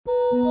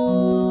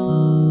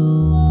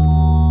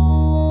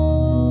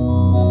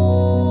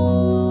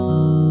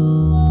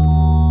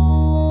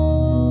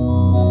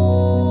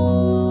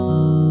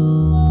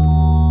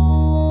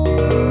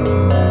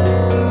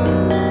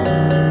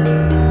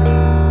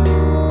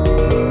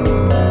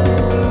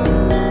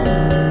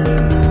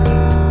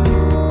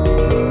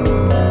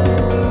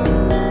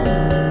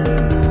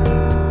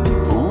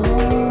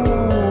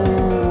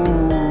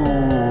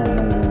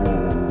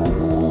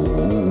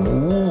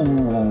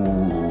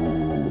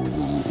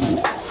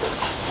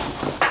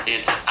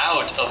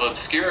of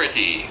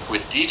Obscurity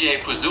with DJ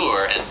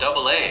Puzur and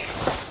Double A.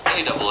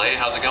 Hey, Double A,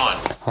 how's it going?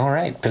 All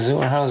right,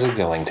 Pazur, how's it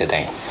going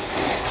today?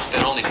 It's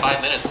been only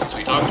 5 minutes since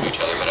we talked to each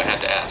other, but I had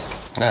to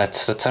ask.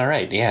 That's all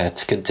right. Yeah,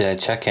 it's good to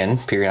check in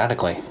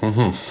periodically.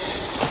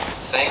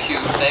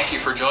 Thank you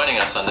for joining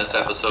us on this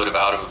episode of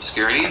Out of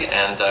Obscurity,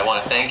 and I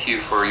want to thank you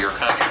for your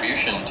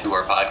contribution to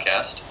our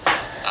podcast.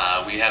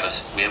 We have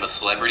a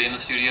celebrity in the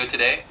studio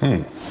today.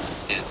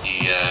 Is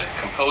the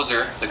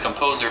composer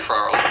for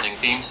our opening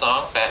theme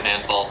song, Fat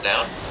Man Falls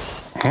Down.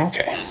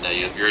 Okay. And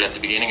you hear it at the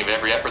beginning of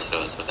every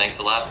episode, so thanks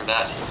a lot for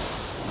that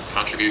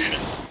contribution.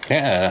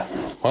 Yeah,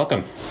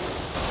 welcome.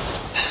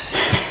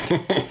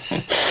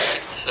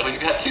 So we've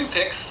got two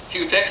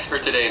picks for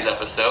today's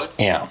episode.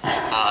 Yeah.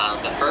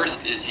 The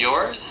first is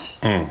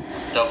yours,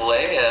 Double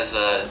A, as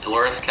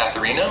Dolores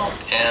Catharino,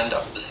 and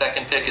the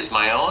second pick is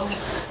my own,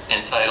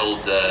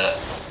 entitled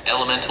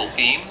Elemental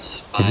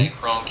Themes by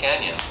Chrome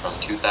Canyon from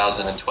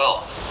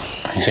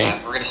 2012. I see.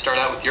 We're going to start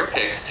out with your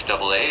pick,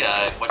 Double A.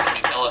 What can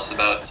you tell us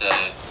about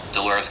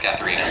Dolores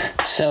Catharino?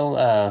 So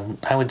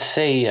I would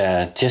say,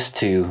 just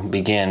to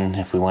begin,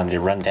 if we wanted to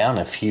run down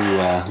a few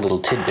little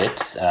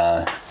tidbits,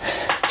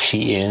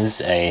 she is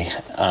a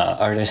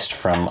artist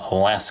from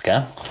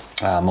Alaska,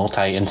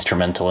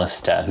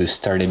 multi-instrumentalist who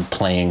started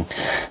playing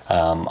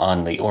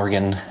on the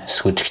organ,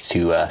 switched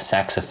to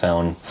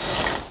saxophone,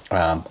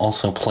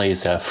 also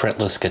plays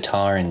fretless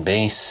guitar and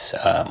bass,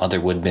 other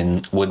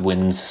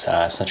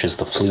woodwinds such as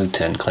the flute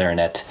and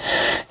clarinet,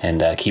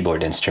 and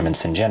keyboard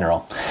instruments in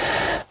general.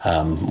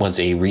 Was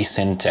a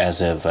recent,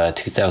 as of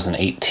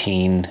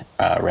 2018,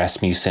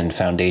 Rasmussen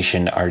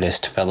Foundation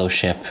Artist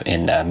Fellowship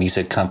in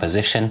Music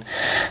Composition.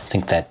 I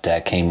think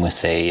that came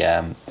with a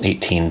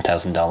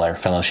 $18,000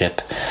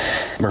 fellowship.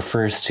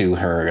 Refers to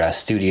her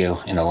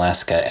studio in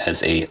Alaska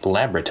as a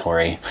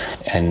laboratory,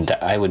 and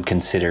I would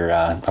consider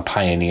a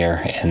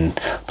pioneer in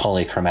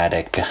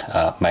polychromatic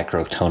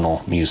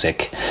microtonal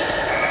music.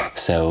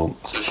 So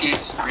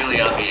she's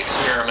really on the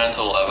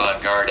experimental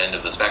avant-garde end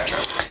of the spectrum.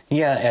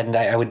 Yeah, and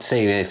I would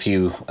say if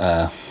you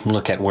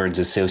look at words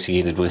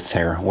associated with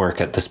her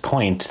work at this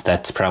point,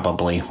 that's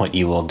probably what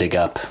you will dig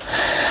up.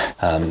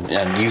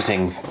 And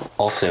using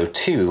also,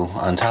 too,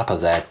 on top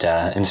of that,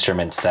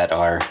 instruments that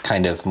are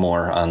kind of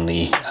more on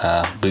the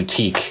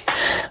boutique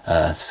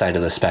side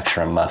of the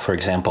spectrum. For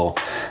example,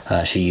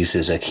 she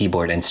uses a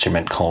keyboard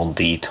instrument called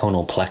the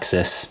tonal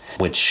plexus,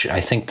 which I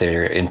think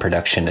they're in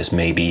production is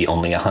maybe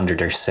only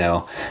 100 or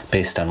so,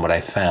 based on what I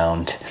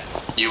found.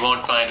 You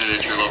won't find it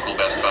at your local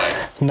Best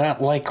Buy.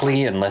 Not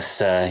likely,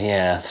 unless,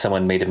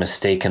 someone made a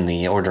mistake in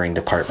the ordering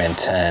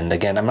department. And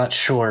again, I'm not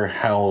sure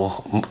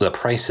how the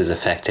price is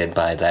affected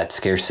by that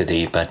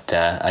scarcity, but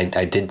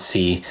I did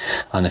see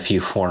on a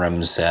few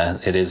forums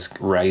it is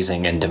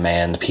rising in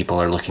demand. People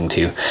are looking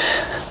to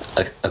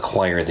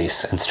acquire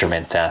this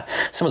instrument.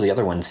 Some of the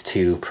other ones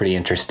too, pretty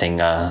interesting.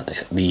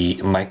 The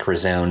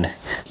Microzone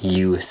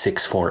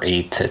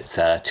U648. It's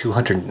a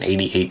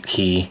 288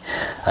 key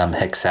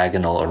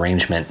hexagonal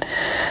arrangement.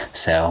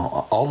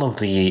 So all of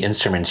the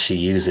instruments she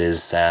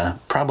uses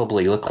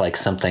probably look like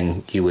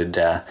something you would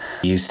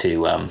use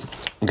to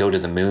go to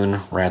the moon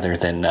rather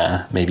than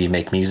maybe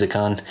make music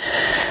on.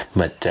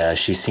 But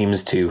she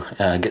seems to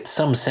get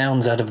some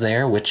sounds out of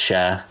there, which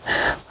I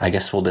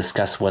guess we'll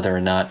discuss whether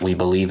or not we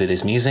believe it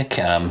is music.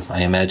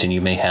 I imagine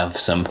you may have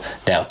some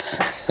doubts.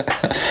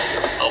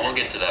 We'll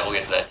get to that.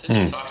 Since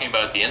you're talking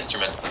about the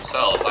instruments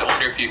themselves, I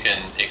wonder if you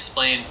can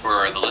explain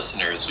for the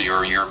listeners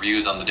your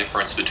views on the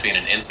difference between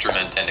an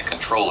instrument and a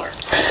controller. Are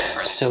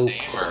they the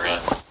same, or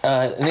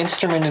an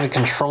instrument and a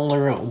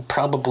controller,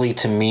 probably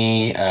to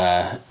me,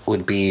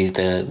 would be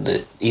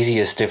the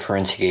easiest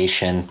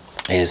differentiation.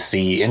 Is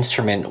the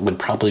instrument would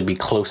probably be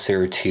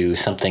closer to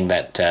something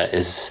that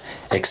is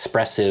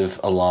expressive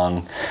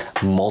along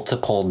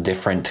multiple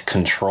different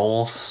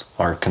controls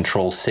or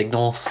control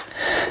signals,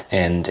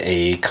 and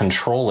a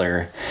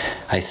controller,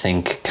 I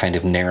think, kind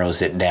of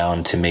narrows it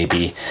down to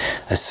maybe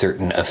a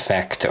certain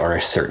effect or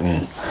a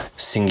certain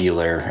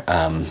singular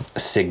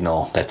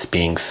signal that's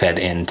being fed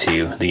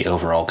into the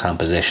overall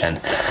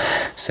composition.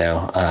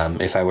 So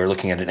if I were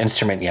looking at an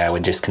instrument, I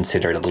would just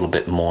consider it a little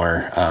bit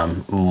more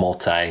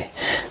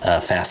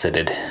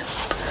multi-faceted.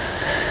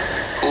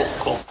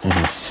 Cool.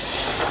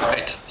 All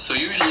right. So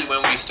usually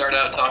when we start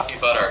out talking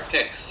about our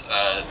picks,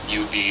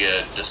 you'd be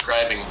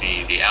describing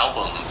the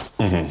album,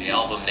 the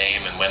album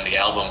name, and when the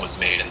album was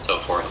made, and so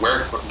forth.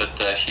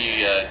 But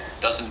she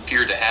doesn't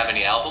appear to have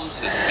any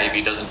albums, and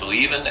maybe doesn't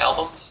believe in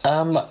albums.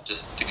 It's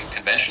just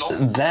conventional.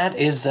 That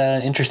is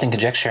an interesting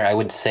conjecture. I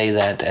would say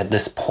that at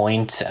this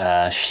point,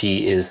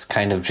 she is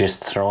kind of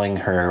just throwing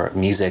her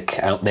music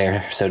out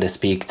there, so to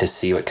speak, to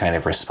see what kind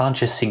of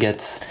responses she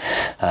gets.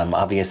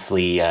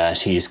 Obviously,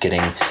 she's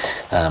getting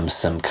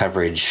some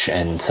coverage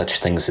and such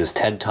things as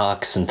TED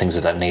Talks and things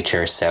of that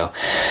nature, so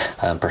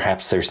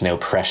perhaps there's no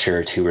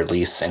pressure to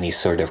release any any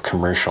sort of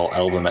commercial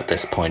album at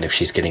this point if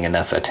she's getting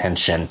enough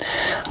attention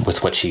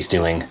with what she's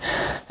doing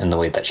and the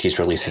way that she's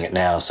releasing it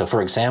now. So,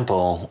 for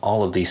example,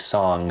 all of these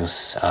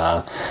songs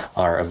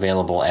are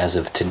available as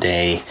of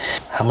today.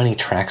 How many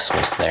tracks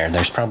was there?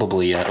 There's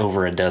probably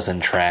over a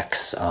dozen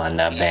tracks on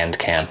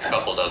Bandcamp. A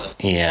couple dozen.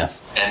 Yeah.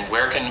 And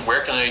where can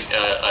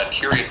a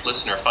curious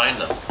listener find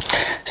them?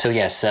 So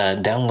yes,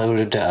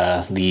 download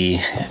the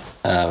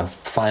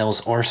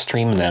files or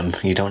stream them.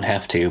 You don't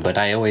have to, but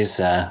I always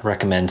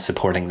recommend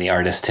supporting the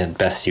artist as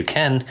best you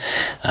can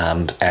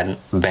at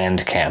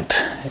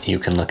Bandcamp. You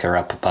can look her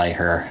up by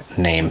her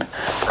name.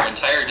 Her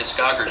entire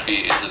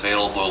discography is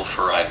available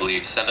for, I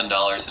believe,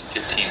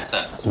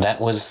 $7.15. That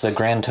was the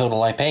grand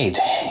total I paid.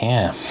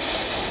 Yeah.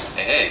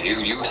 Hey,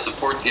 you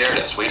support the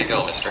artist. Way to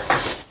go, mister.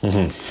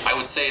 Mm-hmm. I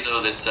would say,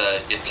 though, that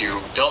if you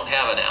don't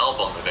have an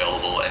album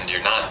available and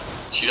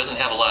she doesn't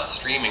have a lot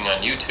streaming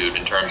on YouTube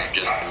in terms of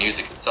just the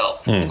music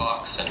itself. Her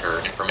talks and her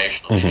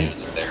informational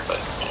videos are there, but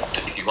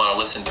if you want to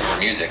listen to her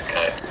music,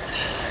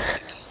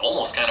 it's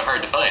almost kind of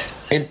hard to find.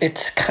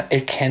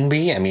 It can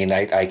be. I mean,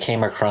 I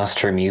came across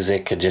her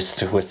music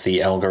just with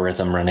the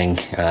algorithm running.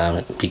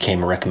 It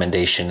became a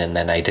recommendation, and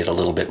then I did a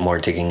little bit more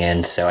digging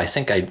in. So I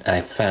think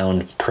I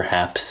found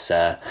perhaps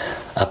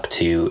up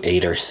to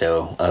 8 or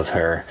so of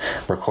her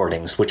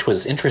recordings, which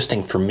was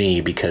interesting for me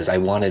because I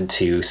wanted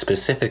to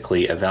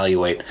specifically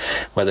evaluate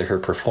whether her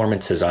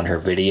performances on her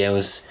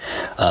videos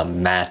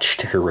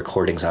matched her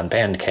recordings on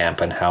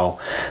Bandcamp and how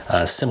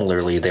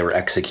similarly they were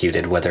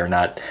executed, whether or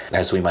not,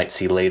 as we might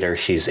see later,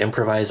 she's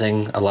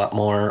improvising a lot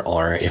more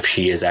or if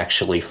she is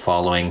actually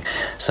following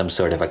some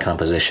sort of a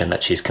composition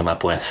that she's come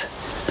up with.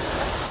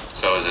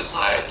 So is it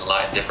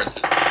live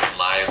differences between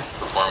live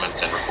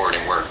performance and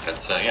recording work?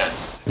 That's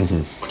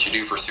what you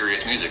do for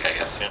serious music, I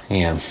guess.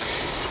 Yeah.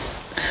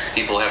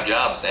 People have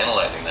jobs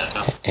analyzing that,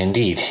 huh?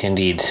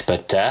 Indeed.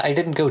 But I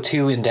didn't go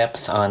too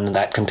in-depth on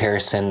that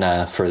comparison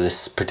for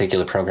this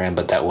particular program,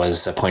 but that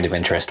was a point of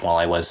interest while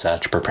I was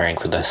preparing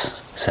for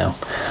this. So.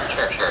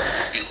 Sure.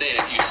 You say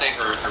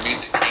her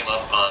music came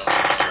up on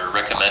your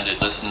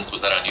recommended listens.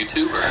 Was that on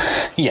YouTube?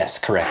 Or? Yes,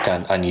 correct,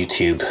 on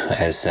YouTube,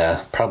 as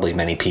probably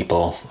many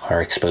people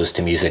are exposed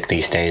to music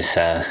these days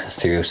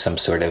through some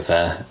sort of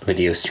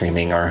video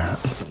streaming or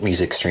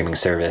music streaming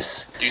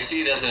service. Do you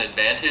see it as an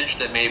advantage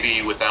that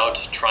maybe without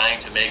trying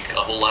to make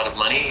a whole lot of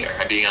money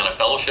or being on a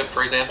fellowship,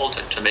 for example,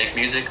 to make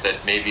music, that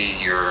maybe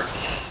you're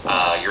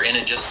in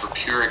it just for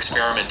pure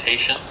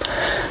experimentation?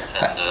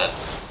 And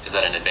is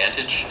that an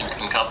advantage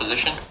in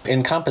composition?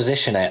 In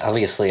composition,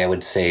 obviously, I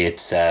would say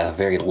it's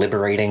very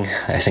liberating.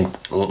 I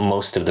think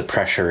most of the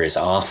pressure is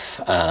off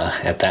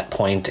at that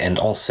point, and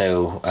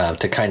also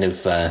to kind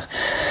of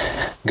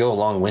go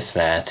along with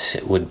that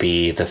would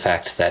be the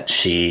fact that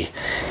she,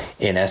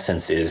 in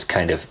essence, is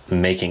kind of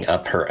making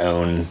up her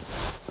own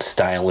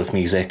style of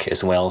music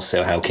as well.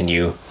 So how can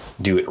you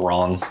do it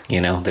wrong?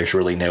 There's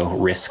really no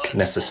risk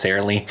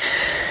necessarily.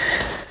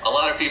 A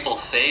lot of people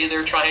say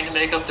they're trying to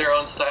make up their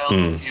own style, but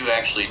if you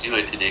actually do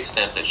it to the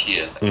extent that she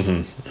is,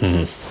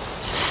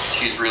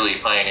 she's really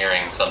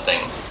pioneering something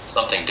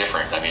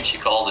different. I mean, she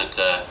calls it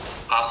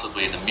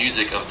possibly the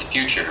music of the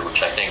future,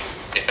 which I think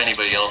if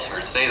anybody else were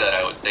to say that,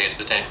 I would say it's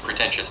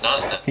pretentious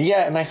nonsense.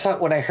 Yeah, and I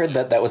thought when I heard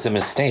that was a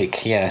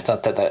mistake. Yeah, I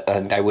thought that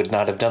I would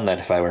not have done that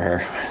if I were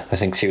her. I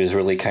think she was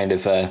really kind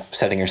of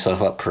setting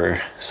herself up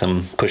for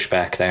some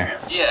pushback there.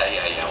 Yeah.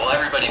 Well,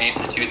 everybody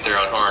needs to toot their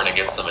own horn and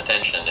get some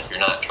attention. If you're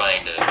not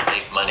trying to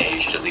make money, you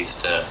should at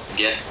least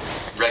get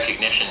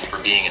recognition for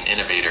being an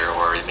innovator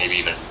or maybe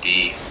even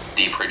the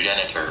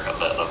progenitor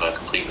of a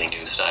completely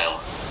new style.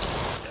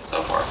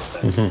 So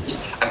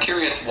forth. I'm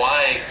curious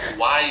why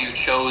you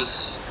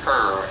chose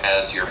her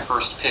as your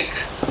first pick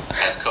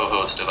as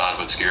co-host of Out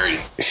of Obscurity.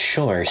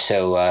 Sure.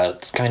 So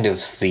kind of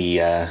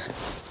the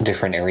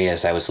different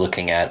areas I was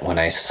looking at when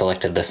I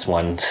selected this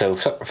one. So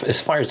as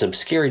far as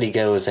obscurity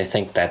goes, I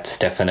think that's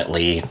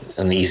definitely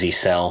an easy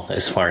sell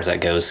as far as that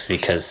goes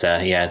because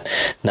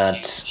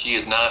she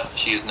is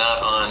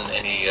not on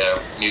any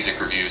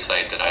music review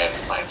site that I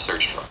have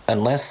searched for.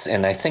 Unless,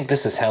 and I think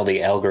this is how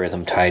the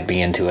algorithm tied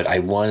me into it, I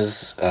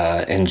was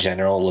in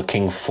general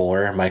looking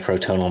for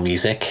microtonal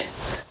music.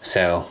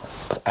 So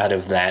out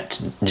of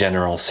that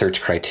general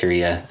search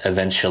criteria,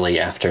 eventually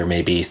after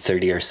maybe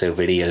 30 or so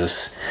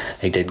videos,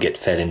 I did get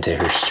fed into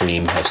her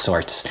stream of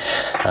sorts.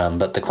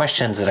 But the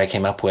questions that I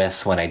came up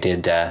with when I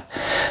did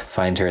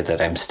find her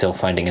that I'm still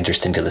finding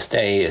interesting to this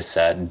day is,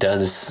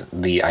 does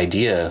the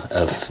idea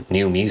of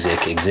new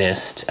music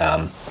exist?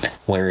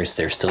 Where is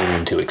there still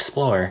room to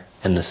explore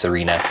in this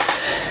arena?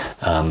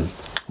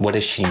 What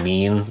does she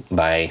mean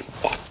by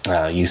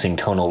using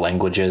tonal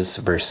languages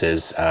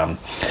versus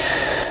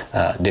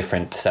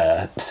different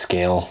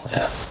scales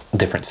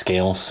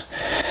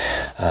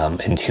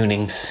and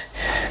tunings,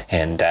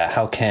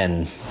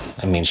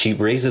 and she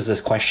raises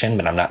this question,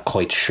 but I'm not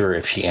quite sure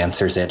if she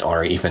answers it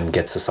or even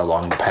gets us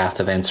along the path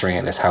of answering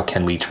it, is how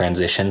can we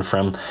transition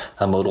from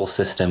a modal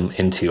system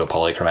into a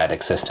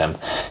polychromatic system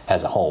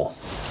as a whole,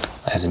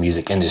 as a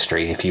music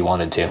industry, if you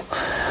wanted to.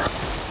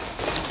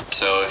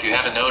 So if you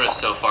haven't noticed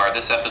so far,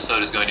 this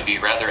episode is going to be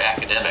rather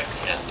academic,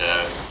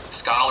 and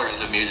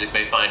scholars of music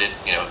may find it,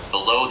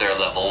 below their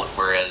level,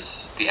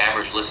 whereas the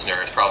average listener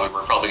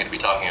we're probably going to be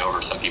talking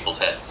over some people's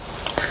heads.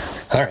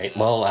 All right.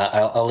 Well,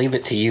 I'll leave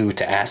it to you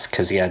to ask,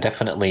 because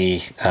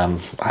definitely,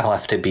 I'll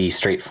have to be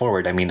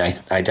straightforward. I mean,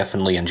 I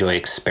definitely enjoy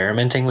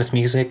experimenting with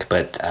music,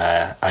 but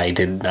I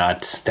did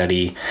not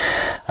study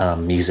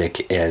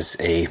music as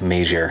a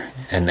major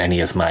in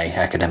any of my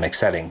academic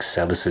settings.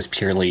 So this is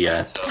purely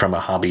from a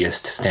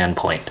hobbyist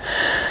standpoint.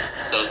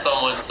 So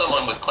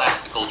someone with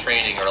classical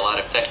training or a lot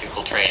of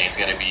technical training is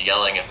going to be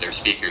yelling at their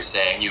speakers,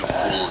 saying, "You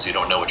fools! You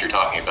don't know what you're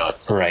talking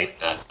about." Right. Like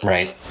that. But,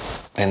 right.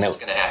 And that's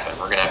going to happen.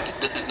 We're going to have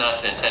to. This is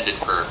not intended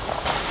for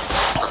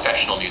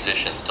professional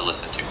musicians to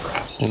listen to,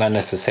 perhaps. Not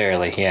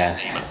necessarily.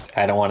 Yeah.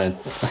 I don't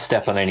want to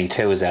step on any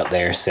toes out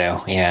there.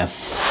 So yeah.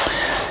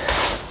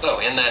 So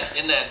in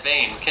that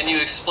vein, can you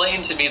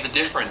explain to me the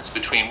difference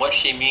between what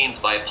she means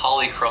by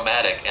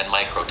polychromatic and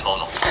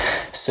microtonal?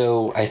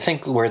 So I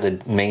think where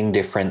the main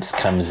difference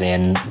comes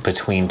in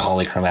between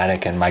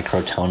polychromatic and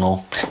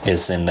microtonal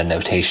is in the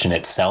notation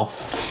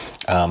itself.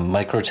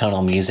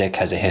 Microtonal music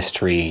has a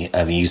history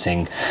of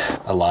using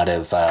a lot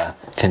of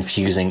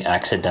confusing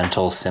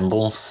accidental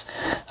symbols,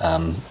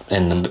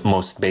 in the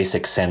most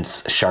basic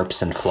sense,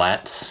 sharps and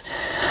flats,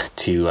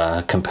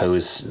 to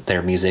compose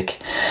their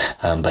music,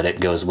 but it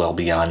goes well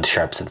beyond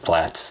sharps and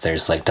flats.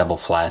 There's like double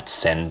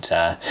flats and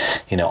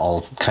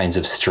all kinds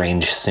of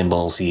strange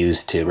symbols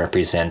used to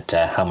represent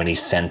how many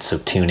cents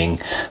of tuning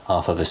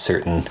off of a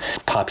certain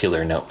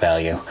popular note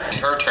value. In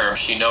her terms,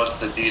 she notes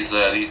that these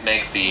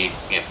make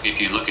if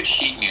you look at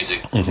sheet music,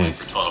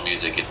 microtonal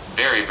music, it's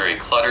very, very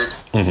cluttered.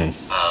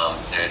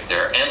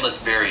 There are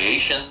endless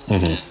variations,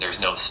 and there's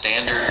no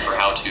standard for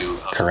how to do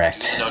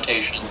the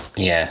notation.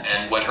 Yeah.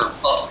 And what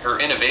her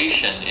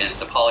innovation is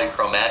the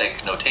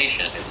polychromatic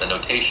notation. It's a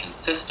notation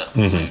system,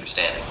 is my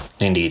understanding.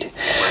 Indeed.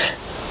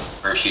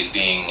 Where she's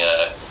being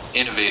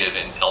innovative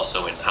and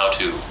also in how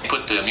to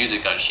put the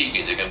music on sheet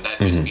music, and that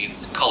just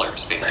means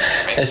colors, basically,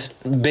 right? It's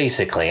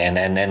basically,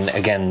 and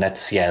again,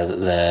 that's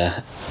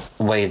the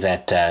way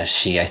that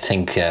she, I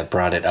think,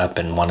 brought it up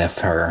in one of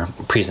her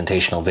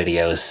presentational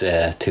videos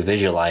to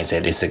visualize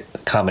it is a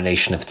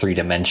combination of 3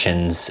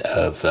 dimensions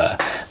of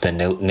the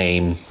note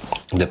name,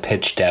 the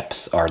pitch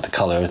depth, or the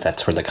color,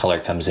 that's where the color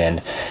comes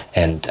in,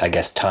 and I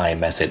guess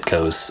time as it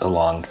goes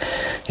along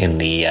in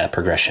the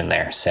progression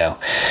there. So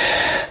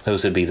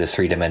those would be the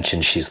 3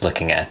 dimensions she's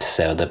looking at.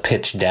 So the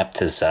pitch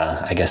depth is,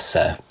 I guess,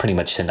 pretty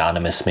much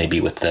synonymous maybe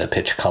with the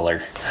pitch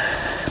color.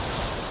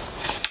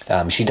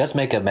 She does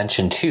make a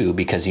mention too,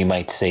 because you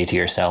might say to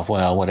yourself,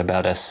 well, what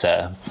about us,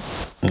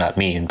 not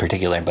me in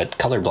particular, but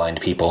colorblind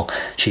people?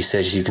 She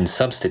says you can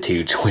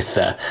substitute with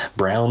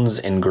browns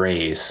and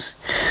grays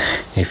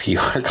if you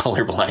are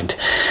colorblind.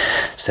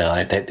 So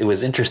it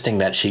was interesting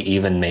that she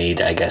even made,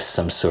 I guess,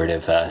 some sort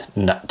of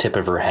tip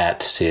of her hat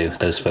to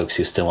those folks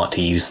who still want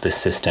to use this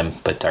system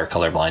but are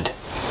colorblind.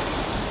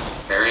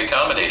 Very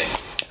accommodating.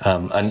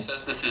 She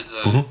says this is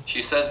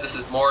she says this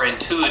is more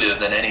intuitive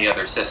than any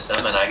other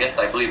system, and I guess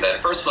I believe that.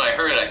 At first, when I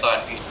heard it, I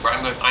thought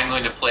I'm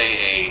going to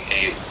play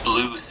a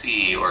blue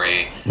C or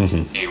a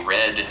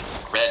red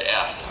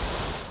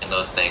F in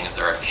those things,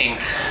 or a pink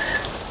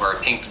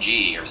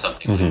G or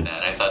something like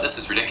that. I thought, this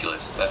is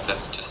ridiculous. That's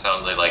just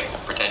sounds like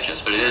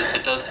pretentious, but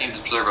it does seem to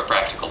serve a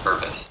practical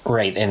purpose.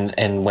 Right,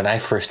 and when I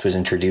first was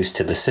introduced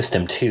to the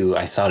system too,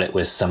 I thought it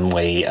was some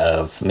way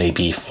of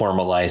maybe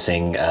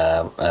formalizing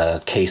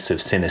a case of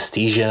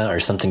synesthesia or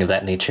something of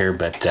that nature,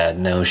 but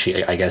no,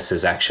 she, I guess,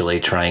 is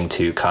actually trying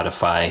to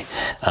codify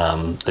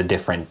the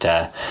different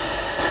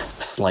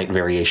slight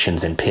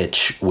variations in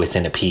pitch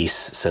within a piece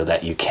so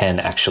that you can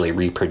actually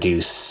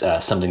reproduce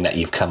something that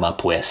you've come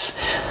up with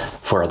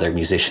for other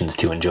musicians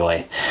to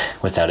enjoy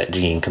without it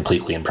being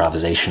completely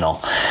improvisational.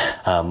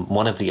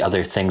 One of the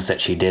other things that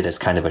she did as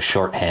kind of a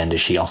shorthand is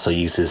she also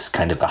uses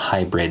kind of a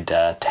hybrid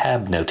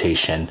tab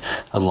notation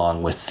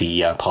along with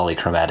the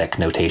polychromatic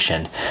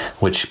notation,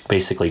 which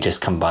basically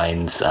just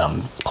combines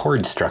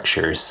chord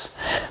structures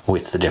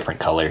with the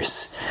different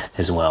colors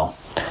as well,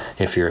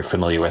 if you're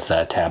familiar with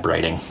tab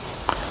writing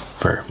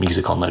for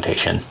musical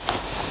notation.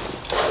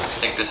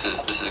 I think this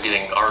is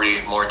getting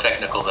already more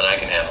technical than I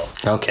can handle.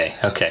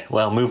 Okay.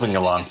 Well, moving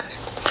along. I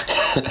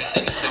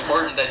think it's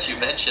important that you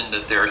mentioned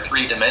that there are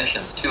 3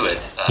 dimensions to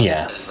it.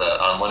 Because,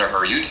 on one of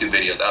her YouTube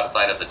videos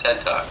outside of the TED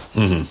Talk.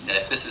 And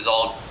if this is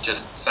all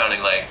just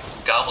sounding like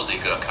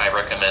gobbledygook, I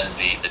recommend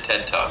the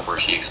TED Talk where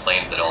she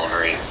explains it all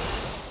very,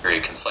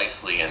 very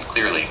concisely and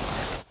clearly.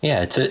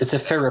 Yeah, it's a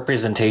fair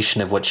representation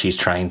of what she's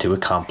trying to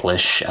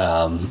accomplish.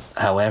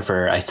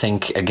 However, I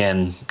think,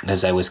 again,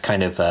 as I was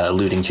kind of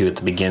alluding to at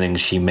the beginning,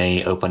 she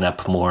may open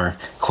up more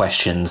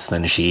questions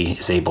than she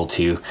is able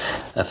to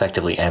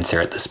effectively answer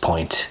at this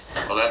point.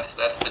 Well,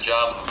 that's the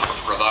job of a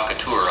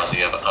provocateur on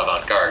the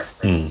avant-garde.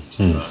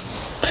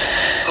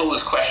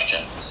 Pose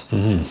questions.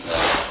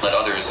 Let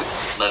others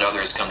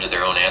others come to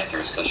their own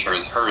answers, because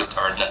hers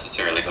aren't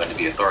necessarily going to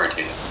be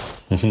authoritative.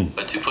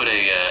 But to put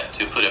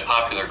a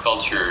popular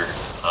culture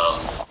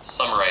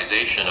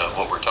summarization of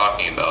what we're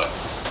talking about,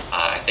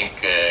 I think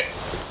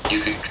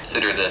you could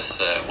consider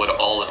this what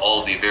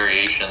all the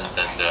variations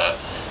and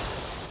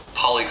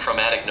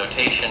polychromatic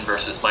notation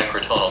versus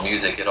microtonal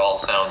music. It all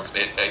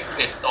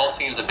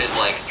seems a bit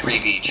like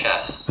 3D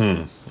chess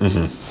in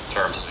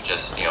terms of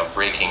just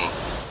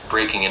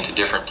breaking into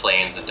different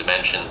planes and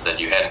dimensions that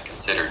you hadn't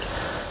considered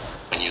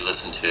when you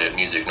listen to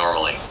music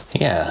normally.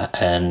 Yeah,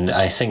 and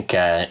I think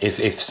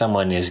if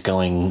someone is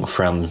going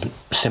from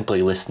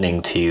simply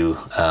listening to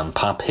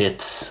pop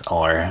hits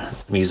or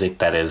music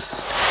that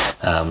is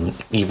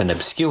even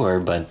obscure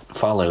but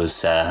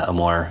follows a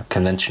more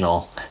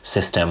conventional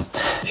system,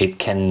 it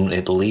can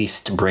at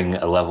least bring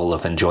a level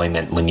of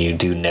enjoyment when you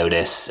do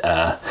notice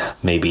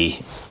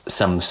maybe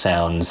some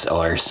sounds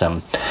or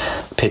some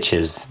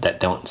pitches that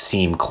don't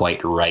seem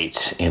quite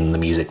right in the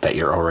music that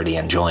you're already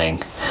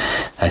enjoying.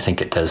 I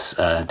think it does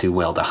do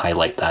well to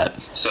highlight that.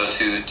 So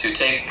to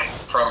take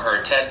from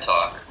her TED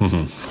Talk,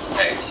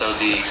 right, so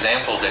the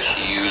example that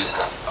she used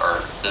are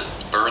the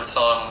bird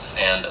songs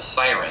and a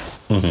siren.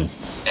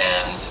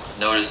 And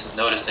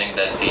noticing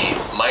that the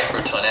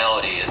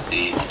microtonality is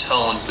the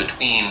tones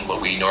between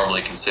what we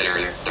normally consider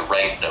the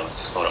right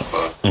notes, quote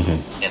unquote,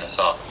 in a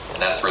song.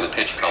 And that's where the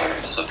pitch color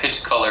is. So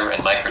pitch color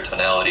and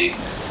microtonality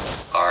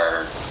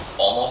are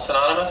almost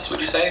synonymous,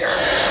 would you say? Or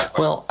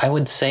well, I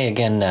would say,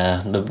 again,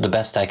 the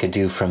best I could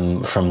do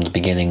from the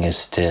beginning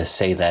is to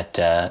say that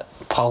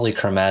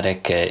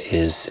polychromatic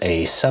is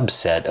a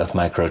subset of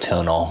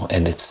microtonal,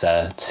 and it's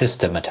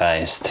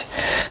systematized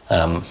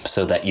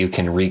so that you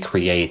can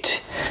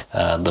recreate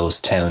those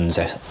tones,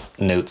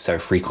 notes, or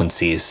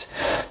frequencies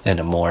in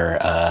a more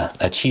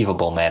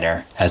achievable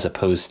manner, as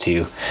opposed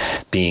to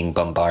being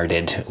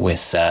bombarded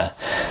with a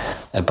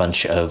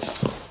bunch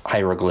of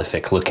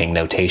hieroglyphic-looking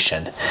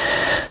notation.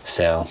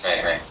 So,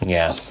 right.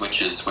 Yeah.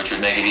 Which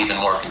would make it even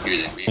more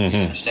confusing. We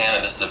understand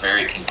that this is a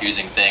very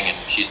confusing thing, and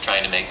she's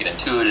trying to make it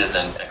intuitive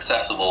and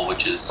accessible,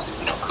 which is,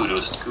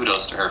 kudos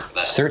to her for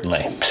that.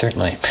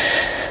 Certainly.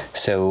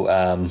 So,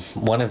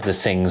 one of the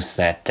things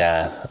that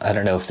I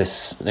don't know if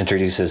this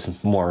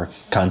introduces more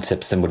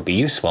concepts than would be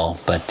useful,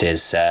 but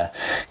is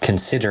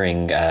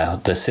considering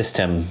the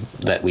system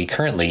that we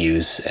currently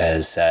use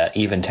as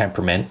even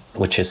temperament,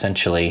 which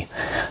essentially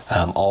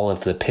all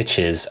of the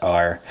pitches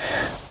are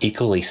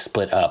equally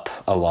split up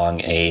along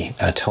a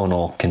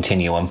tonal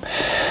continuum,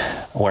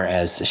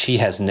 whereas she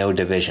has no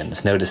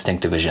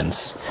distinct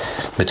divisions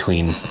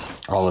between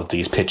all of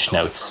these pitch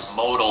notes.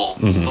 Modal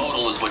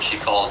is what she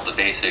calls the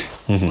basic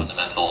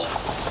fundamental.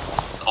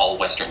 All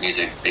Western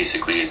music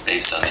basically is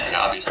based on it, and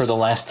obviously for the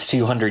last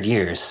 200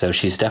 years, so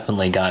she's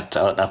definitely got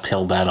an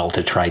uphill battle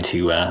to try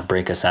to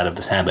break us out of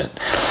this habit.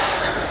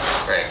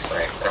 That's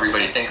right.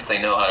 Everybody thinks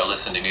they know how to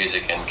listen to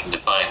music and can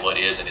define what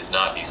is and is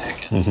not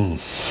music. And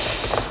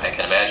I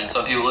can imagine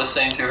some people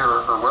listening to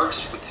her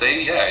works would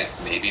say, yeah,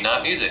 it's maybe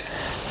not music.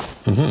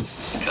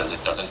 Because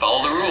it doesn't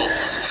follow the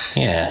rules.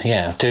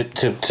 Yeah.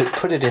 To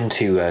put it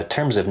into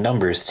terms of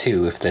numbers,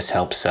 too, if this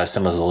helps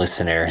some of the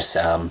listeners,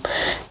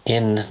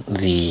 in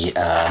the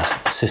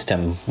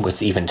system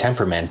with even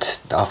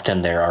temperament,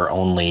 often there are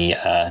only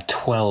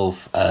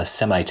 12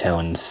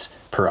 semitones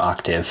per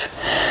octave.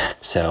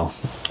 So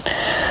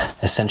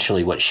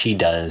essentially what she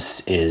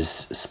does is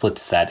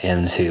splits that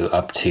into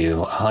up to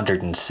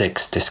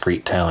 106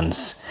 discrete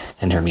tones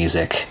in her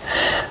music,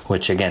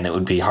 which again, it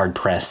would be hard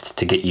pressed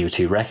to get you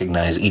to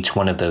recognize each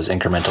one of those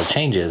incremental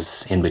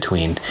changes in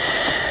between.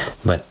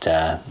 But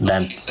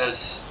then she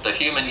says the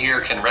human ear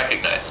can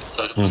recognize it.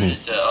 So to put it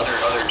into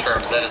other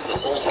terms, that is the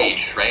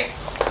solfege, right?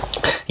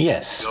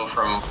 Yes. Go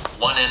from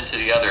one end to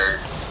the other.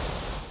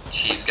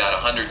 She's got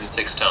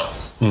 106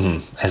 tones.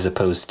 As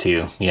opposed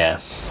to,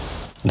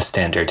 the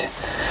standard.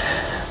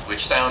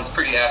 Which sounds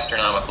pretty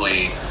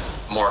astronomically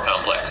more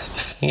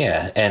complex.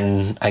 Yeah,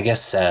 and I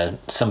guess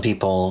some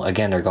people,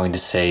 again, are going to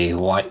say,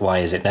 why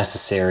is it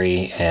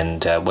necessary,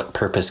 and what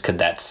purpose could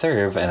that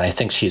serve? And I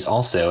think she's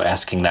also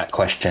asking that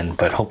question,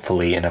 but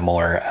hopefully in a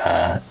more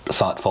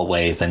thoughtful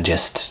way than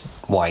just,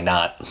 why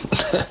not?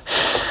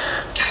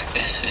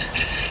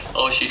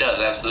 Oh, she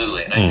does,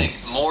 absolutely. And I think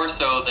more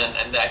so than,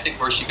 and I think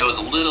where she goes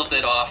a little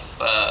bit off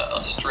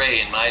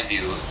astray, in my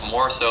view,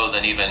 more so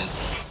than even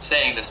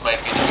saying this might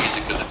be the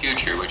music of the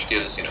future, which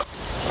gives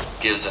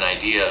an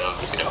idea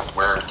of,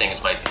 where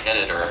things might be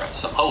headed, or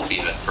some hope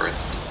even for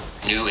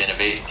new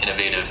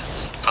innovative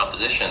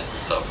compositions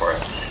and so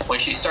forth. When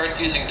she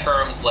starts using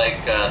terms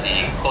like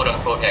the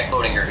quote-unquote,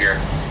 quoting her here,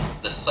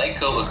 the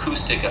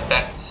psychoacoustic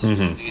effects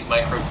of these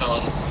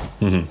microtones,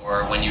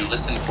 or when you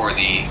listen for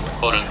the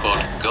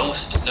quote-unquote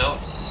ghost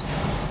notes,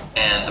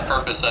 and the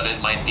purpose of it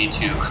might be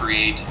to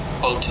create,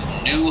 quote,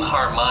 new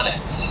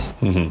harmonics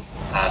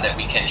that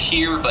we can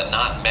hear but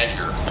not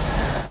measure.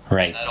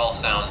 Right. That all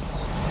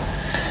sounds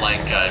like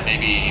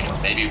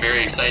maybe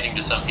very exciting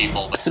to some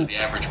people, but to the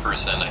average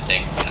person, I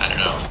think, I don't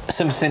know.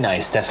 Some thin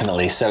ice,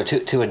 definitely. So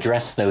to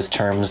address those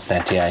terms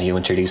that you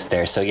introduced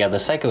there. So the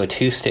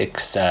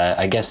psychoacoustics,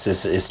 I guess,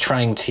 is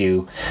trying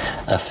to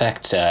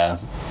affect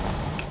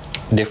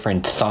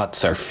different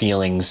thoughts or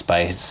feelings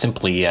by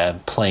simply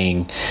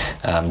playing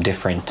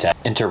different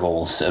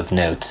intervals of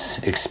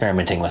notes,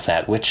 experimenting with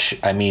that, which,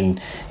 I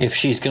mean, if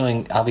she's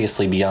going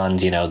obviously beyond,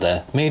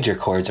 the major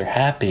chords are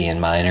happy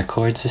and minor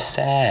chords are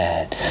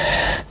sad,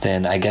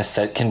 then I guess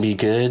that can be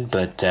good,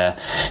 but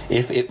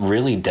if it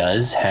really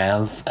does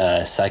have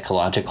a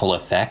psychological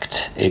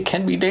effect, it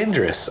can be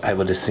dangerous, I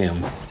would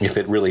assume, if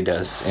it really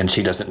does, and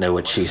she doesn't know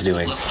what she's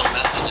doing.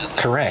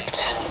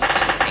 Correct.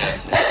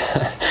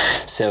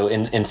 So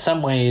in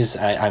some ways,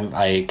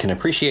 I can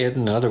appreciate it.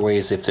 In other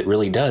ways, if it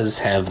really does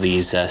have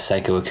these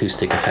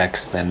psychoacoustic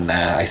effects, then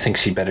I think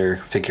she better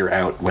figure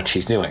out what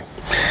she's doing.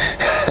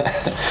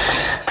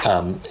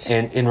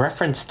 In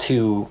reference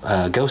to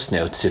ghost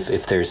notes,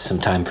 if there's some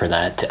time for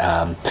that,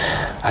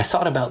 I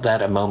thought about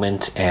that a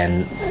moment,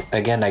 and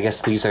again, I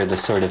guess these are the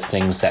sort of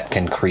things that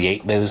can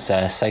create those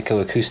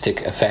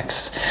psychoacoustic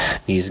effects,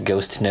 these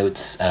ghost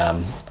notes.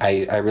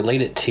 I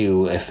relate it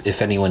to,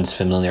 if anyone's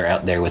familiar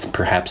out there with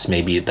perhaps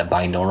maybe the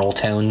binaural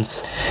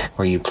tones,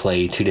 where you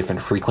play two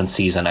different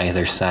frequencies on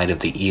either side of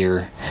the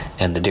ear,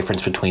 and the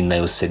difference between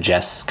those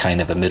suggests kind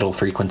of a middle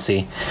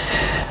frequency.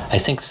 I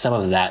think some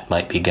of that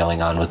might be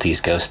going on with these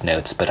ghost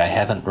notes, but I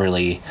haven't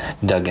really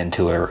dug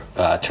into her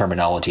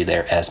terminology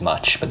there as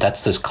much. But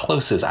that's as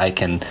close as I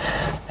can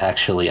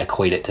actually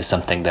equate it to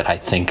something that I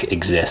think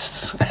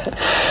exists.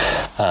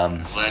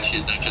 I'm glad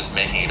she's not just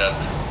making it up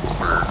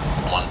for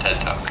one TED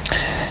Talk.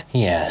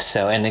 Yeah,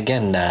 so, and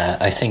again,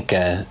 I think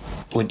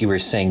what you were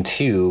saying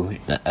too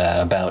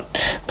about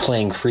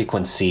playing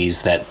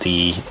frequencies that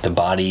the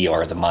body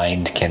or the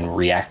mind can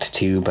react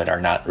to but are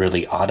not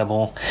really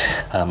audible.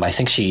 I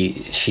think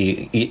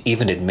she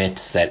even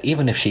admits that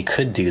even if she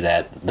could do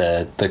that,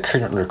 the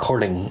current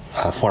recording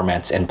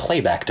formats and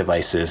playback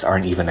devices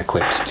aren't even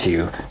equipped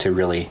to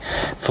really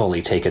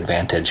fully take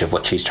advantage of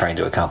what she's trying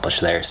to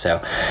accomplish there.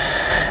 So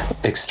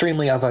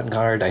extremely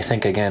avant-garde. I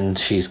think, again,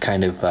 she's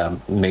kind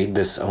of made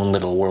this own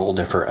little world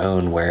of her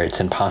own where it's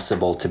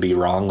impossible to be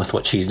wrong with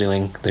what she's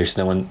doing. There's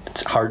no one.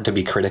 It's hard to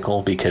be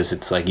critical because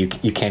it's like you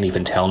can't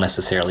even tell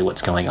necessarily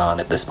what's going on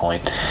at this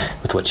point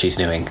with what she's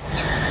doing. To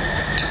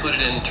put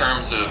it in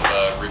terms of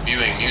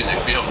reviewing music,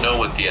 we don't know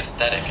what the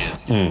aesthetic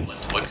is.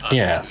 What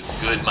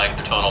constitutes good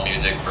microtonal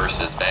music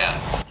versus bad,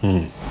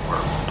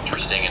 or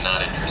interesting and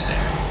not interesting.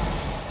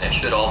 And it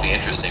should all be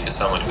interesting to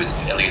someone who's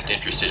at least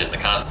interested in the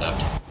concept.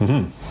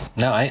 Mm-hmm.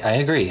 No, I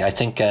agree. I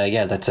think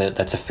that's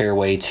a fair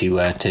way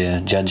to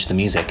judge the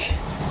music.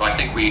 Well, I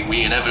think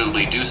we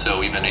inevitably do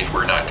so even if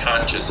we're not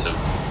conscious of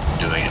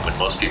doing it. When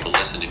most people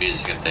listen to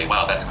music and say,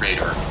 "Wow, that's great,"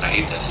 or "I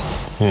hate this,"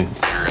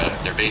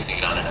 they're basing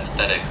it on an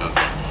aesthetic of.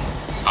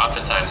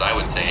 Oftentimes, I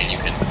would say, and you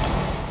can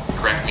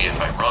correct me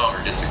if I'm wrong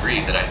or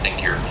disagree, that I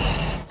think you're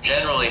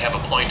generally have a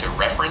point of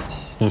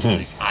reference.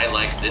 Like, I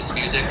like this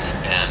music,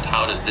 and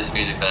how does this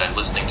music that I'm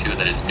listening to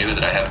that is new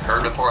that I haven't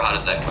heard before, how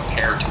does that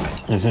compare to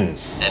it? And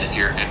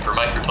for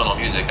microtonal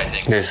music, I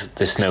think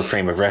there's no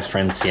frame of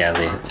reference. Yeah,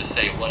 to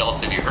say what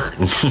else have you heard?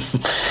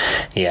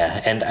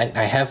 Yeah, and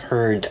I have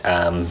heard.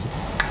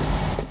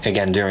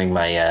 Again, during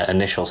my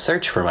initial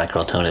search for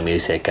microtonal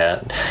music,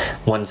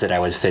 ones that I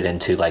would fit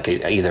into like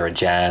either a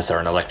jazz or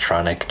an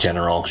electronic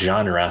general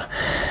genre,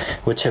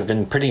 which have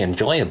been pretty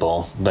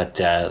enjoyable, but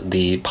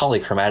the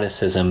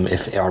polychromaticism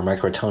or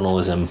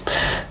microtonalism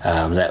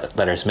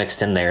that is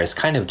mixed in there is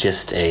kind of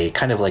just a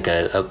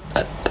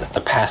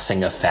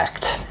passing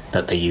effect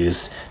that they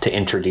use to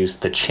introduce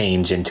the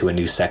change into a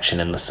new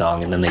section in the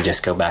song, and then they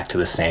just go back to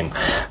the same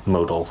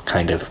modal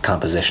kind of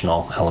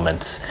compositional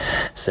elements.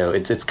 So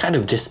it's kind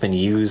of just been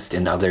used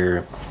in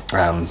other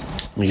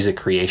music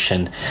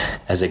creation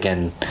as,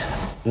 again,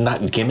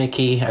 not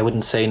gimmicky, I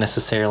wouldn't say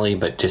necessarily,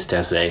 but just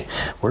as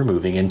we're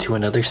moving into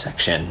another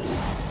section.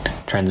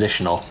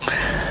 Transitional.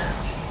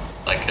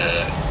 Like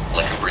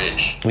a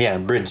bridge. Yeah,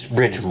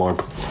 bridge more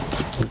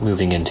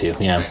moving into,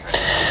 yeah. Right.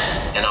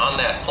 And on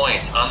that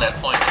point, I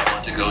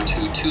want to go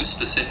to two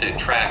specific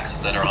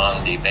tracks that are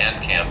on the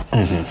Bandcamp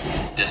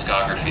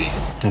discography.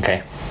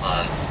 Okay.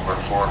 On Work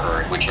For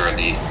Her, which are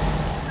the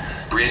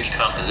bridge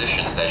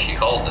compositions, as she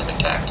calls them,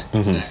 in fact,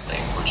 exactly,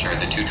 which are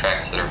the two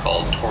tracks that are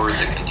called Toward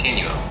the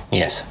Continuum.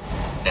 Yes.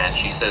 And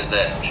she says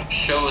that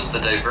shows the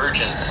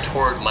divergence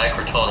toward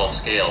microtonal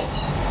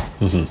scales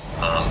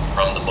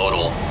from the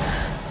modal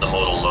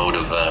mode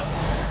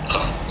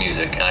of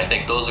music. And I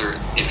think those are,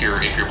 if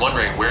you're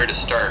wondering where to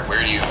start,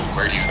 where do you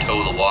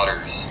toe the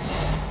waters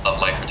of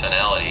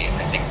microtonality,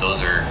 I think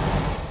those are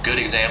good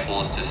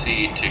examples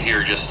to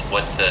hear just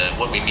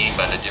what we mean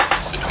by the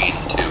difference between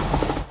the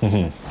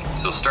two.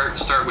 So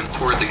start with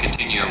Toward the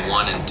Continuum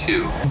 1 and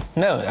 2.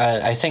 No,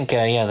 I think,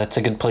 that's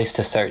a good place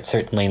to start,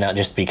 certainly not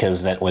just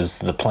because that was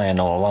the plan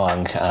all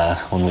along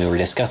when we were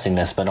discussing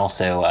this, but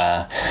also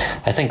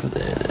I think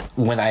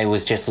when I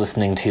was just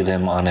listening to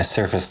them on a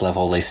surface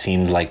level, they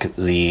seemed like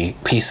the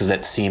pieces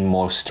that seem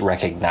most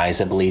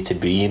recognizably to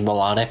be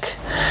melodic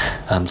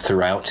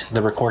throughout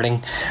the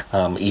recording,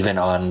 even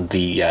on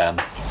the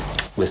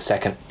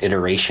second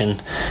iteration,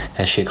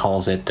 as she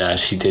calls it.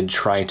 She did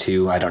try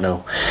to, I don't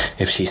know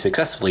if she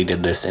successfully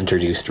did this,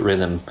 introduced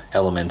rhythm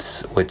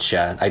elements, which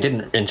I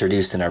didn't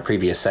introduce in our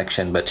previous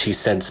section, but she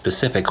said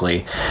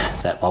specifically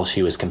that while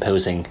she was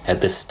composing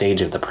at this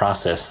stage of the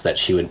process, that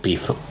she would be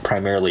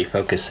primarily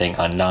focusing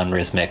on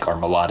non-rhythmic or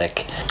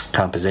melodic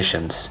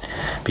compositions,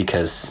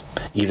 because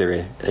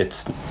either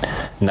it's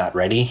not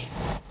ready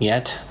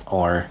yet,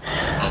 or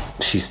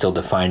she's still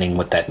defining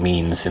what that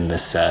means in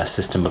this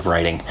system of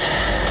writing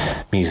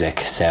music.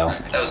 So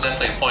that was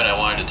definitely a point I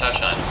wanted to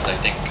touch on, because I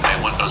think I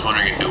was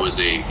wondering if it was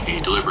a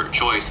deliberate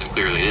choice, and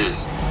clearly it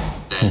is,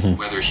 that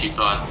whether she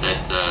thought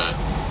that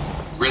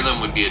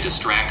rhythm would be a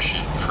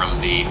distraction from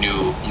the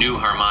new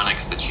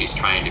harmonics that she's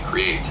trying to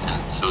create,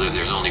 and so that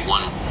there's only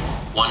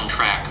one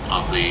track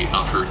of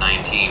her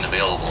 19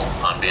 available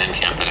on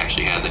Bandcamp that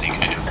actually has any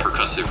kind of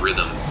percussive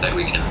rhythm that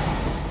we can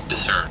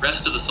discern. The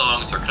rest of the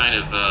songs are kind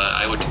of,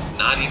 I would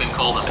not even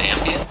call them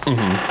ambient.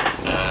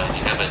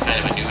 You have a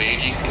kind of a new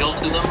agey feel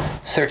to them.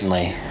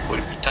 Certainly.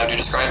 How would you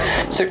describe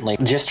it? Certainly.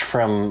 Just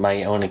from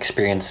my own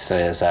experience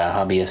as a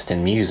hobbyist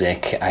in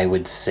music, I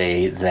would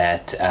say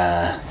that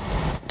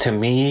to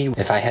me,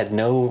 if I had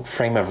no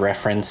frame of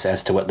reference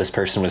as to what this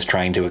person was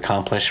trying to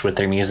accomplish with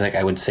their music,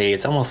 I would say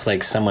it's almost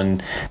like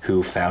someone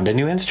who found a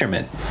new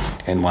instrument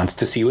and wants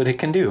to see what it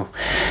can do,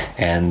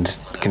 and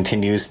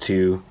continues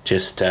to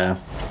just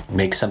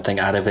make something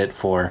out of it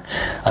for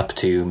up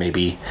to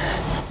maybe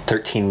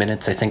 13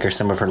 minutes, I think, are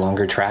some of her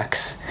longer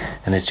tracks,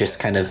 and it's just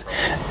kind of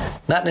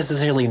not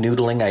necessarily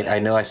noodling. I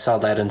know I saw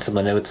that in some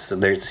of the notes.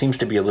 There seems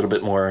to be a little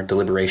bit more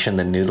deliberation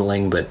than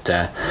noodling, but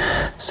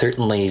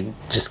certainly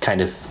just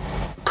kind of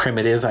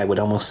primitive, I would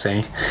almost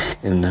say,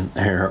 in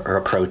her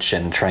approach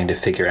and trying to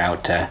figure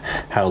out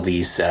how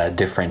these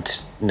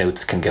different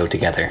notes can go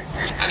together.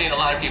 I mean, a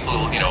lot of people,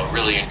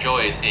 really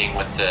enjoy seeing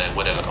what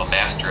a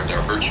master of their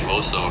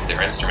virtuoso of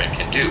their instrument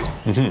can do.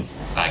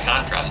 By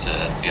contrast,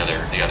 that's the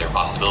other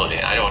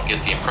possibility. I don't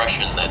get the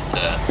impression that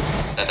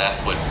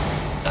that's what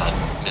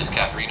Ms.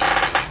 Catherino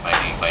is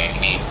doing by any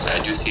means.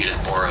 I do see it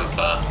as more of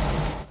a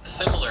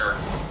similar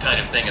kind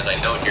of thing, as I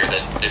note here,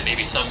 that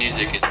maybe some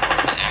music is more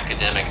of an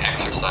academic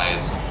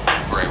exercise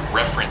or a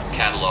reference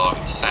catalog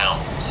of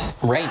sounds.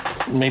 Right.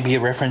 Maybe a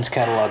reference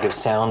catalog of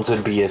sounds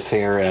would be a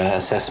fair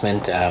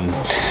assessment.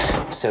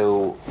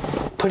 So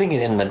putting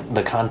it in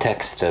the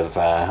context of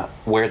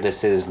where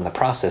this is in the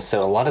process,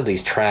 so a lot of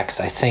these tracks,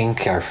 I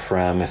think, are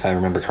from, if I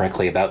remember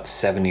correctly, about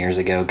 7 years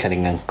ago,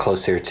 cutting in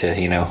closer to,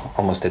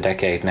 almost a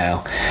decade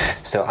now.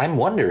 So I'm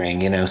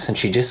wondering, since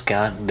she just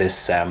got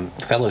this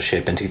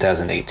fellowship in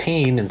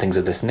 2018 and things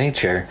of this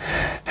nature,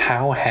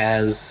 how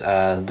has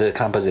the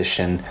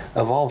composition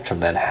evolved from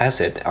then?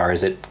 Has it, or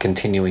is it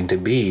continuing to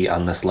be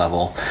on this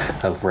level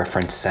of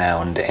reference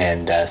sound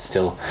and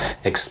still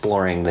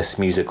exploring this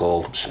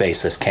musical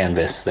space, this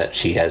canvas that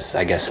she has,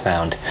 I guess,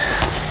 found?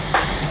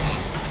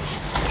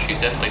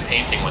 She's definitely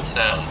painting with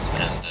sounds,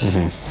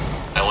 and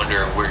I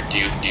wonder, do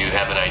you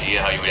have an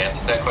idea how you would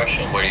answer that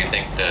question? Where do you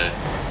think the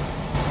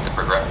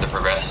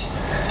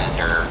progress in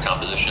her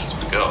compositions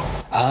would go?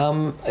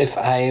 If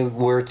I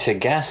were to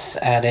guess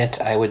at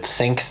it, I would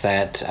think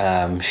that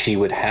she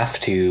would have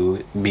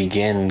to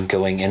begin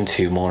going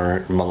into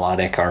more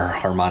melodic or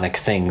harmonic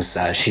things.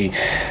 She,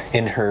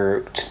 in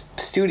her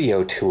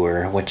studio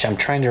tour, which I'm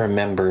trying to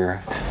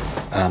remember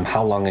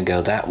how long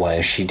ago that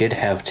was, she did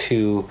have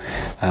two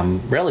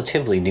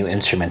relatively new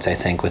instruments, I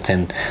think,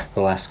 within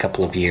the last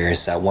couple of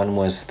years. One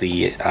was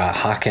the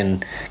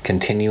Haken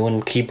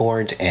Continuum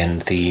keyboard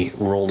and the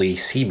Rolly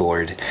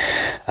Seaboard,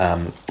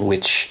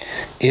 which,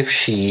 if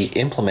she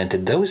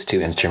implemented those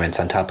two instruments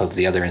on top of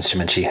the other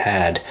instruments she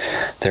had,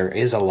 there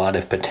is a lot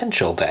of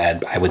potential to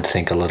add, I would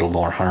think, a little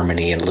more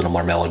harmony and a little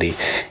more melody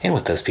in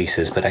with those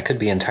pieces, but I could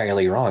be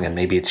entirely wrong, and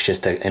maybe it's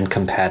just an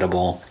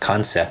incompatible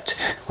concept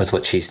with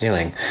what she's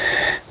doing.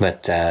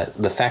 But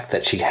the fact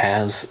that she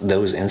has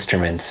those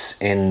instruments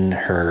in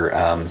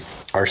her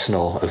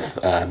arsenal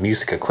of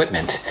music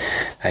equipment,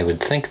 I would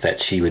think that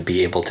she would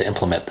be able to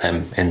implement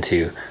them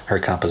into her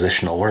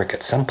compositional work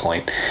at some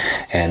point.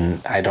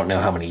 And I don't know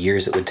how many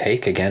years it would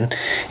take, again,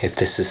 if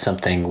this is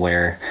something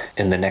where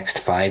in the next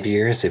 5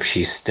 years, if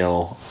she's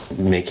still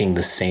making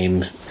the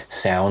same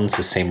sounds,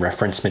 the same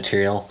reference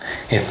material,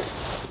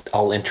 if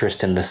all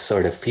interest in this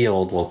sort of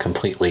field will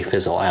completely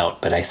fizzle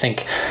out. But I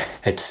think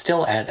it's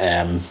still at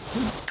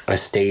a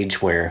stage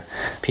where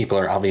people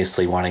are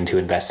obviously wanting to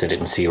invest in it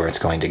and see where it's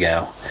going to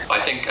go. I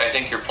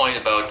think your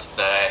point about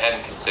that I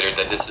hadn't considered,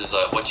 that this is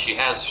what she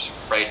has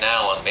right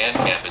now on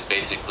Bandcamp is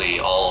basically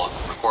all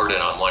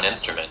recorded on one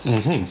instrument.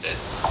 That,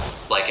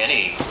 like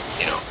any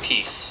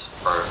piece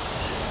or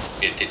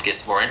it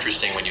gets more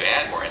interesting when you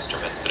add more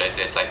instruments. But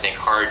it's I think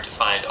hard to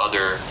find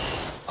other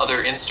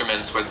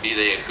instruments, whether be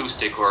they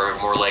acoustic or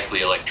more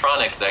likely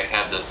electronic, that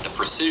have the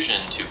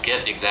precision to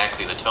get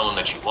exactly the tone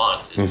that you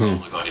want is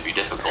probably going to be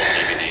difficult,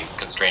 maybe the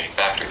constraining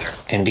factor there.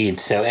 Indeed.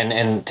 So,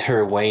 and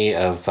her way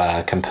of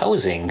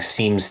composing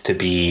seems to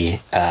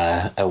be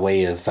a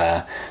way of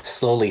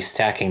slowly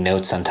stacking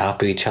notes on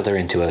top of each other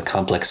into a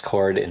complex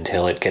chord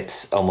until it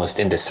gets almost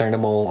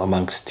indiscernible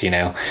amongst,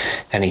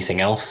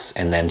 anything else,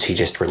 and then she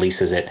just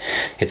releases it.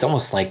 It's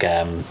almost like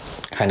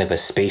kind of a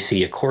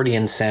spacey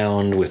accordion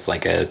sound with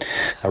like a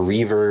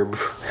reverb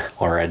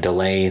or a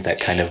delay that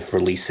kind of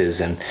releases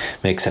and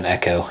makes an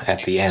echo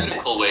at the end. A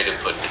cool way to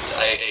put it.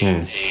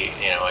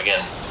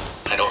 Again,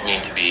 I don't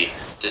mean to be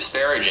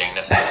disparaging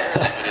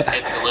necessarily, but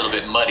it's a little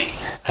bit muddy.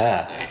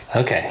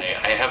 Okay.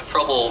 I have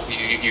trouble.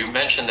 You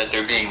mentioned that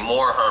there being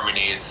more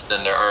harmonies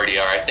than there already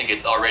are. I think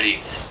it's already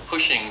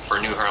pushing for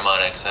new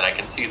harmonics, and I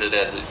can see that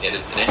as it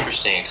is an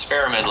interesting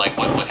experiment, like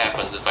what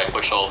happens if I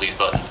push all these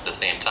buttons at the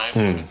same time,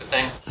 sort of a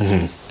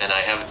thing. And I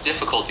have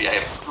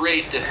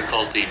great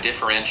difficulty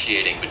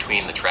differentiating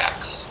between the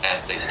tracks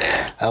as they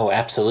stand. Oh,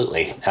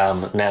 absolutely.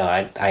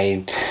 No,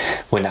 I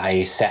when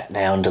I sat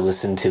down to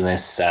listen to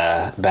this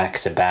back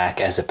to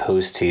back, as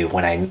opposed to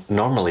when I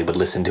normally would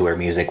listen to her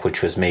music,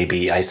 which was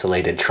maybe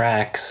isolated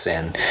tracks,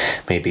 and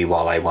maybe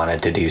while I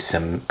wanted to do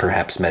some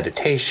perhaps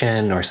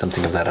meditation or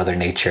something of that other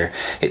nature,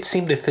 it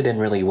seemed to fit in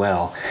really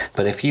well.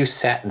 But if you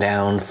sat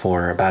down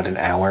for about an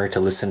hour to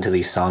listen to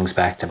these songs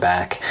back to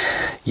back,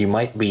 you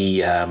might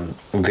be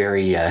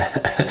very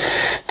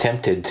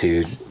tempted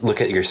to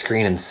look at your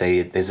screen and say,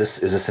 is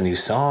this a new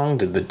song?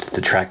 Did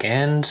the track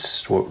end?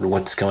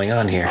 What's going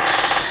on here?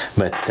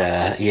 But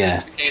yeah,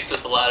 it's the case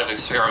with a lot of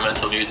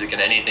experimental music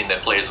and anything that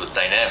plays with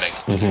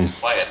dynamics. It's a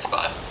quiet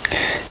spot.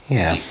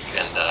 Yeah,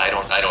 and I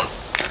don't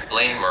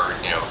blame or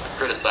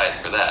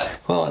criticize for that.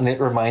 Well, and it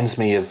reminds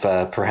me of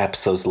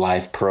perhaps those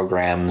live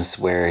programs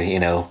where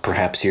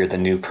perhaps you're the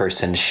new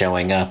person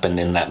showing up, and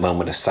in that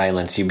moment of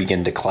silence you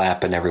begin to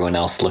clap and everyone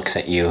else looks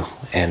at you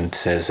and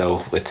says,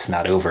 "Oh, it's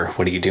not over.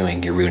 What are you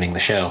doing? You're ruining the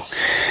show."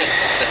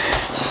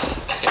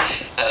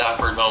 That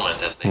awkward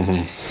moment, as they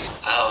say.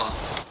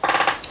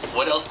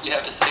 What else do you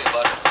have to say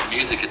about the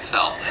music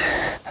itself?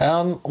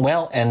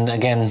 Well, and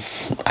again,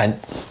 I'm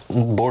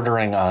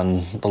bordering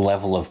on the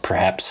level of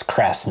perhaps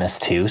crassness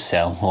too,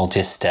 so we'll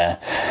just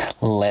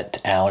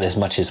let out as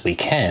much as we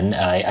can.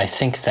 I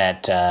think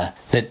that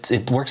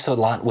it works a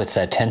lot with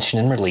tension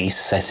and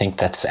release. I think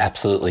that's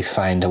absolutely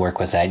fine to work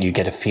with that. You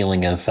get a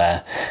feeling of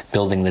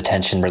building the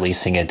tension,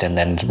 releasing it, and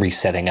then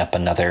resetting up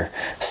another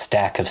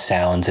stack of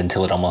sounds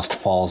until it almost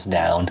falls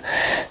down.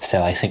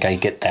 So I think I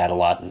get that a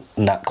lot,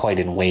 not quite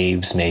in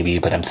waves maybe,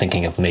 but I'm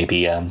thinking of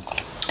maybe a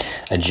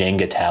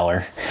Jenga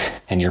tower,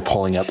 and you're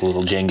pulling up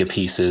little Jenga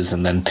pieces,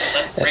 and then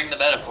let's bring the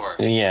metaphors.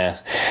 Yeah,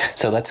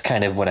 so that's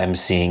kind of what I'm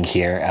seeing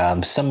here.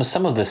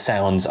 Some of the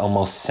sounds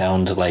almost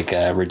sound like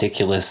a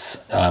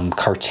ridiculous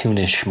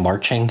cartoonish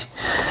marching.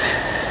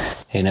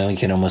 You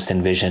can almost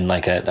envision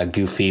like a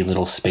goofy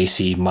little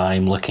spacey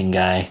mime looking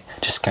guy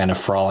just kind of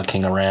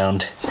frolicking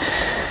around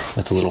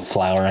with a little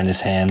flower on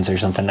his hands or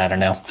something. I don't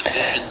know. The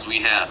visions we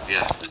have,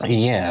 yes.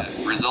 Yeah.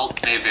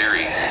 Results may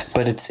vary.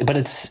 But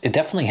it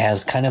definitely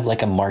has kind of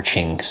like a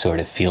marching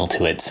sort of feel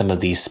to it. Some of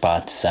these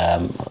spots,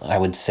 I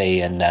would say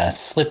in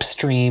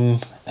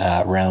Slipstream,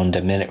 around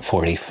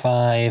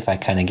 1:45, I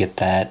kind of get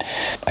that.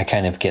 I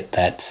kind of get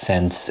that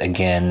sense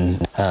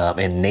again.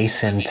 In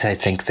Nascent, I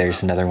think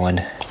there's another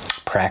one.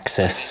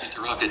 Praxis.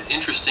 It's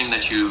interesting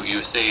that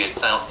you say it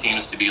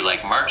seems to be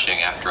like marching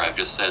after I've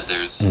just said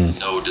there's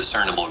no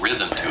discernible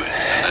rhythm to it.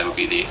 So that would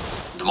be the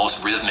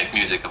most rhythmic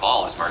music of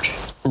all is marching.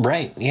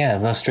 Right, yeah,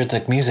 most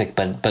rhythmic music,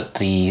 but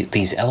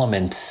these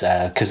elements,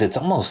 because it's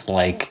almost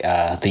like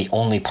the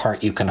only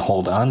part you can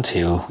hold on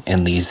to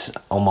in these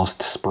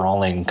almost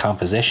sprawling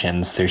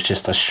compositions. There's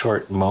just a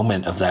short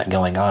moment of that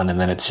going on, and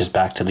then it's just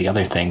back to the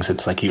other things.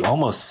 It's like you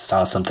almost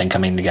saw something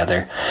coming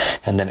together,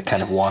 and then it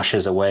kind of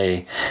washes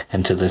away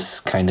into this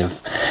kind of,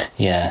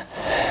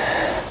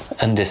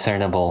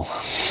 undiscernible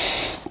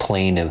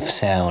plane of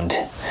sound.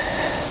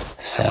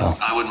 So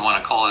I wouldn't want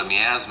to call it a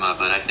miasma,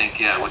 but I think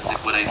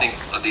what I think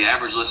the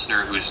average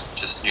listener who's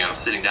just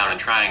sitting down and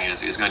trying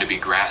is going to be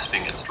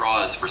grasping at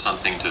straws for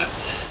something to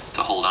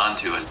hold on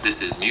to, as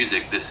this is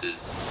music. This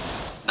is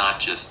not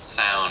just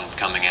sound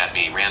coming at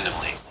me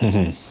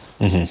randomly.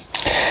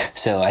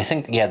 So I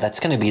think that's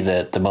going to be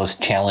the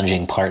most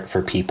challenging part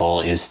for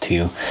people, is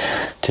to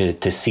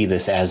see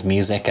this as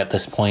music at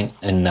this point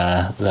in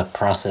the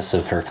process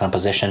of her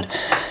composition,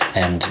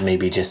 and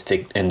maybe just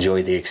to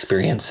enjoy the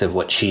experience of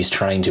what she's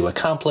trying to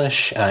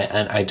accomplish.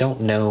 And I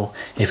don't know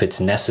if it's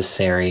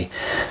necessary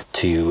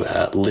to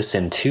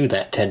listen to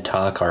that TED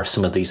Talk or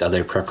some of these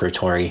other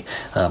preparatory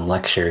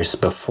lectures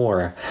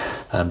before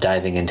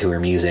diving into her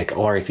music,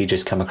 or if you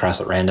just come across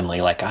it randomly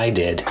like I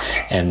did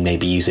and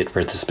maybe use it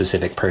for the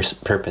specific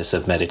purpose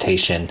of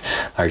meditation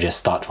or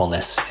just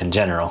thoughtfulness in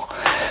general,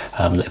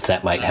 if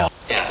that might help.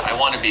 Yeah, I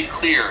want to be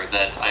clear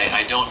that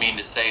I don't mean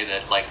to say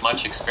that, like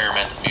much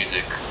experimental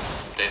music,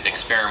 that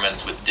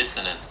experiments with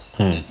dissonance.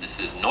 This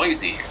is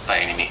noisy by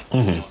any means.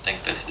 I don't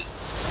think this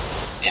is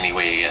any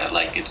way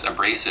like it's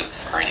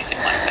abrasive or anything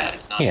like that.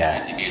 It's not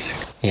noisy music.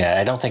 Yeah,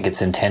 I don't think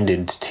it's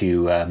intended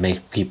to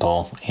make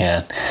people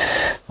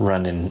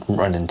run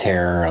in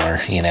terror or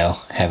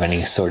have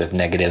any sort of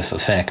negative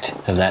effect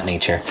of that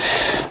nature.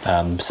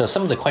 So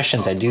some of the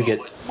questions I do get.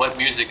 What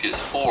music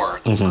is for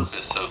the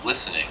purpose of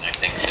listening? I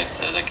think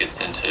that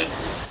gets into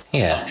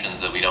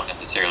assumptions that we don't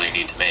necessarily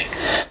need to make.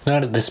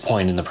 Not at this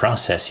point in the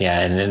process,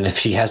 and if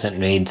she hasn't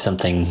made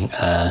something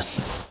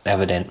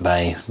evident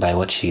by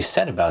what she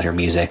said about her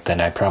music,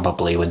 then I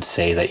probably would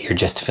say that you're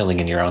just filling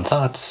in your own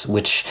thoughts,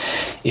 which,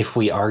 if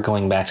we are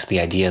going back to the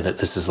idea that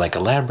this is like a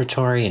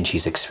laboratory and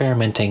she's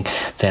experimenting,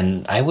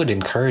 then I would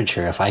encourage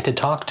her, if I could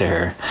talk to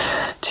her,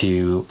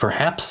 to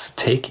perhaps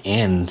take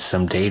in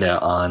some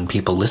data on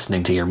people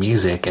listening to your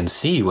music and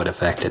see what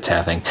effect it's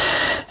having,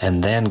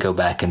 and then go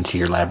back into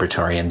your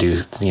laboratory and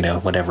do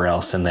whatever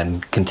else, and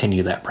then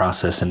continue that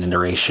process and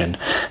iteration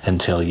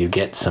until you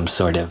get some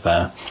sort of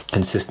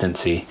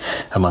consistency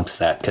amongst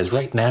that. Because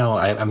right now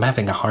I'm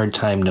having a hard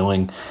time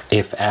knowing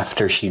if,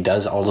 after she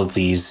does all of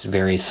these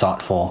very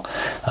thoughtful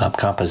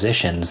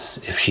compositions,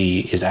 if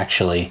she is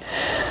actually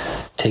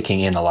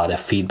taking in a lot of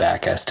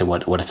feedback as to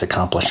what it's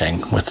accomplishing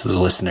with the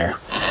listener.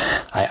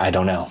 I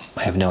don't know.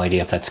 I have no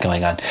idea if that's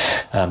going on.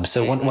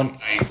 So I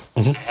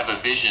have a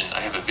vision.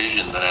 I have a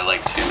vision that I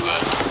like to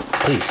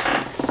please.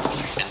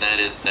 And that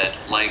is that,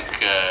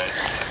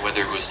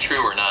 whether it was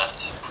true or not,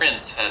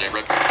 Prince had a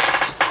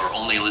reputation for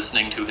only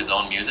listening to his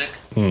own music.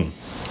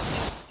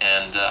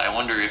 And I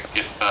wonder if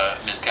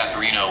Ms.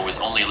 Catherino was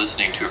only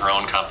listening to her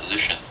own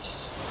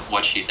compositions,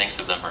 what she thinks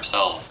of them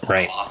herself,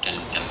 right, how often,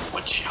 and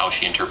how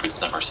she interprets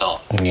them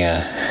herself.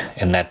 Yeah,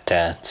 and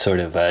that sort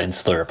of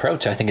insular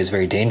approach, I think, is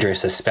very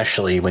dangerous,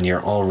 especially when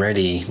you're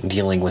already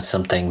dealing with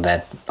something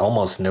that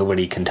almost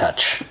nobody can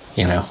touch,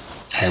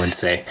 I would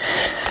say.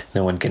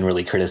 No one can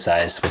really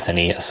criticize with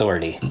any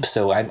authority.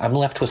 So I'm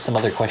left with some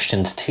other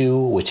questions too,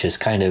 which is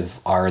kind of,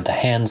 are the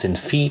hands and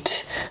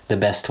feet the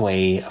best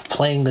way of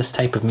playing this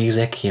type of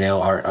music?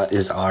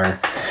 Is our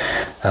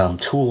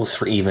tools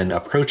for even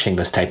approaching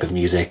this type of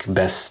music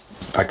best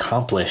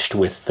accomplished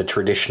with the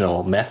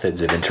traditional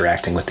methods of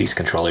interacting with these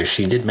controllers?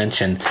 She did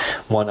mention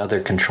one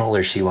other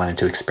controller she wanted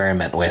to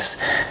experiment with,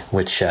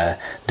 which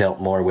dealt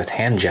more with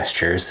hand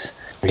gestures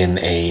in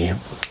a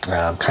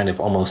kind of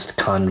almost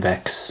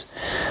convex,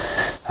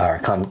 or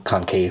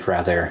concave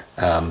rather,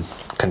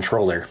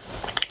 controller.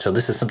 So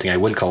this is something I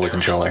would call a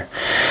controller.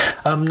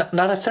 Not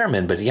a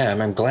theremin, but yeah,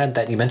 I'm glad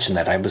that you mentioned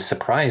that. I was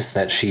surprised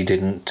that she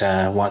didn't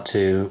want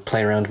to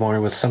play around more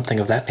with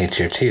something of that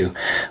nature too.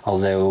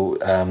 Although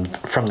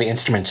from the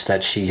instruments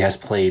that she has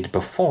played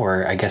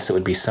before, I guess it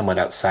would be somewhat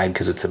outside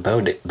because it's a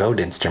bowed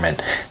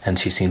instrument, and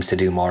she seems to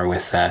do more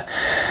with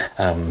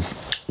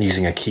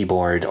using a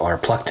keyboard or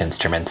plucked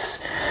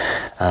instruments.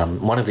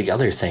 One of the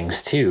other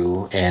things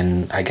too,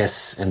 and I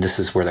guess, and this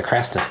is where the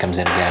crassness comes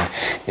in again,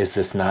 is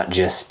this not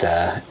just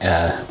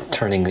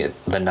turning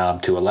the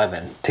knob to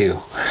 11 too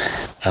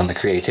on the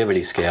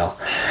creativity scale.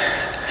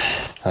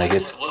 Like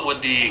it's, would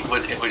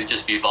it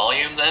just be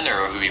volume then,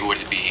 or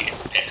would it be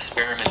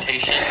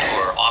experimentation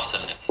or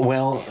awesomeness?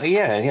 Well,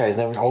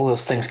 yeah, all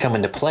those things come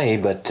into play,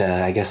 but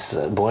I guess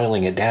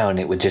boiling it down,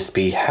 it would just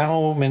be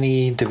how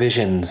many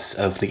divisions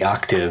of the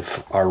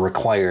octave are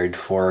required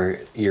for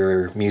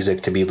your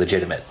music to be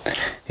legitimate,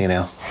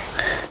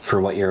 for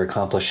what you're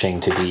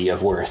accomplishing to be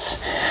of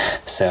worth.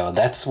 So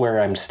that's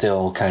where I'm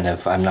still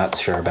I'm not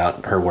sure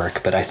about her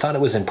work, but I thought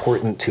it was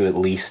important to at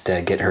least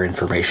get her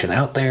information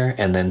out there,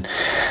 and then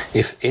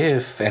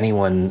if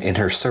anyone in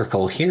her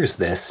circle hears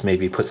this,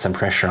 maybe put some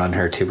pressure on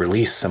her to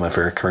release some of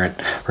her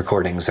current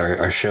recordings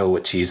or show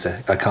what she's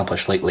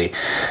accomplished lately.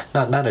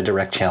 Not a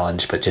direct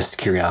challenge, but just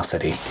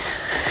curiosity.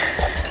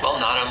 Well,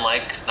 not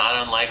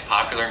unlike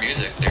popular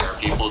music, there are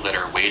people that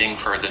are waiting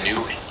for the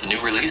new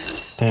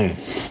releases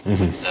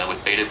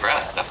with bated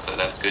breath.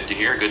 That's good to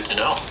hear, good to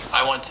know.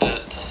 I want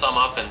to sum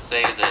up and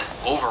say that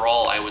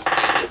overall, I would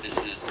say that this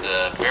is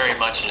very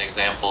much an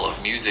example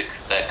of music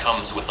that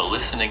comes with a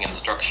listening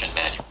instruction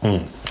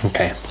manual.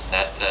 Okay.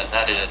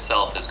 That in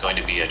itself is going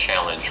to be a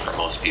challenge for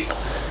most people.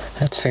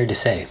 That's fair to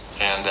say.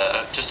 And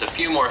just a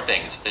few more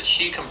things that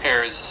she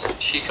compares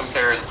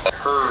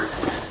her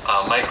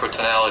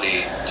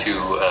microtonality to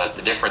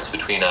the difference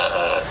between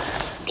a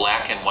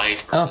black and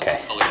white versus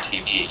a color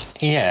TV.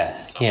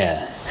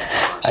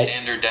 Or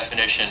standard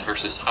definition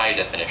versus high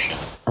definition.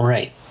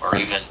 Right. Or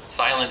even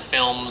silent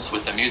films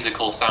with a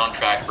musical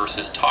soundtrack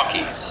versus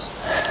talkies.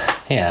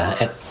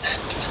 Yeah.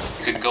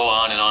 You could go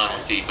on and on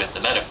with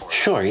the metaphors.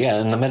 Sure, yeah,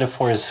 and the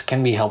metaphors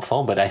can be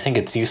helpful, but I think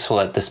it's useful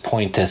at this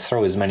point to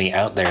throw as many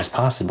out there as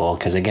possible,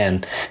 because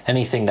again,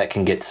 anything that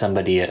can get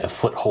somebody a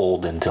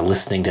foothold into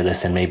listening to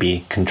this and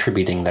maybe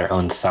contributing their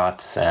own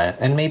thoughts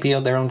and maybe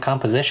their own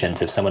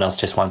compositions, if someone else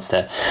just wants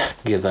to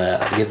give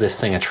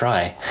this thing a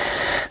try,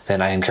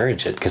 then I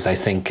encourage it, because I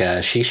think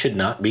she should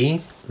not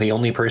be the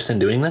only person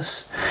doing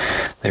this.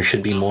 There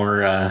should be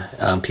more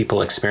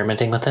people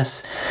experimenting with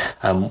this.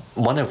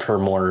 One of her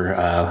more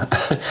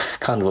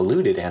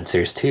convoluted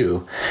answers,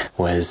 too,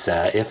 was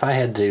if I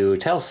had to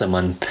tell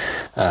someone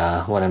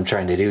what I'm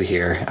trying to do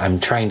here, I'm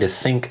trying to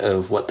think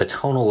of what the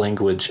tonal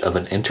language of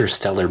an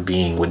interstellar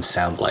being would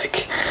sound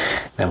like.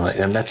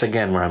 And that's,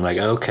 again, where I'm like,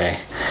 okay.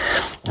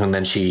 And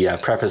then she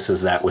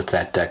prefaces that with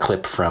that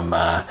clip from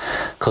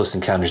Close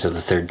Encounters of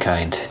the Third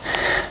Kind.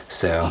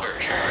 So,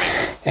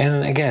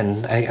 and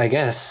again, I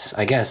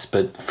guess,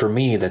 but for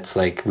me, that's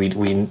like we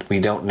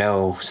don't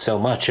know so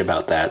much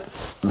about that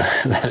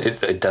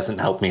that it doesn't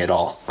help me at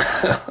all,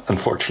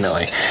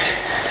 unfortunately.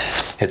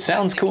 It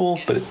sounds cool,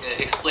 but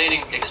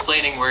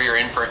explaining where your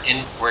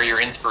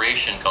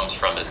inspiration comes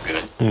from is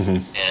good,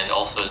 and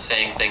also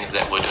saying things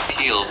that would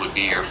appeal would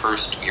be your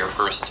first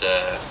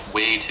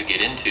way to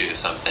get into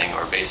something,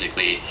 or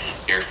basically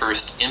your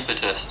first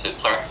impetus to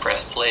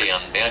press play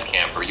on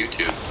Bandcamp or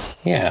YouTube.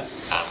 Yeah.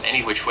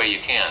 Any which way you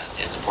can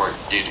is important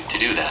to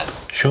do that.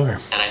 Sure.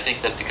 And I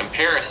think that the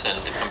comparison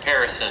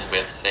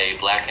with, say,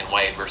 black and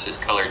white versus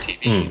color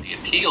TV, the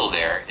appeal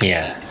there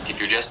is if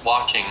you're just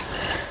watching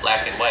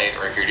black and white,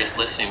 or if you're just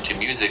listening to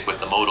music with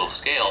the modal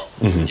scale,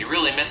 you're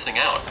really missing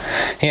out.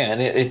 Yeah,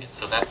 and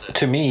so that's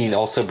to me, it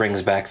also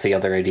brings back the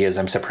other ideas.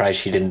 I'm surprised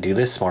she didn't do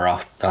this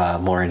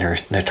more in her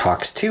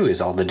talks, too,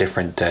 is all the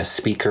different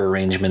speaker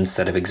arrangements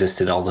that have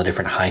existed, all the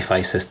different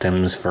hi-fi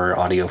systems for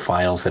audio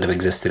files that have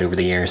existed over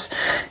the years.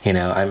 You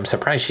know, I'm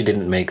surprised she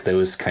didn't make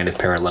those kind of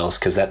parallels,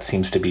 because that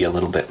seems to be a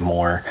little bit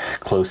more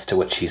close to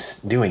what she's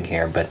doing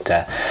here, but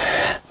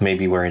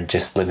maybe we're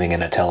just living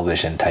in a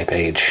television type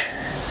age.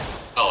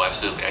 Oh,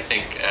 absolutely. I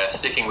think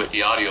sticking with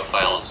the audio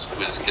files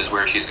is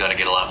where she's going to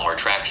get a lot more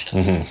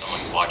traction than someone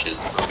who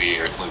watches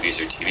movies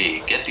or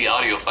TV. Get the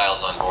audio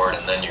files on board,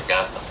 and then you've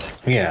got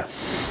something. Yeah.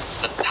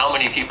 But how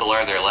many people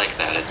are there like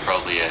that? It's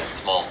probably a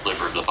small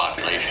sliver of the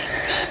population.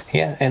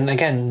 Yeah, and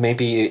again,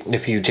 maybe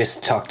if you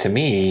just talk to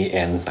me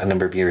and a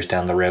number of years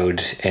down the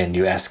road and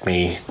you ask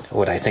me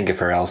what I think of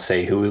her, I'll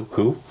say,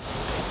 who?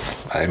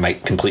 I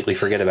might completely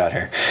forget about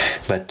her.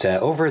 But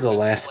over the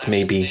last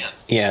maybe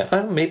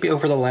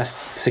over the last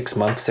 6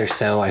 months or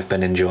so, I've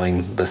been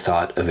enjoying the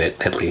thought of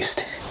it, at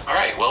least. All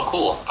right, well,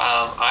 cool.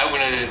 I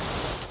want to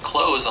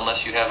close,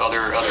 unless you have other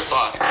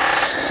thoughts,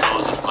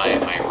 close with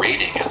my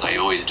rating, as I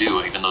always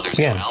do, even though there's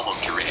no album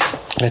to rate.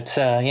 It's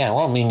well,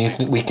 I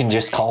mean, we can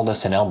just call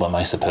this an album,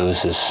 I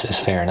suppose, is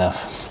fair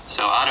enough.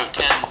 So out of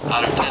 10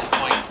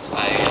 points,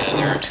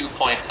 there are 2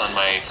 points on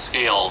my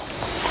scale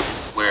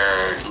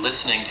where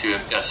listening to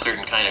a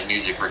certain kind of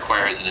music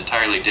requires an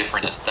entirely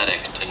different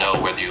aesthetic to know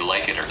whether you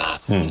like it or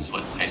not, which is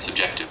what my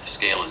subjective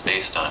scale is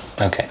based on.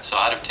 Okay. So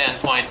out of 10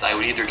 points, I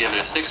would either give it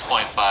a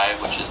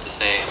 6.5, which is to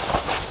say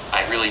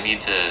I really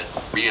need to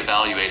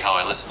reevaluate how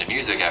I listen to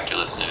music after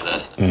listening to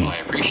this, and so I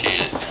appreciate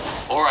it.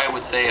 Or I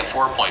would say a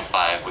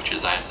 4.5, which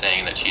is I'm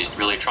saying that she's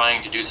really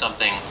trying to do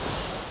something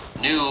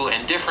new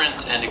and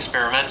different and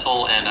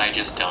experimental, and I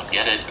just don't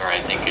get it, or I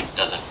think it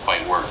doesn't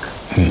quite work.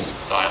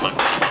 So I'm on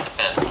the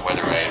fence on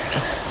whether I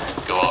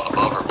go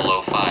above or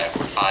below 5,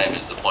 where 5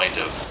 is the point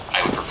of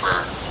I would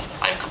prefer,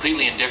 I'm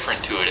completely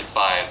indifferent to it at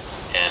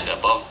 5, and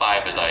above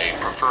 5 is I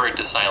prefer it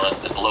to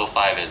silence, and below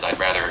 5 is I'd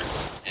rather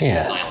it be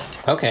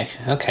silent.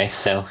 Okay,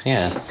 so,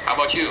 yeah. How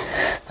about you?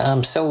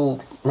 So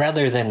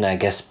rather than, I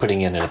guess,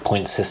 putting it in a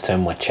point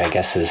system, which I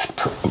guess is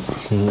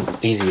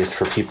easiest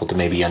for people to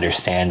maybe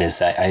understand,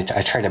 is I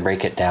try to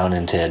break it down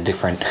into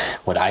different,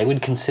 what I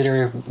would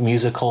consider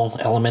musical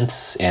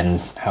elements,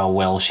 and how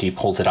well she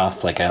pulls it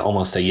off, like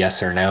almost a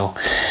yes or no.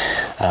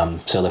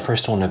 So the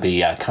first one would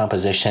be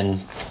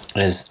composition.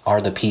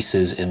 Are the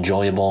pieces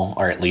enjoyable,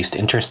 or at least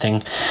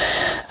interesting?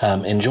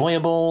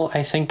 Enjoyable,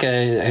 I think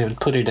I would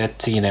put it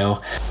at,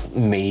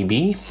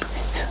 maybe.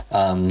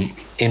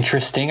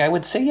 Interesting, I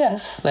would say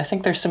yes. I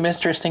think there's some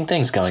interesting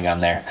things going on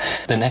there.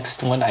 The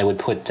next one I would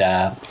put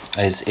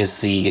is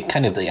the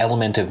kind of the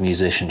element of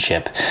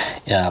musicianship.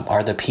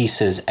 Are the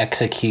pieces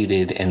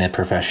executed in a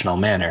professional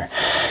manner?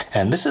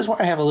 And this is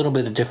where I have a little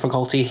bit of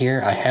difficulty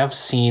here. I have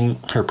seen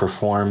her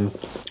perform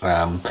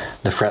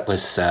the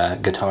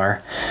fretless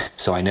guitar,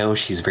 so I know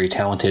she's very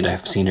talented.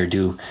 I've seen her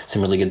do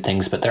some really good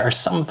things, but there are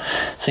some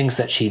things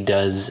that she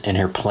does in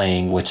her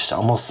playing which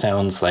almost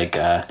sounds like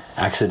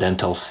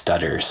accidental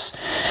stutters,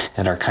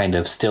 and are kind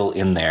of still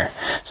in there.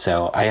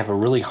 So I have a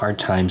really hard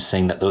time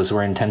saying that those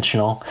were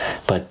intentional,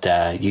 but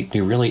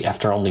you really,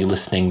 after only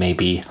listening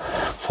maybe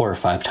 4 or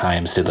 5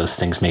 times, do those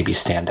things maybe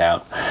stand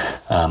out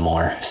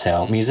more.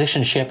 So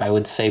musicianship, I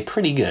would say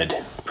pretty good.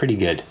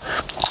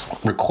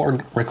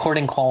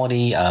 Recording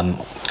quality,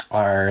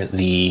 are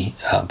the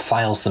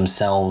files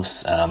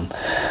themselves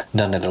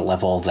done at a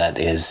level that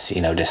is,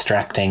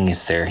 distracting?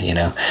 Is there,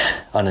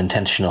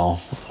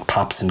 unintentional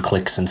pops and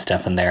clicks and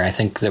stuff in there? I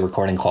think the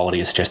recording quality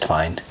is just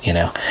fine.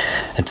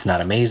 It's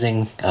not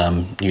amazing.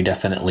 You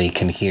definitely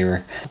can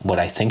hear what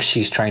I think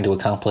she's trying to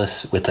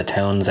accomplish with the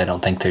tones. I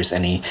don't think there's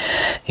any,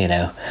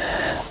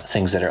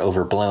 things that are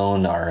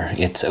overblown or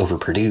it's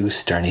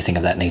overproduced or anything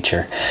of that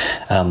nature.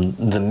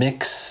 The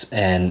mix,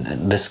 and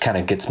this kind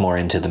of gets more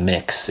into the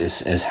mix,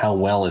 is how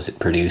well is it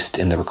produced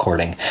in the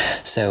recording.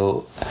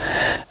 So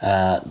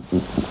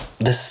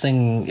this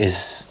thing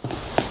is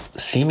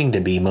seeming to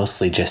be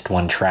mostly just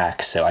one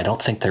track, so I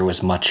don't think there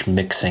was much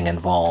mixing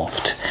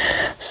involved.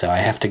 So I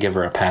have to give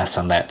her a pass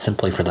on that,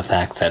 simply for the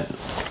fact that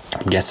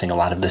I'm guessing a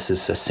lot of this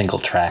is a single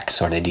track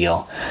sort of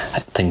deal.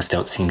 Things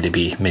don't seem to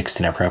be mixed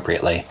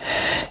inappropriately.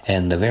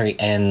 And the very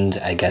end,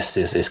 I guess,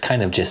 is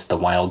kind of just the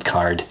wild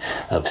card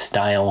of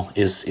style.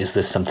 Is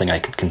this something I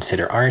could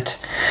consider art?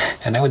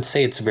 And I would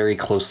say it's very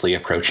closely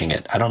approaching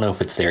it. I don't know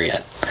if it's there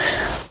yet.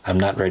 I'm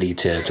not ready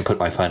to put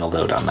my final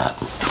vote on that.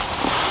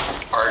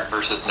 Art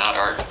versus not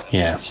art. That's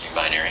yeah. An interesting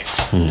binary.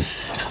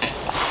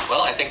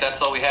 Well, I think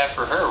that's all we have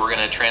for her. We're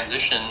going to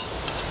transition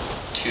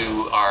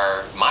to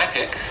my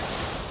pick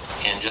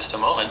in just a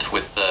moment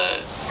with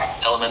the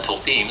Elemental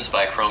Themes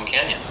by Chrome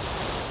Canyon.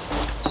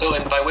 So,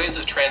 and by ways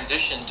of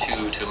transition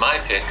to my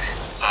pick,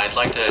 I'd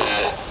like to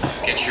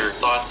get your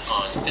thoughts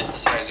on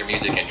synthesizer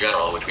music in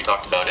general, which we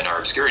talked about in our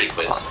obscurity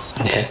quiz.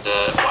 Okay. And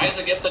why does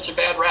it get such a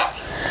bad rap?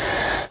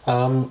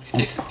 Who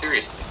takes it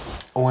seriously?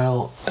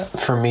 Well,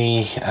 for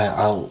me,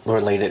 I'll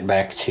relate it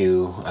back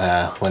to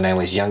when I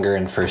was younger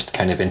and first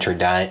kind of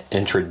introduced,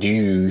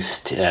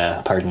 to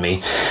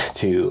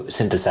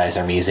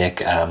synthesizer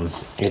music.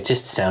 It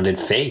just sounded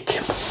fake,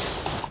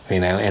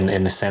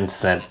 in the sense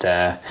that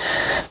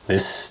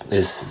this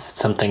is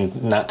something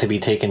not to be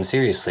taken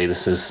seriously.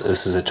 This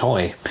is a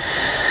toy.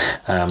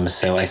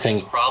 So I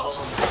think.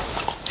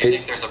 Do you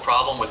think there's a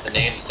problem with the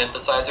name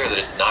synthesizer, that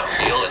it's not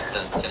real, it's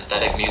then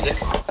synthetic music?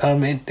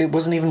 It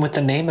wasn't even with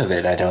the name of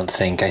it, I don't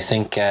think. I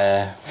think,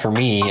 for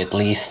me, at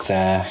least,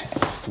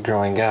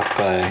 growing up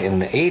in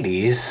the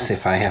 80s,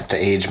 if I have to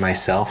age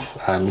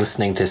myself,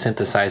 listening to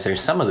synthesizers,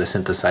 some of the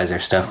synthesizer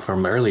stuff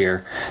from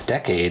earlier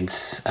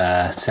decades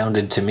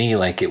sounded to me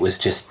like it was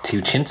just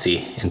too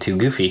chintzy and too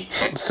goofy.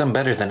 Some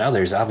better than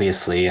others,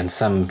 obviously, and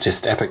some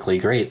just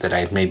epically great that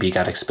I maybe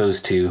got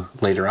exposed to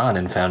later on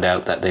and found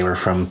out that they were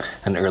from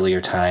an earlier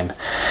time.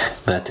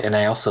 And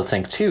I also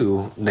think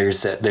too,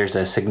 there's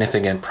a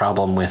significant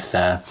problem with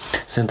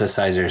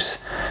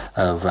synthesizers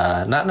of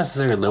not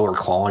necessarily lower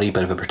quality,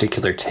 but of a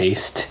particular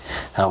taste.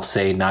 I'll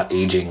say not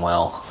aging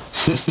well.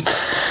 yeah,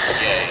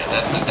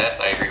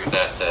 that's I agree with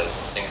that.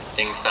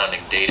 Things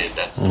sounding dated.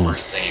 That's the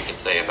worst thing you can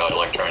say about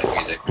electronic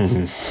music.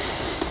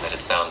 That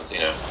it sounds,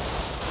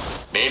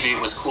 maybe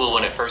it was cool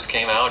when it first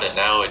came out, and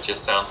now it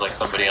just sounds like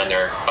somebody on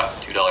their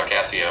 $2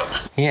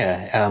 Casio.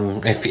 Yeah,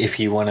 if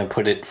you want to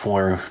put it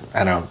for,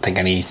 I don't think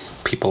any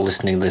people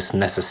listening to this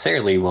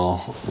necessarily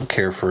will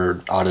care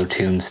for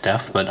auto-tune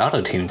stuff, but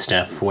auto-tune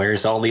stuff,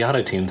 where's all the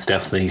auto-tune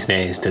stuff these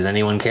days? Does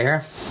anyone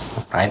care?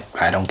 I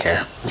don't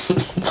care.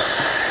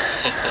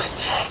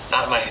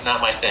 Not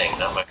my thing.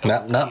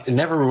 It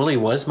never really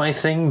was my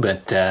thing,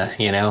 but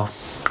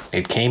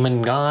it came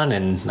and gone,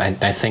 and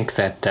I think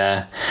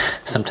that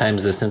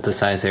sometimes the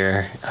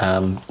synthesizer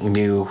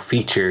new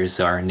features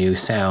or new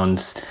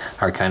sounds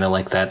are kind of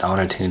like that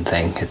auto-tune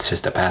thing. It's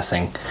just a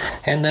passing.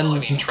 And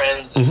then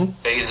trends and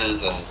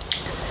phases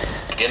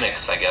and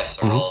gimmicks, I guess,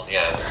 are all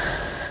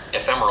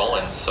ephemeral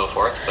and so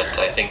forth, but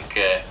I think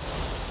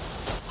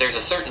there's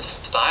a certain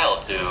style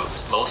to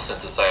most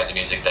synthesizer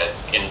music that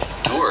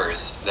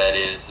endures, that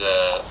is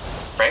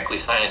frankly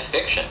science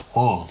fiction.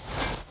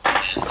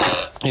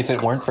 If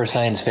it weren't for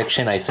science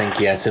fiction, I think,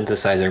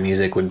 synthesizer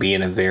music would be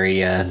in a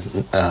very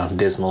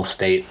dismal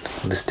state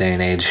this day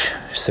and age,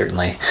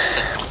 certainly.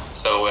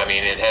 So,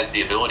 it has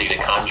the ability to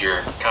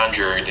conjure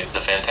the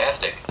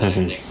fantastic. I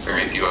think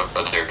very few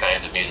other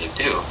kinds of music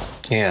do.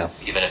 Yeah.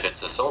 Even if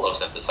it's a solo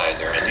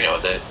synthesizer.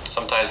 And,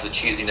 sometimes the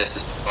cheesiness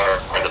is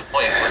part of the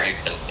point where you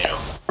can,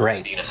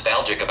 right, be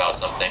nostalgic about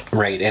something.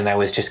 Right, and I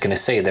was just going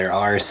to say, there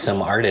are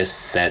some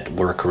artists that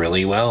work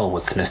really well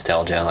with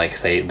nostalgia. Like,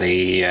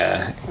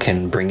 they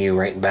can bring you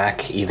right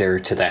back either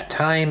to that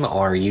time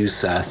or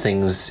use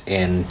things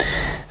in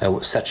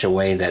such a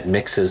way that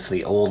mixes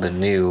the old and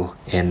new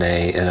in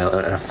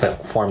a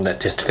form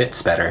that just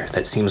fits better.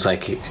 That seems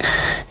like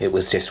it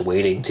was just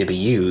waiting to be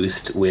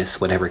used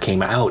with whatever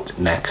came out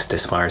next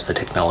as far as the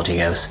technology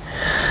goes.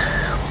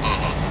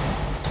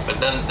 But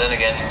then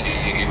again,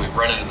 we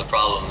run into the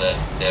problem that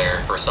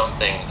for some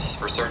things,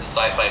 for certain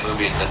sci-fi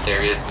movies, that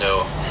there is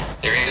no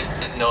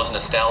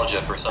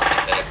nostalgia for something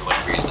that everyone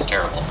agrees was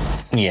terrible.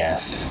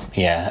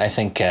 Yeah, I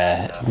think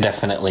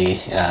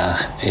definitely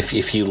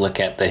if you look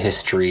at the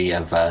history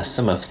of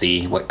some of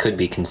the what could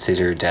be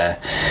considered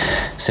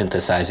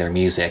synthesizer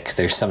music,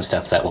 there's some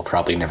stuff that will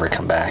probably never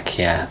come back.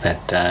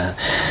 I'm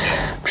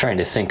trying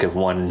to think of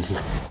one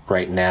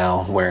right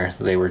now where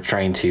they were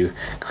trying to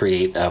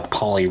create a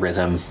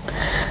polyrhythm,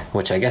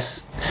 which I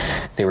guess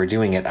they were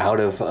doing it out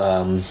of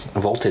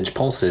voltage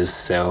pulses,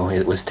 so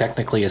it was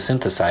technically a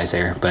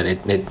synthesizer, but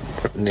it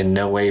in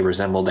no way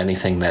resembled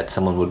anything that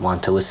someone would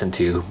want to listen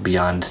to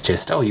beyond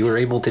just, oh, you were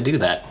able to do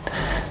that.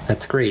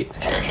 That's great.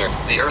 Sure.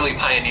 The early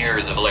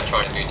pioneers of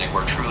electronic music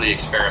were truly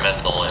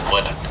experimental, and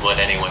what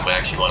anyone would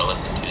actually want to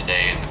listen to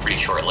today is a pretty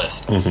short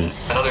list.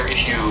 Another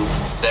issue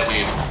that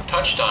we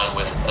touched on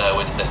with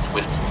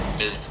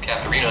Ms.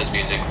 Catharino's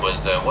music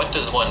was what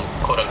does one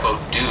quote unquote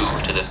do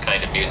to this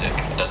kind of music?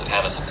 Does it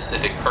have a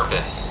specific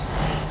purpose?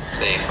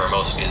 Say for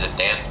most, is it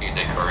dance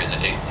music, or is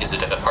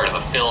it a part of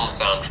a film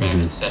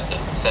soundtrack to set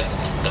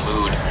the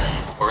mood,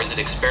 or is it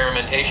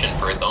experimentation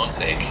for its own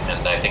sake?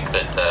 And I think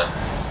that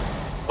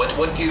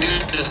what do you do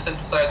to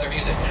synthesizer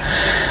music?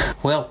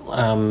 Well,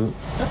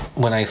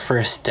 when I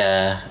first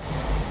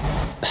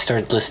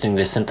started listening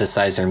to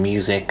synthesizer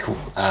music,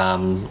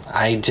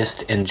 I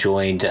just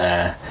enjoyed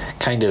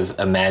kind of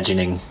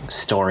imagining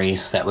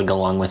stories that would go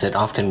along with it,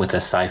 often with a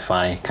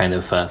sci-fi kind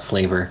of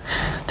flavor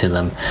to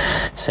them.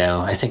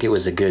 So I think it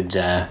was a good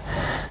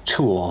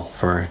tool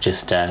for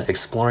just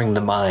exploring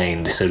the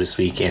mind, so to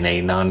speak, in a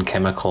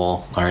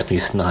non-chemical, or at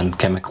least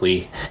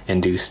non-chemically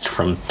induced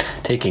from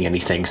taking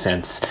anything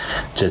sense,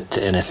 just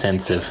in a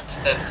sense of...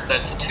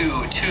 That's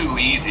too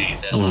easy.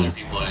 A lot of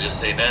people just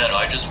say, man,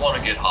 I just want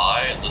to get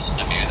high and listen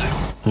to music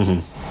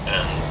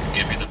and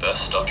give me the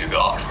best stuff you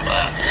got for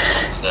that.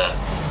 And,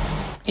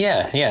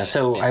 yeah.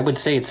 So I would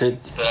say it's a...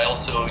 But I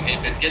also,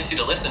 if it gets you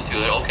to listen to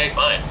it, okay,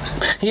 fine.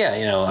 Yeah,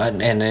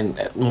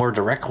 and more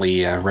directly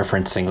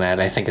referencing that,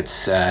 I think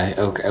it's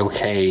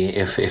okay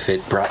if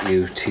it brought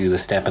you to the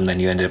step and then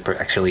you ended up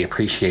actually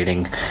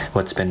appreciating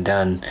what's been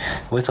done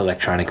with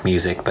electronic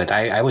music. But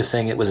I was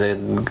saying it was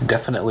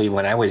definitely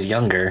when I was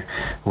younger,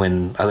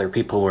 when other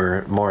people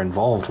were more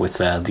involved with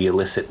the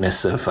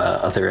illicitness of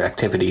other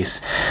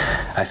activities,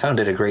 I found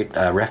it a great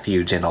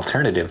refuge and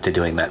alternative to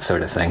doing that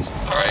sort of thing.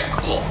 All right,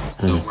 cool.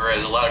 So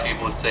whereas a lot of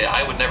people would say,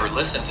 I would never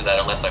listen to that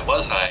unless I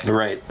was high.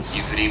 Right.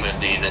 You could even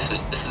be, this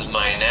is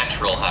my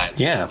natural high.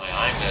 Yeah.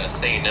 I'm going to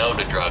say no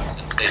to drugs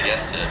and say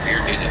yes to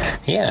weird music.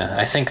 Yeah,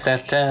 I think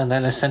that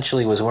that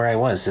essentially was where I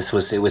was.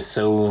 It was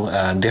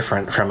so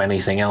different from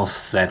anything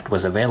else that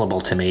was available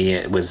to me.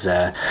 It was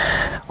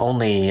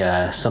only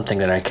something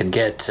that I could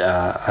get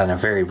on a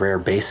very rare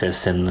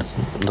basis in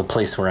the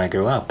place where I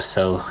grew up.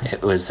 So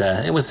it was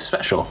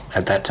special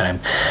at that time.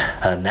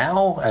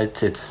 Now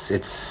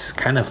it's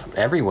kind of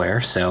everywhere.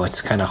 So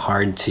it's kind of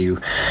hard to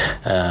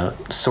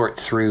sort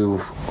through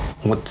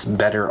what's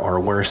better or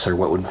worse, or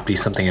what would be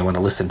something I want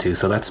to listen to.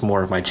 So that's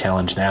more of my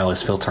challenge now,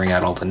 is filtering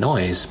out all the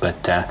noise.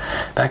 But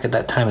back at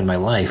that time in my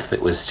life,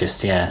 it was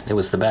just, it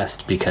was the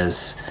best,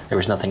 because there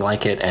was nothing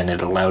like it, and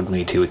it allowed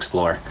me to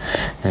explore.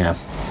 Yeah.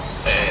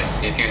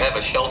 If you have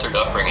a sheltered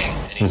upbringing,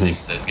 anything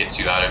that gets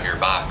you out of your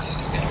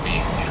box is going to be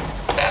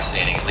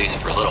fascinating, at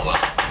least for a little while.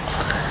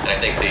 And I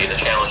think the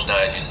challenge now,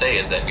 as you say,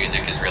 is that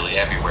music is really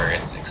everywhere.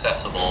 It's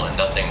accessible, and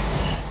nothing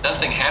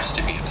has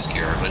to be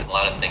obscure, but a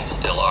lot of things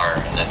still are,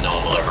 and that no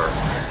one will ever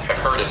have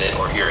heard of it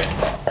or hear it.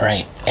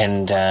 Right,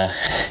 and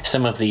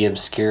some of the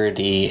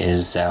obscurity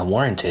is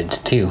warranted,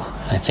 too.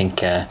 I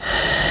think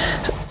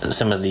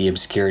some of the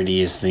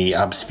obscurity is the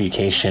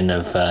obfuscation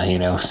of,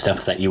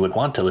 stuff that you would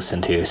want to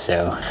listen to.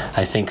 So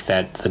I think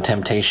that the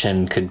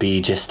temptation could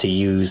be just to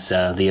use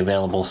the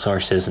available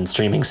sources and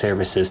streaming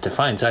services to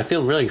find. So I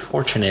feel really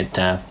fortunate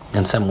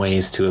in some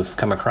ways to have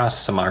come across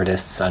some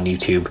artists on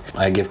YouTube.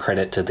 I give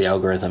credit to the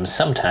algorithm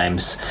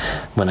sometimes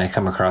when I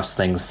come across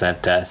things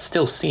that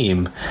still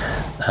seem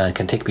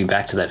can take me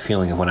back to that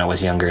feeling of when I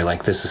was younger,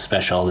 like, this is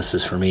special, this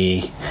is for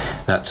me,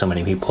 not so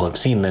many people have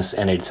seen this,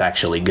 and it's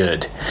actually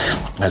good,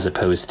 as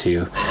opposed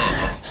to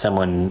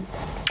someone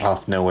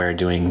off nowhere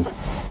doing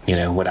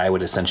what I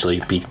would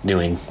essentially be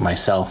doing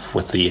myself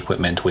with the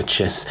equipment, which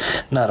is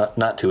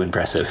not too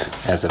impressive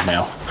as of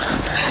now.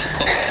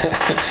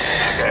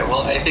 Okay,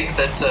 well, I think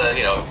that,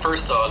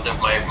 first off,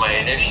 my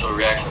initial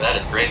reaction to that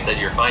is great that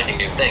you're finding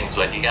new things,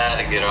 but you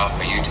gotta get off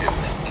of YouTube.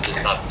 It's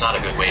just not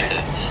a good way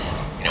to,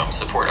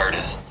 support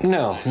artists.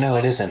 No,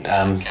 it isn't.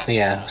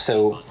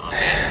 So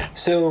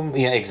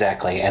yeah,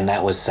 exactly. And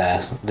that was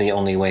the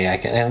only way I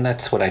can, and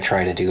that's what I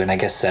try to do. And I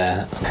guess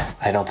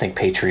I don't think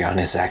Patreon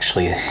is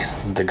actually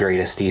the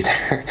greatest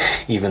either,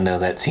 even though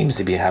that seems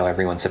to be how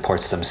everyone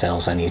supports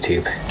themselves on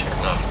YouTube. Sure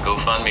enough.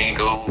 GoFundMe,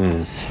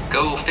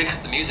 go fix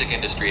the music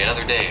industry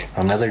another day.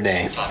 Another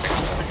day.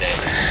 Another day.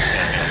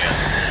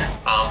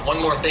 Yeah.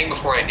 One more thing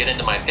before I get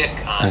into my pick.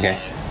 Okay.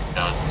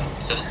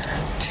 Just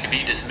to be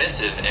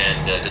dismissive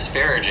and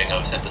disparaging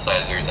of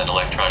synthesizers and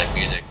electronic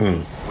music.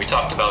 We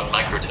talked about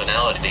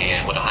microtonality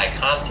and what a high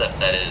concept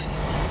that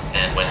is.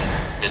 And when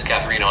Ms.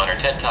 Catharino on her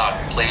TED Talk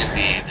played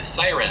the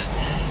siren,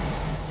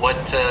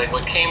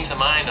 what came to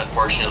mind,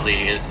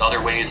 unfortunately, is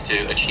other ways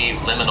to achieve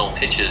liminal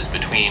pitches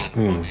between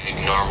what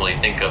we normally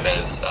think of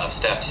as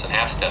steps and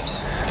half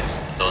steps,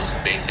 those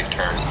basic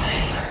terms.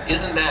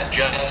 Isn't that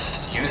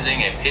just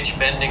using a pitch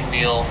bending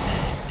wheel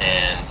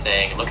and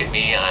saying, look at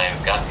me,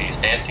 I've got these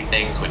fancy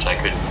things which I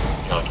could,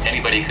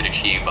 anybody could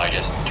achieve by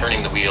just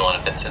turning the wheel on a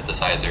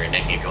synthesizer and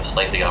making it go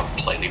slightly up,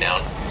 slightly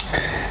down?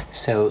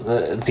 So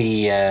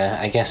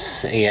I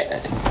guess,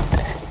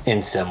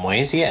 in some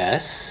ways,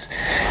 yes.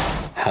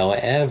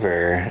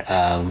 However,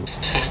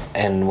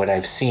 and what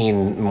I've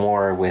seen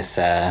more with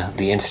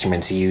the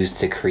instruments used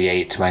to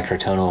create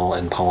microtonal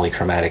and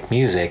polychromatic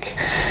music,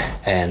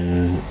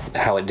 and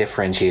how it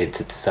differentiates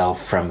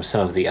itself from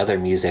some of the other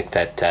music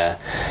that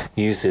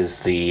uses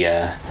the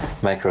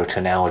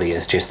microtonality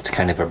as just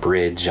kind of a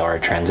bridge or a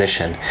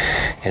transition,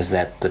 is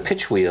that the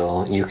pitch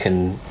wheel, you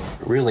can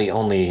really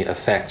only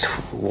affect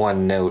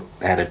one note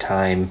at a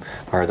time,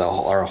 or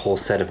a whole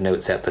set of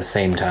notes at the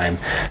same time.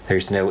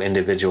 There's no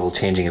individual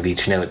changing of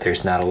each note.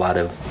 There's not a lot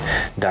of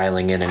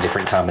dialing in and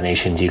different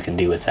combinations you can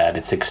do with that.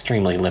 It's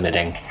extremely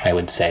limiting, I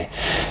would say,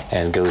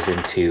 and goes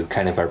into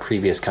kind of our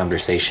previous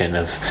conversation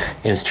of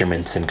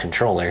instruments and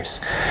controllers.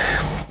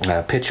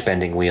 Pitch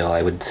bending wheel,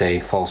 I would say,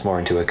 falls more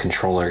into a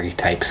controller-y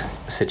type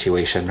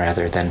situation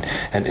rather than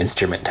an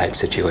instrument type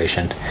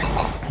situation.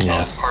 Yeah.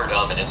 Oh, it's part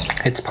of an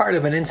instrument. It's part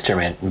of an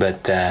instrument,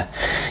 but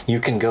you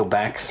can go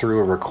back through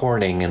a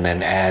recording and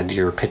then add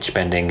your pitch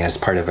bending as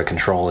part of a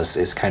control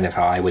is kind of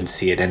how I would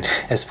see it. And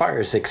as far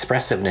as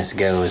expressiveness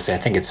goes, I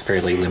think it's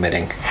fairly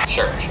limiting.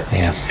 Sure.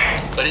 Yeah.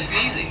 But it's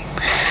easy.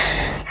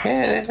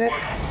 Yeah,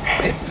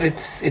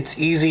 it's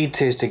easy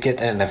to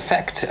get an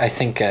effect. I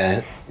think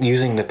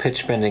using the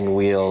pitch bending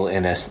wheel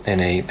in a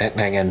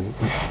again,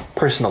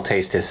 personal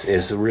taste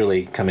is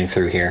really coming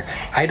through here.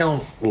 I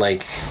don't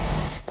like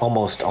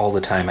almost all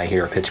the time I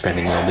hear a pitch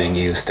bending wheel being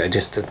used.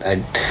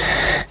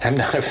 I'm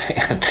not a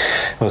fan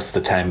most of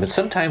the time, but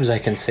sometimes I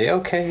can say,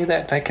 okay,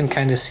 that I can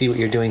kind of see what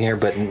you're doing here.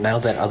 But now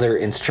that other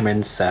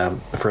instruments,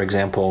 for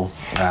example,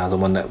 the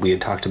one that we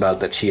had talked about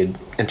that she had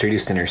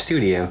introduced in her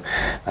studio,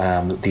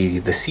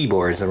 the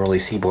C-board, the Rolly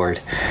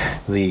C-board,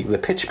 the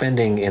pitch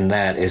bending in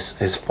that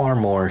is far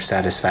more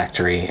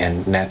satisfactory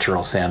and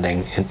natural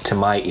sounding to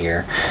my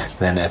ear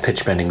than a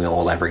pitch bending wheel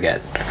will ever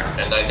get.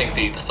 And I think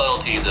the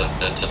subtleties of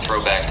to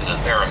throw back to the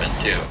theremin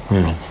too.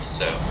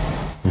 So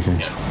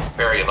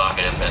very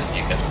evocative, and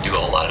you can do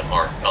a lot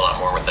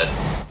more with it.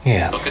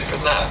 Yeah. So good for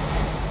that.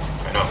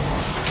 I know.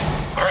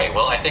 All right.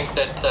 Well, I think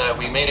that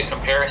we made a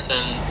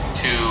comparison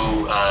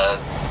to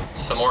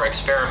some more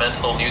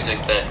experimental music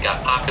that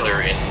got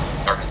popular in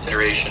our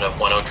consideration of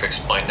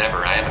Oneohtrix Point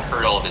Never. I haven't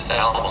heard all of his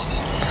albums,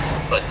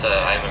 but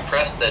I'm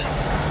impressed that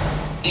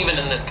even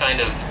in this kind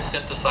of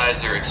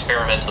synthesizer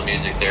experimental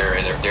music, there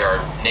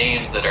are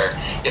names that are,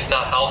 if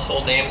not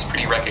household names,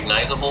 pretty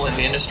recognizable in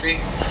the industry.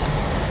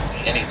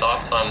 Any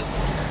thoughts on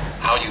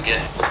how you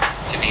get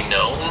to be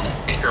known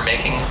if you're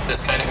making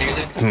this kind of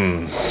music?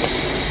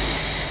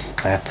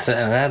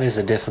 That is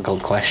a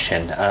difficult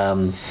question.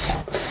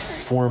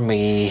 For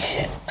me,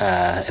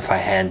 if I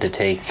had to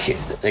take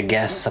a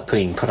guess,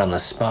 being put on the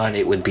spot,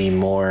 it would be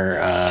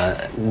more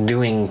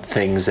doing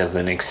things of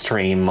an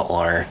extreme,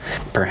 or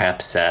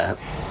perhaps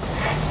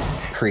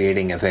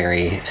creating a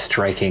very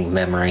striking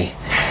memory,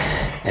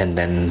 and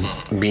then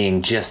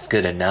being just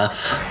good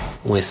enough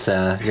with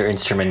your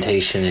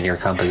instrumentation and your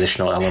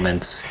compositional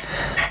elements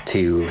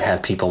to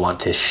have people want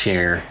to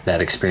share that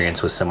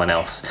experience with someone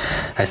else.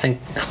 I think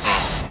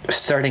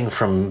starting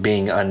from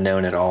being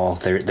unknown at all,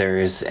 there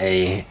is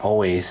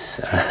always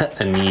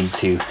a need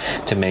to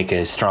make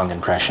a strong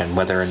impression,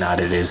 whether or not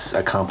it is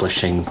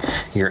accomplishing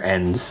your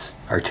ends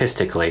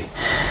artistically.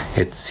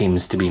 It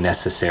seems to be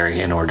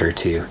necessary in order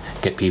to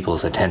get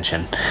people's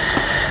attention.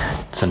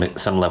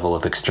 Some level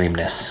of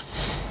extremeness.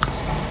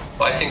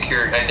 Well, I think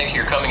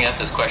you're coming at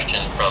this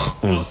question from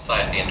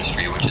outside the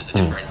industry, which is a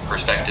different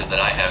perspective that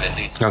I have, at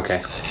least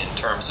in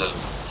terms of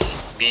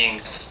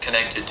being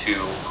connected to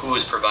who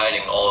is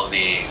providing all of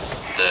the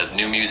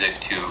new music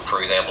to,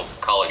 for example,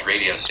 college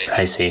radio stations.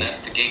 I see.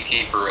 That's the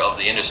gatekeeper of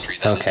the industry.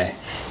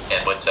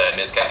 And what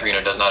Ms.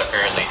 Catharino does not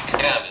apparently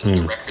have is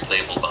a record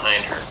label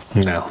behind her.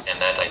 No. And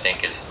that, I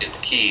think, is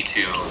the key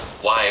to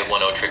why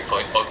Oneohtrix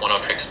Point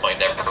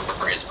Never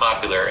is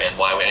popular, and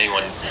why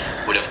anyone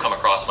would have come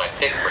across my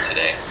pick for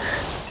today.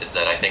 Is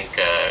that I think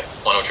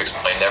Oneohtrix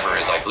Point Never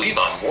is, I believe,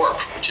 on Warp,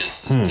 which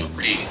is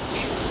pretty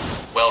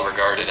well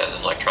regarded as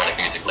an electronic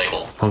music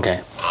label.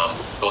 Okay.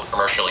 Both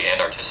commercially and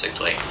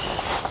artistically.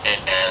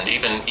 And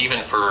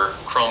even for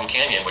Chrome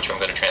Canyon, which I'm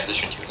going to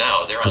transition to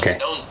now, they're on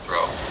Stone's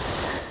Throw,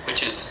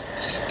 which is,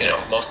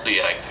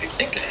 mostly, I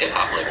think, a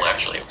hip-hop label,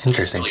 actually.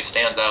 Interesting. It really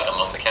stands out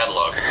among the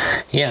catalog.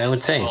 Yeah, I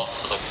would say.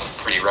 Also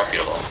pretty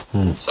reputable.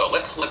 So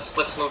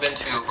let's move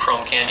into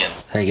Chrome Canyon.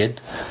 Very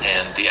good.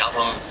 And the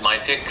album, my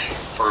pick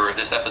for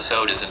this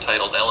episode, is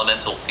entitled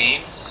Elemental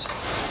Themes.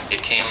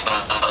 It came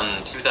out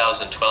in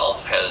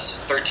 2012,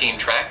 has 13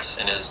 tracks,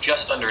 and is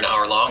just under an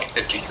hour long at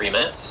 53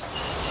 minutes.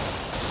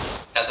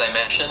 As I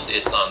mentioned,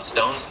 it's on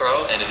Stone's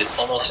Throw, and it is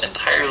almost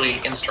entirely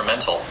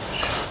instrumental.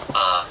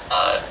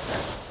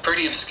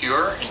 Pretty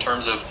obscure in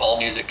terms of All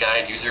Music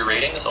Guide user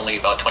ratings. Only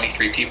about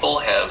 23 people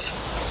have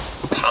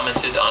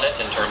commented on it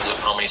in terms of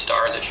how many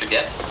stars it should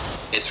get.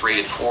 It's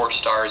rated 4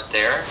 stars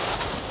there.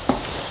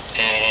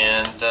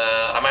 And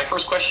my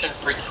first question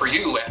for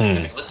you, after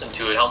having listened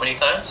to it, how many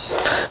times?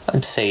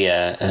 I'd say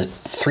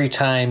 3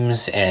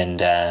 times,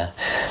 and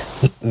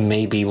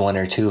maybe one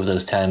or two of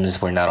those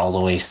times were not all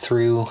the way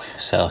through,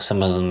 so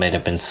some of them might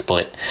have been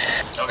split.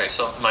 Okay,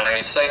 so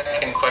my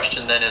second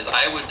question then is,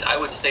 I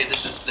would say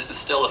this is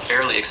still a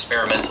fairly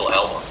experimental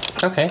album.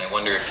 Okay. I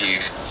wonder if you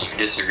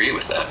disagree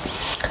with that.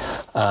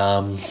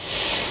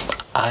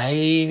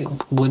 I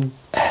would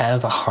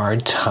have a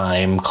hard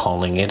time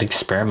calling it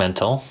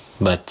experimental,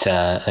 but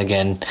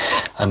again,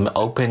 I'm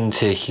open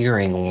to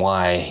hearing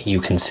why you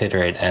consider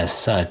it as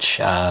such.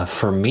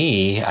 For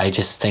me, I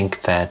just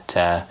think that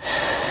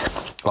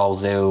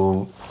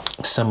although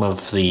some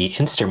of the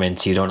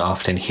instruments you don't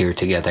often hear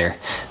together,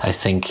 I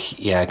think,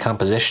 yeah,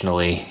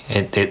 compositionally,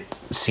 it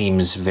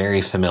seems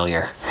very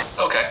familiar.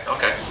 Okay.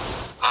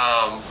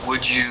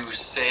 Would you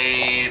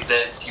say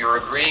that you're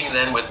agreeing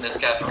then with Miss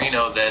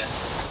Catherino that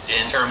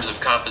in terms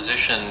of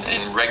composition,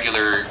 in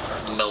regular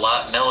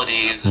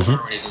melodies and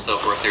harmonies and so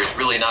forth, there's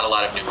really not a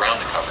lot of new ground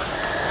to cover?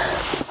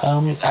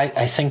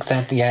 I think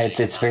that, yeah,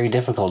 it's very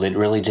difficult. It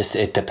really just,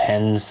 it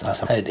depends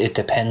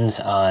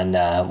on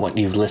what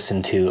you've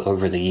listened to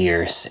over the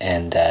years,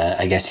 and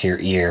I guess your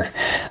ear.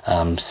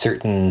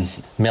 Certain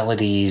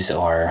melodies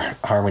or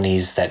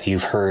harmonies that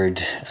you've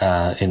heard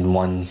in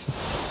one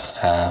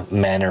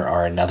manner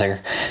or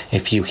another,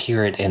 if you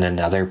hear it in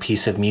another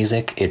piece of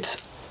music,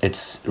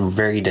 it's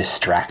very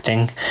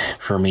distracting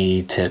for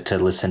me to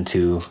listen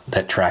to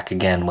that track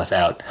again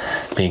without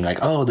being like,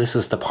 oh, this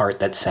is the part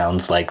that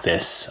sounds like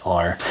this,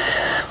 or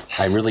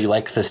I really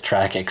like this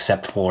track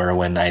except for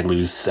when I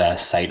lose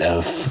sight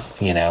of,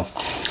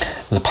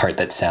 the part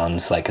that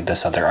sounds like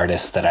this other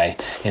artist that I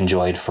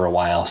enjoyed for a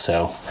while.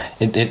 So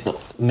it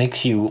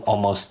makes you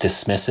almost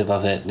dismissive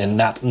of it, and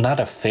not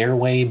a fair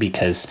way,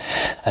 because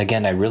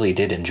again, I really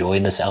did enjoy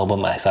this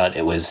album. I thought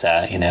it was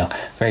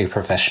very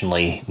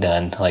professionally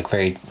done, like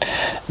very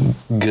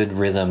good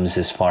rhythms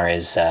as far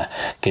as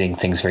getting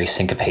things very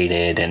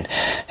syncopated, and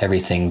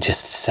everything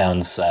just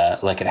sounds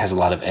like it has a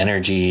lot of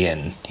energy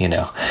and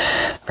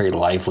very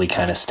lively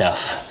kind of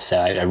stuff. So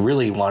I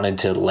really wanted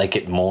to like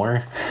it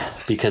more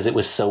because it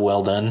was so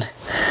well done.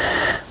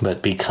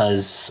 But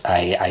because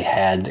I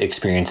had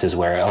experiences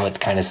where, it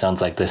kind of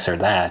sounds like this or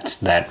that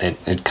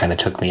it kind of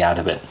took me out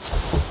of it.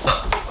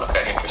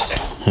 Okay, interesting.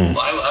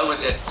 Well, I would,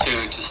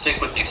 to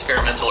stick with the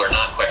experimental or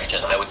not question,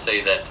 I would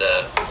say that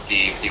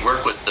the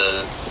work with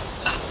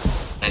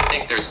I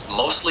think there's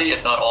mostly,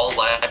 if not all,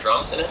 live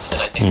drums in it,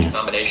 and I think the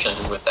combination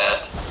with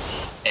that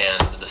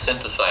and the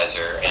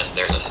synthesizer, and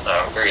there's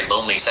a very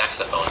lonely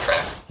saxophone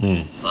track.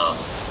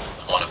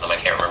 One of them, I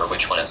can't remember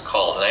which one it's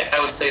called, and I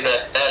would say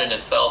that in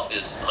itself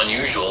is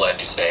unusual, as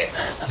you say.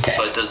 Okay.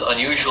 But does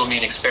unusual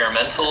mean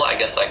experimental? I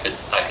guess I could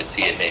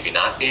see it maybe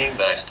not being,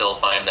 but I still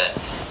find that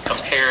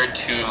compared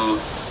to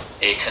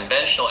a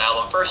conventional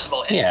album, first of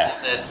all,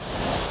 that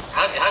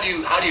how do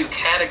you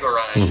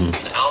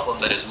categorize an album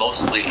that is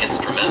mostly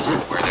instrumental,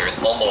 where there is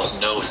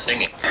almost no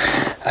singing?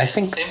 I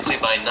think simply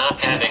by not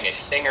having a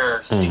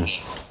singer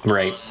singing.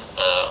 Right.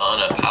 On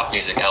a pop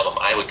music album,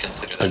 I would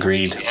consider that.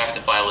 Agreed. You have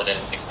to file it in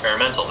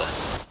experimental then.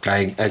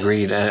 I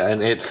agreed,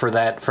 and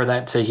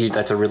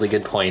that's a really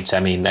good point. I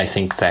mean, I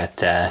think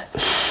that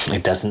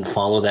it doesn't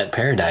follow that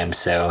paradigm,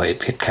 so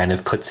it kind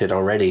of puts it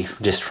already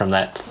just from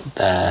that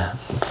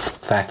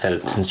fact that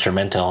it's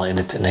instrumental and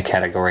it's in a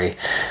category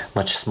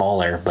much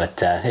smaller,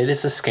 but it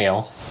is a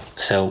scale.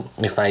 So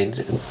if I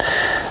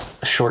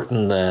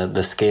shorten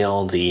the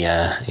scale,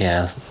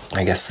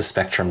 I guess the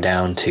spectrum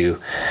down to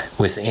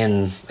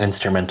within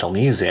instrumental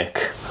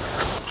music,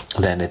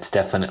 then it's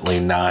definitely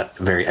not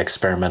very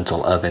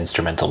experimental of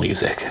instrumental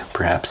music,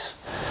 perhaps.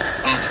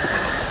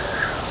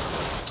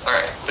 All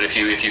right, but if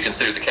you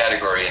consider the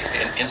category,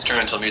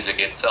 instrumental music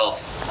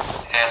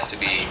itself has to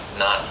be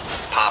not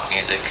pop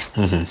music,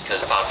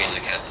 because pop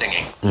music has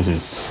singing.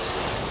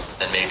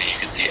 Then maybe you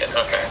could see it.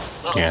 Okay,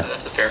 well,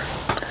 that's a fair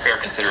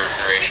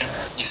consideration.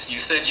 You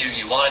said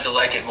you wanted to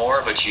like it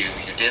more, but you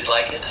did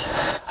like it?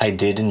 I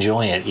did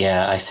enjoy it,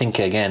 yeah. I think,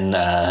 again,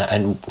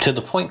 and to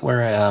the point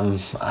where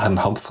I'm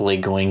hopefully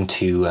going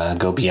to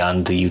go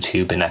beyond the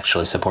YouTube and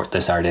actually support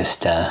this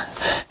artist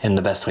in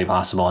the best way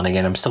possible. And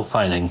again, I'm still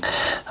finding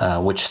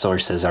which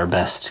sources are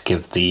best,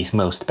 give the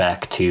most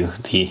back to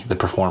the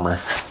performer.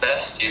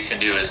 Best you can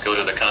do is go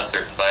to the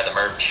concert and buy the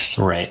merch.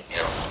 Right.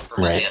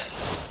 Firsthand. Right.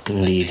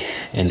 Indeed.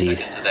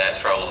 Second to that is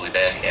probably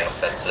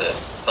Bandcamp. That's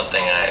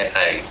something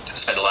I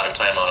spend a lot of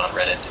time on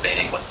Reddit,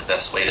 debating what the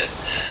best way to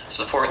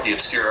support the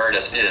obscure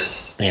artist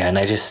is. Yeah, and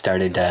I just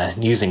started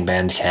using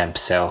Bandcamp,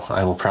 so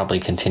I will probably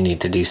continue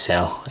to do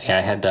so. Yeah,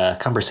 I had a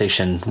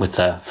conversation with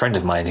a friend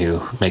of mine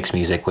who makes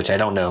music, which I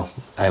don't know.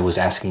 I was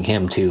asking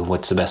him, too,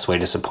 what's the best way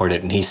to support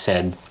it, and he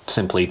said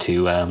simply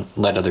to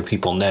let other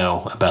people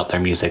know about their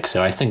music.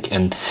 So I think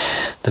in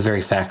the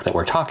very fact that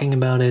we're talking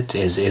about it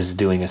is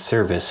doing a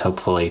service,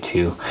 hopefully,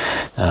 to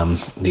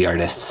the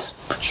artists.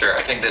 Sure,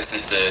 I think it's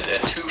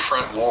a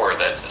two-front war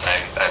that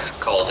I've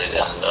called it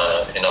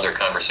in other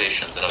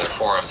conversations and other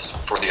forums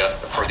for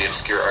the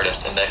obscure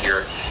artist, and that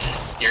you're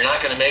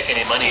not going to make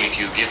any money if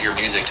you give your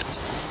music to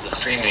the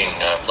streaming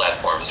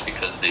platforms,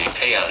 because the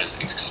payout is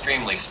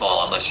extremely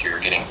small unless you're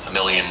getting 1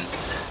 million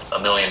a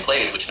million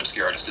plays, which an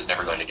obscure artist is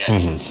never going to get.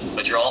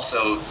 But you're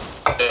also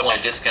don't want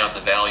to discount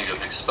the value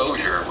of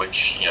exposure,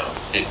 which,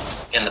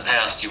 in the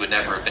past you would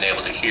never have been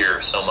able to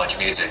hear so much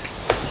music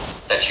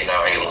that you're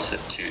now able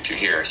to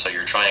hear. So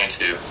you're trying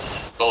to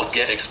both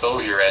get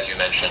exposure, as you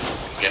mentioned,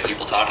 get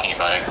people talking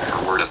about it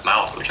for word of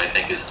mouth, which I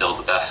think is still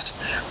the best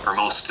or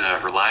most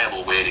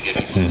reliable way to get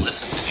people to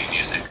listen to new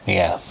music.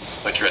 Yeah.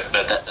 But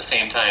at the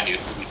same time, you'd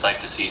like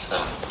to see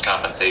some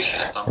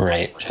compensation at some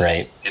point.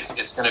 Right.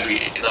 It's going to be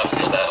an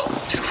uphill battle,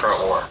 two for a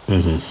war,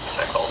 as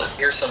I called it.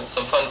 Here's some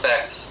fun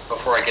facts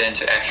before I get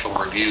into actual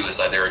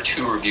reviews. There are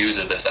 2 reviews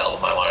of this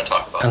album I want to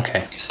talk about.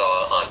 Okay. You saw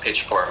on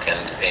Pitchfork and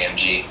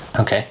AMG.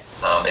 Okay.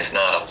 If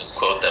not, I'll just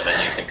quote them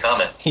and you can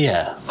comment.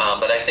 Yeah.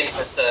 But I think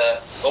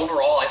that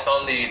overall, I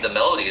found the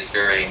melody is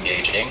very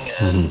engaging,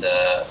 and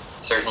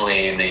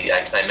certainly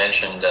I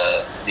mentioned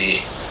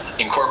the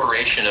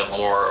incorporation of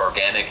more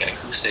organic and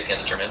acoustic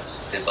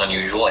instruments is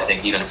unusual. I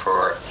think even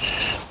for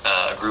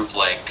a group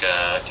like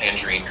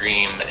Tangerine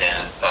Dream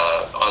and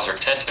Ozric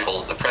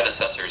Tentacles, the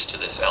predecessors to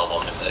this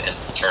album, in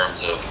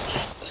terms of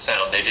the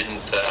sound, they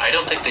didn't. I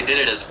don't think they did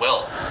it as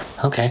well.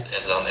 Okay.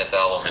 As on this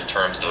album, in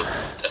terms of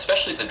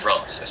especially the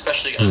drums,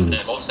 especially on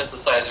most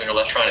synthesizer and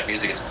electronic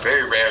music, it's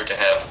very rare to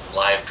have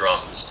live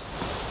drums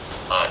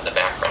in the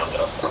background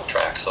of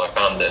tracks. So I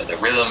found the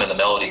rhythm and the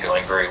melody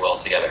going very well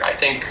together. I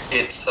think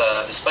it's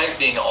despite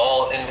being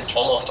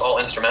almost all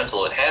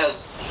instrumental, it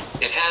has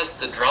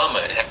the drama,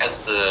 it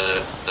has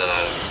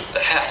the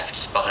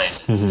heft behind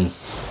it.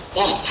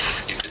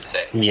 Oomph, you could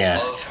say.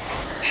 Yeah. Of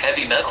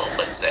heavy metal,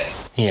 let's say.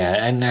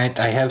 Yeah, and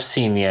I have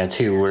seen,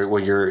 too, where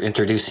you're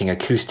introducing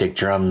acoustic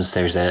drums,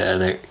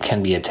 there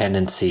can be a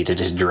tendency to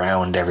just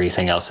drown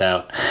everything else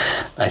out.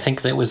 I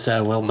think that was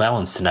well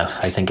balanced enough.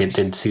 I think it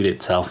did suit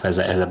itself as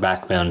a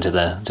backbone to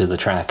the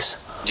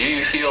tracks. Do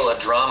you feel a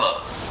drama,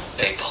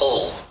 a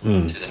pull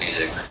to the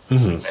music?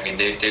 I mean,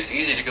 it's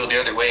easy to go the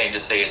other way and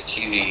just say it's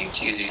cheesy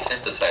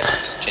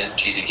synthesizers,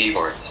 cheesy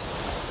keyboards.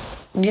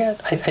 Yeah,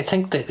 I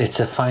think that it's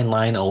a fine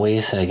line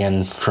always,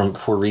 again,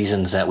 for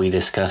reasons that we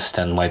discussed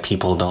and why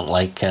people don't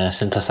like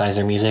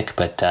synthesizer music.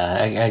 But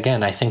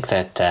again, I think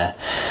that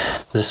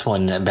this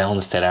one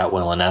balanced it out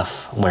well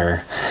enough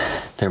where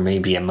there may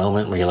be a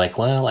moment where you're like,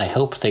 well, I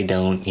hope they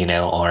don't,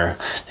 or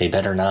they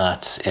better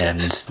not,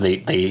 and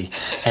they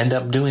end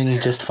up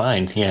doing just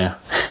fine. Yeah,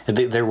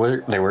 there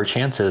were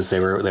chances,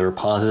 there were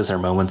pauses or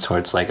moments where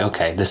it's like,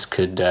 okay, this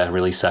could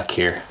really suck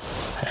here.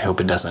 I hope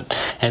it doesn't,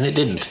 and it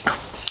didn't.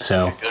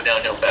 So go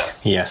downhill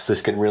fast. Yes,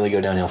 this could really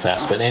go downhill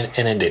fast, but it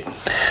did.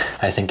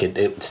 I think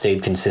it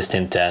stayed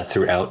consistent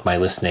throughout my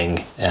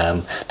listening.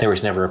 There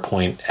was never a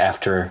point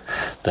after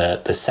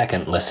the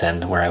second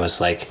listen where I was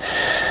like,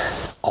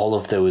 all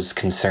of those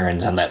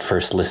concerns on that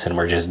first listen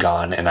were just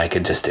gone, and I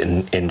could just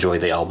enjoy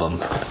the album.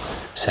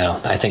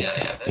 So I think,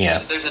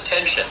 There's a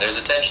tension. There's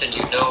a tension.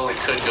 It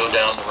could go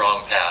down the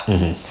wrong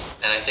path.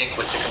 And I think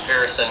with the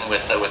comparison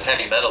with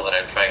heavy metal that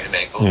I'm trying to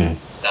make, both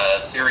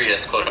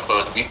serious,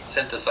 quote-unquote,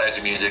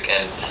 synthesizer music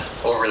and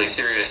overly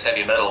serious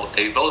heavy metal,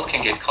 they both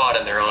can get caught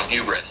in their own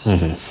hubris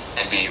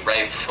and be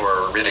ripe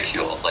for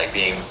ridicule, like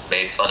being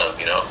made fun of,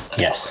 Like,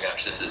 yes. oh my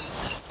gosh, this is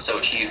so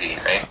cheesy,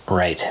 right?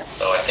 Right.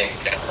 So I think...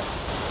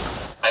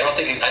 I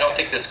don't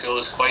think this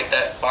goes quite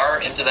that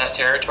far into that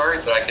territory,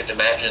 but I could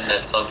imagine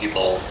that some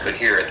people could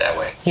hear it that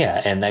way.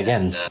 Yeah, and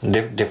again,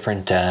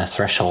 different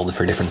threshold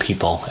for different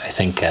people. I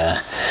think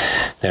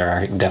there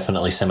are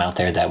definitely some out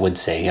there that would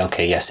say,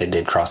 okay, yes, it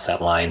did cross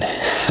that line.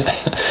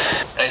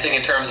 I think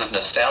in terms of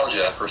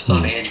nostalgia, for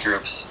some age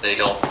groups, they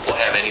don't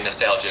have any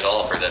nostalgia at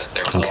all for this.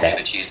 There was only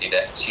the cheesy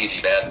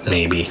bad stuff.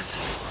 Maybe.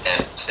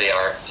 And say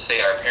our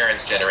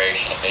parents'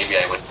 generation, maybe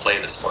I would play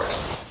this for them.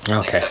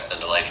 I expect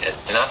them to like it.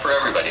 And not for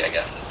everybody, I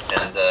guess.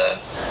 And the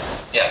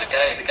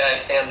guy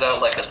stands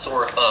out like a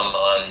sore thumb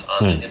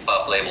on the hip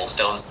hop label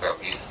Stone's Throw.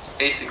 He's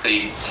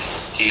basically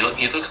he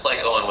looks like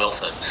Owen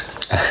Wilson.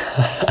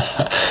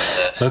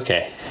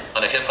 Okay.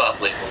 On a hip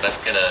hop label,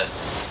 that's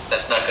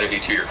not gonna be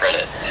to your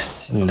credit.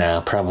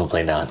 No,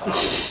 probably not.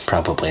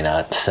 Probably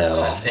not.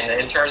 So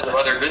in terms of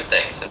other good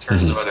things,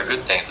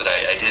 that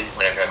I did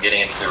whenever I'm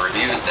getting into the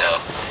reviews now,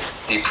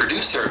 the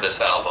producer of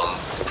this album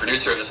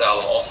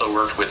also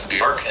worked with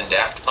Bjork and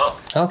Daft Punk.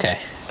 Okay.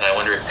 And I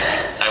wonder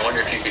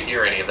if you could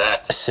hear any of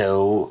that.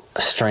 So,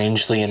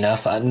 strangely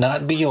enough,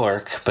 not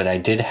Bjork, but I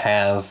did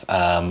have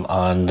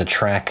on the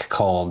track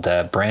called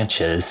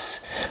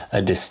Branches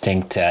a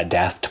distinct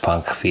Daft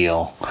Punk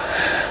feel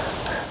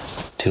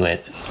to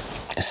it.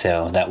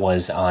 So that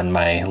was on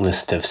my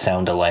list of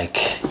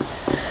sound-alike.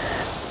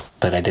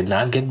 But I did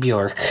not get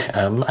Bjork.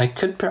 I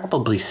could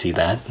probably see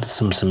that.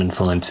 Some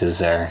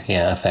influences or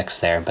effects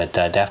there. But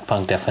Daft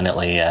Punk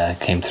definitely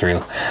came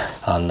through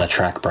on the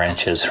track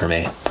Branches for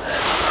me.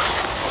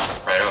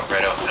 Right on.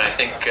 And I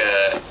think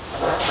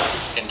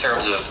in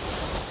terms of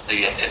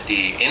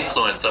the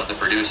influence of the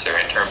producer,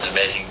 in terms of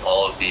making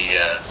all the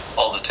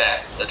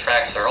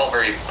tracks are all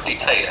pretty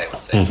tight, I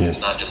would say. There's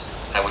not just,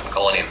 I wouldn't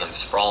call any of them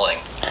sprawling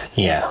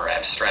or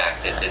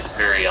abstract. It's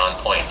very on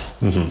point.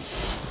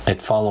 It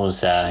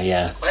follows,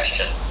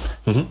 Question.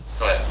 Go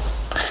ahead.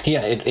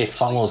 Yeah, it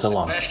follows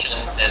along. The question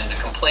and the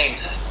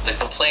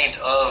complaint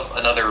of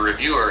another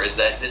reviewer is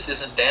that this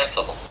isn't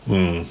danceable.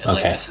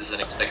 This is an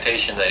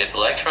expectation that it's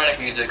electronic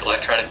music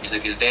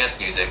is dance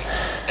music,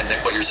 and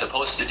that what you're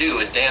supposed to do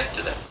is dance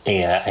to this.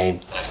 Yeah, I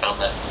found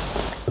that...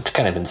 It's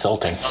kind of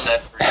insulting. I found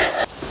that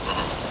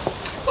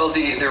Well,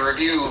 the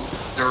review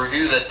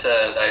that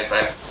I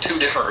have two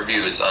different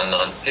reviews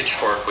on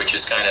Pitchfork, which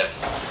is kind of,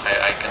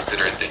 I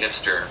consider it the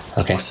hipster,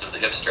 voice of the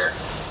hipster.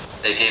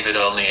 They gave it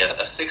only a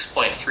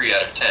 6.3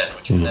 out of 10,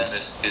 which for them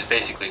is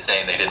basically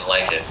saying they didn't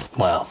like it.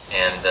 Wow.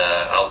 And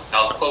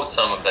I'll quote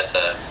some of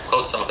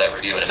that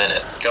review in a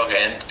minute.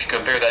 Okay, and to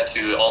compare that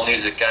to All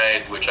Music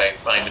Guide, which I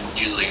find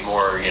usually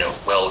more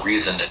well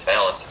reasoned and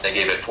balanced, they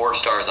gave it 4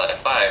 stars out of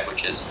 5,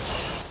 which is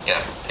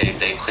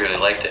they clearly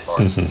liked it more.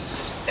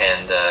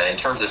 And in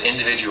terms of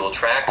individual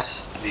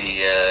tracks,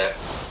 we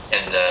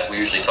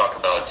usually talk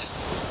about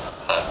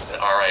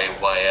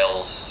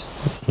RIYLs.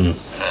 And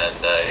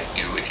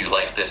if you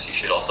like this, you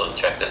should also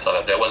check this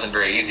out. That wasn't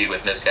very easy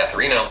with Miss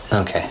Catharino.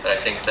 Okay. But I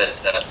think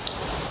that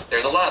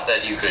there's a lot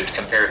that you could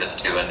compare this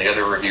to. And the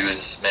other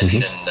reviews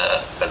mention,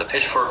 the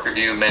Pitchfork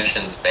review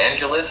mentions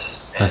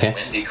Vangelis and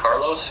Wendy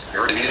Carlos. Have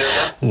you heard of either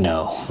of them?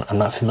 No, I'm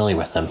not familiar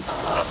with them.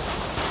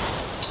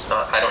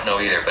 I don't know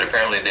either, but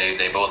apparently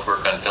they both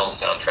work on film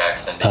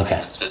soundtracks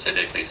and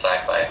specifically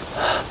sci-fi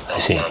film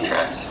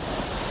soundtracks.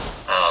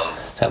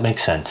 That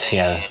makes sense,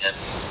 yeah.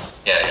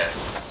 Yeah.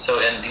 So,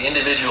 and the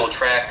individual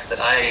track that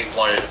I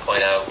wanted to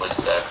point out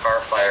was Car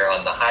Fire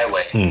on the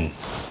Highway.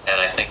 And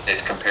I think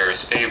it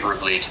compares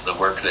favorably to the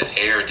work that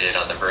Air did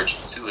on the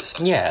Virgin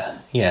Suicides.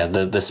 Yeah,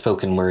 the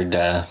spoken word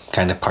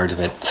kind of part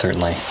of it,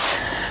 certainly.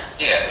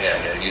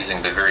 Yeah,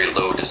 using the very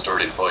low,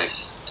 distorted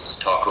voice to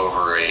talk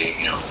over a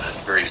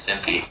very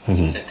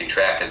synthy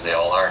track, as they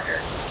all are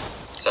here.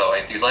 So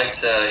if you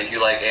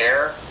like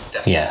Air,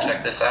 definitely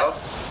check this out.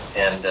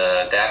 And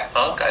Daft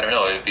Punk, I don't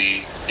know, it'd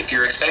be, if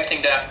you're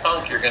expecting Daft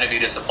Punk, you're going to be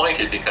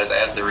disappointed because,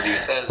 as the review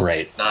says,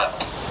 it's not.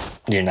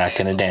 You're not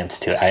going to dance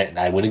to it.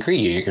 I would agree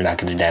you're not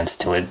going to dance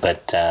to it,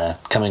 but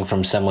coming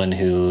from someone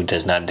who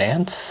does not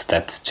dance,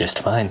 that's just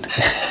fine.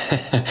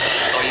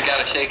 Oh, you got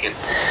to shake it.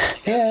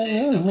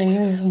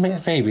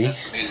 Maybe.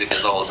 That's what music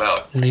is all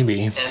about.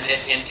 Maybe. And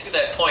to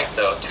that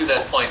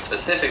point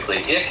specifically,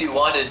 if you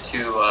wanted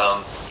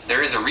to,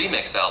 there is a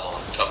remix album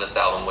of this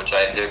album,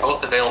 they're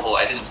both available.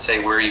 I didn't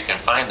say where you can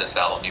find this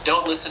album. You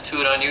don't listen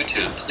to it on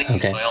YouTube.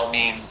 Please, by all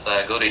means,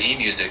 go to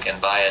eMusic and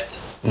buy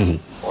it,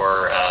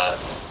 or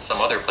some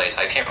other place.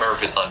 I can't remember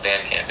if it's on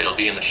Bandcamp. It'll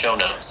be in the show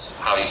notes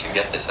how you can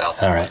get this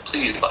album. All right.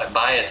 Please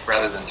buy it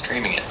rather than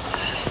streaming it,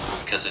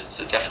 because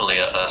it's definitely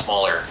a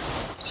smaller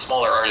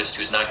artist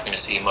who's not going to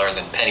see more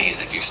than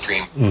pennies if you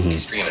stream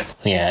it.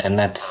 Yeah, and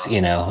that's,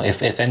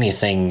 if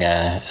anything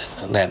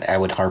that I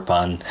would harp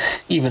on,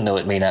 even though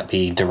it may not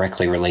be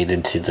directly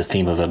related to the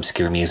theme of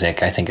obscure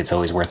music, I think it's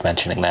always worth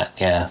mentioning that.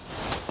 Yeah,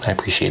 I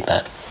appreciate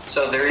that.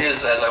 So there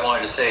is, as I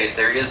wanted to say,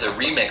 there is a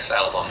remix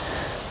album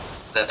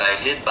that I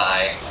did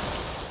buy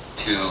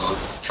to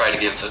try to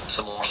give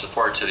some more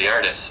support to the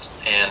artist,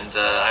 and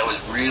I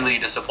was really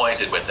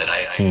disappointed with it.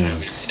 I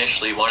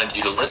initially wanted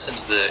you to listen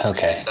to the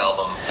remix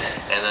album,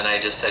 and then I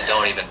just said,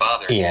 don't even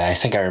bother. Yeah, I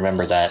think I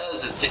remember that.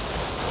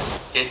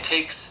 It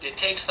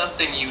takes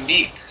something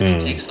unique.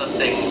 It takes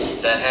something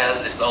that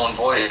has its own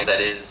voice, that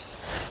is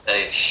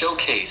a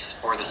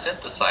showcase for the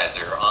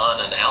synthesizer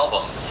on an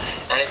album,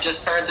 and it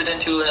just turns it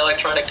into an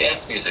electronic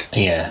dance music.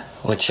 Yeah,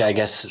 which I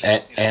guess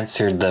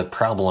answered the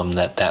problem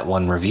that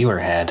one reviewer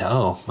had.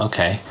 Oh,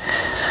 okay.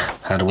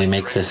 How do we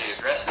make this?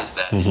 It addresses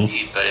that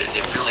need, but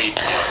it really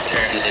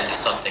turns it into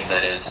something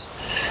that is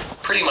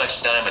pretty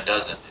much dime a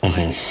dozen.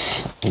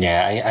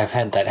 Yeah, I've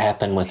had that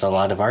happen with a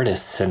lot of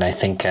artists, and I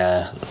think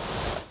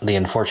the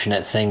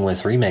unfortunate thing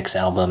with remix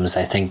albums,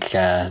 I think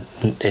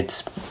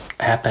it's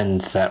happened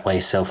that way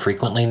so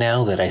frequently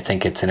now that I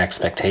think it's an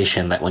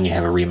expectation that when you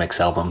have a remix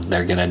album,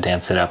 they're going to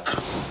dance it up.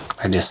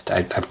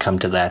 I've come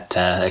to that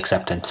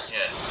acceptance.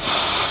 Yeah.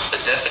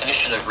 The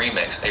definition of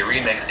remix, a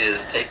remix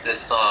is take this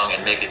song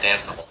and make it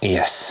danceable.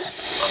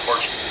 Yes.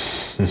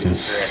 Unfortunate.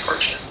 Very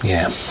unfortunate.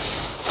 Yeah.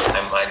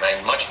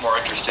 I'm much more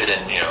interested in,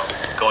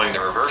 going the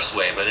reverse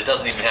way, but it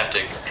doesn't even have to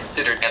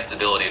consider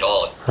danceability at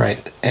all. Right.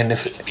 And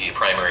if it should be a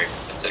primary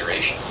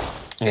consideration.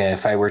 Yeah,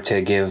 if I were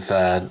to give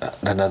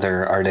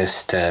another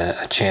artist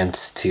a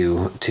chance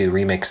to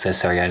remix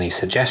this, are there any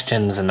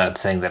suggestions? I'm not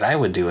saying that I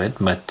would do it,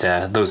 but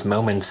those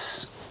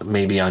moments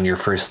maybe on your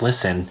first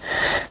listen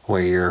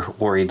where you're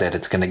worried that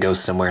it's going to go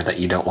somewhere that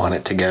you don't want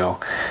it to go,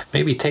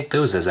 maybe take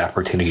those as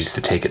opportunities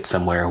to take it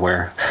somewhere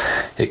where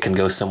it can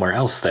go somewhere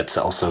else that's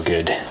also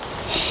good. Yeah.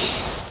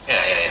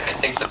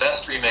 I think the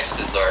best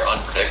remixes are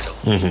unpredictable.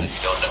 You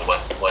don't know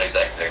what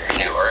exactly they're going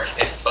to do. Or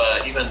if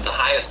even the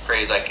highest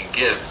praise I can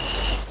give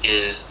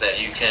is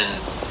that you can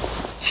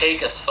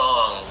take a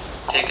song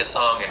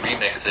and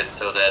remix it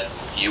so that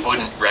you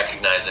wouldn't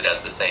recognize it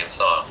as the same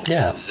song.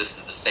 Yeah. This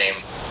is the same,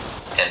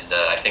 and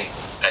I think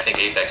I think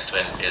Aphex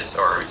Twin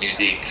or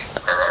Musique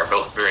are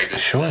both very good.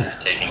 Sure.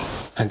 At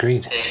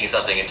Agreed. taking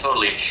something and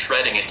totally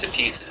shredding it to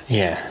pieces.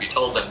 Yeah. If you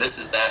told them this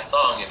is that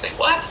song, you say,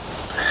 what?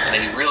 And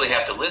then you really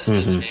have to listen.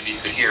 Mm-hmm. Maybe you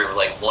could hear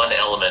like one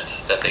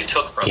element that they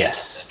took from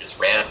Yes. it and just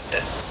ran with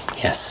it.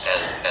 Yes.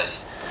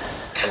 As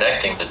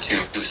connecting the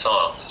two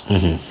songs.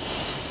 Mm-hmm.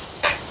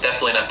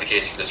 Definitely not the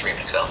case for this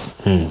remix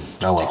album.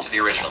 Oh, well. Stick to the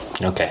original.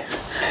 Okay.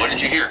 What did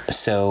you hear?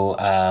 So,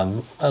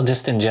 well,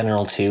 just in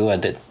general, too,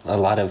 a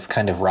lot of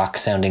kind of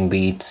rock-sounding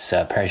beats,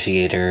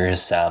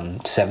 arpeggiators,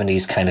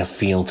 70s kind of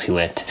feel to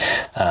it.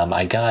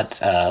 I got,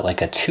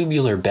 like a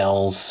Tubular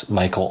Bells,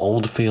 Mike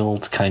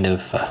Oldfield kind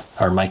of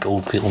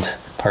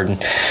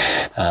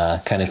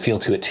kind of feel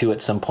to it too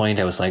at some point.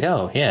 I was like,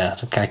 oh yeah,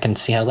 I can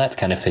see how that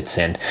kind of fits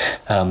in.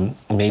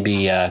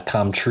 Maybe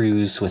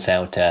Comtrues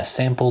without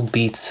sampled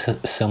beats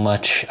so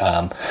much.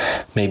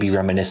 Maybe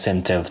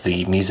reminiscent of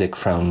the music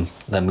from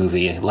the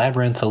movie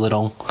Labyrinth a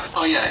little.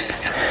 Oh yeah.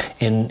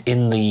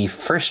 In the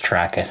first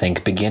track, I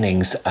think,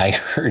 Beginnings, I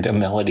heard a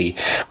melody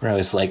where I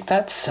was like,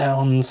 that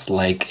sounds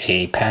like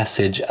a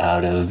passage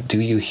out of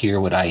Do You Hear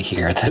What I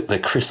Hear, the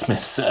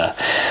Christmas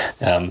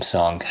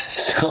song.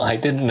 So I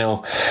didn't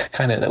know,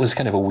 that was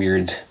kind of a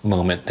weird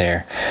moment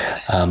there.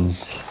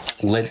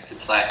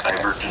 It's like by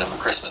Virgin of a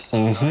Christmas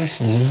song.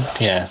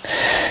 Yeah.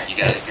 You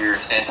gotta hear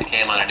Santa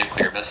Came on a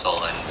Nuclear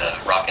Missile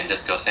and Rockin'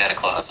 Disco Santa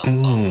Claus on the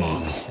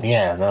song.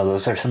 Yeah, no,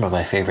 those are some of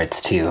my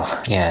favorites too.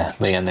 Yeah,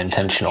 the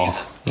unintentional.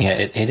 Yeah,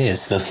 it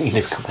is. Those need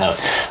to come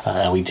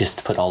out. We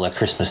just put all the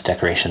Christmas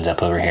decorations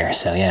up over here,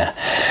 so yeah.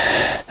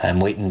 I'm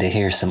waiting to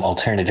hear some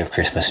alternative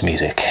Christmas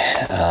music.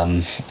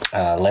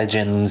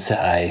 Legends,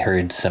 I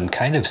heard some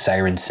kind of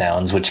siren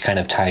sounds, which kind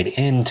of tied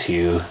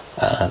into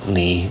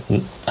the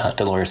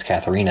Dolores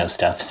Catharino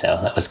stuff, so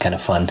that was kind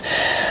of fun.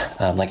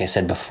 Like I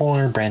said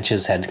before,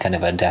 Branches had kind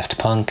of a Daft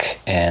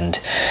Punk, and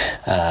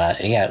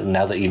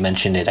now that you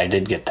mentioned it, I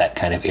did get that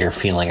kind of ear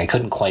feeling. I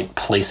couldn't quite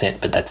place it,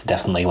 but that's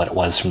definitely what it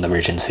was from the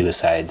Virgin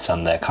Suicides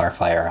on the car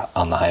fire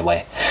on the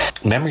highway.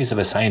 Memories of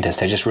a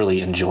Scientist, I just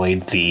really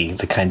enjoyed the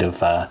kind of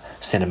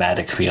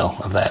cinematic feel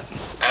of that.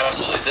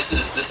 Absolutely. This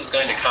is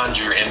going to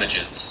conjure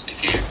images.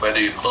 Whether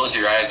you close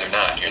your eyes or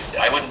not,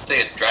 I wouldn't say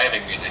it's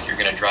driving music. You're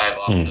going to drive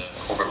off the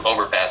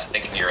overpass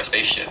thinking you're a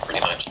spaceship, pretty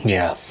much.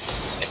 Yeah.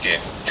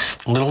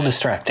 A little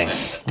distracting.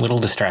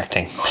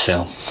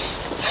 So.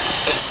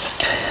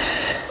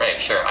 Right,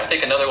 sure. I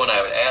think another one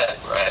I would add,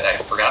 I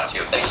forgot to,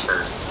 thanks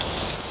for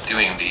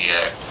doing the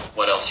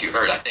what else you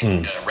heard, I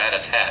think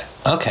Rat-a-Tat.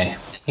 Okay,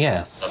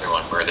 yeah. It's another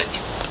one where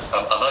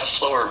a much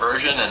slower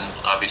version and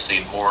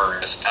obviously more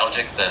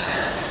nostalgic than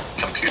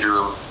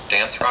computer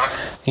dance rock.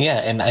 Yeah,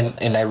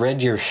 and I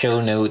read your show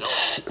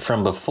notes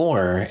from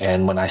before,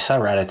 and when I saw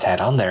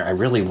Rat-a-Tat on there, I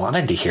really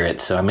wanted to hear it,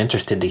 so I'm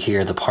interested to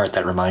hear the part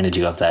that reminded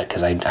you of that,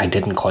 because I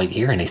didn't quite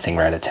hear anything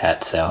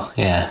Rat-a-Tat, so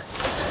yeah.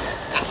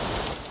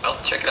 Well,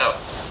 check it out.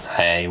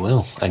 I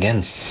will,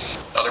 again.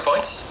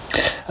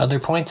 Other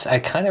points? I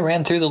kind of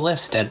ran through the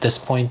list at this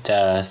point,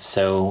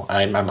 so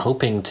I'm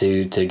hoping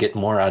to get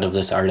more out of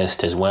this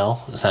artist as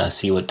well,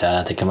 see what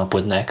they come up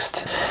with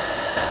next.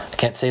 I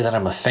can't say that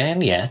I'm a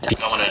fan yet.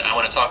 I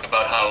want to talk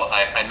about how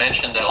I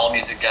mentioned that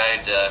AllMusic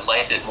Guide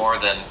liked it more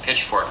than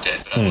Pitchfork did,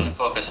 but I want to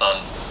focus on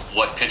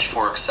what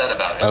Pitchfork said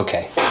about it.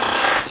 Okay.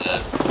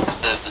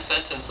 The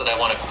sentence that I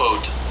want to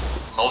quote,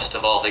 most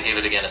of all, they gave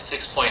it again a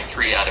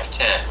 6.3 out of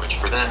 10, which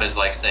for them is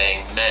like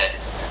saying meh.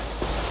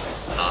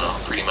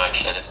 Pretty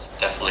much, and it's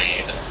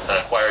definitely an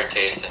acquired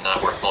taste and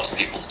not worth most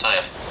people's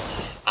time.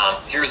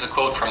 Here's a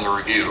quote from the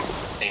review.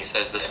 And he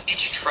says that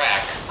each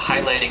track,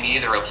 highlighting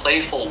either a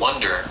playful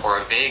wonder or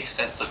a vague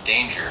sense of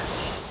danger,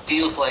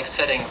 feels like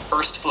setting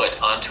first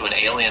foot onto an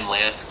alien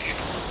landscape,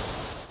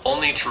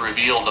 only to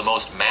reveal the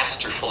most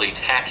masterfully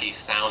tacky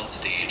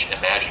soundstage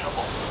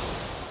imaginable.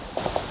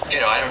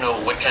 I don't know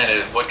what kind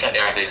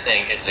are they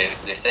saying? Is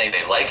they saying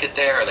they like it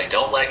there or they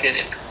don't like it?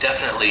 It's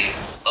definitely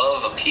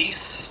of a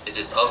piece. It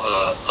is of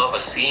a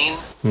scene.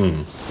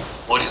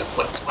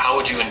 How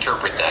would you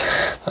interpret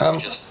that?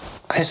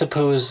 I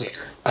suppose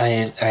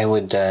I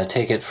would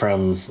take it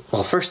from,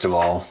 well, first of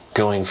all,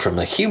 going from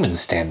the human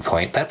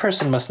standpoint, that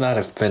person must not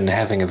have been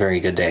having a very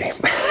good day,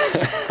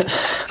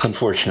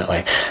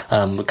 unfortunately.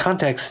 The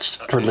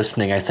context for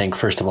listening, I think,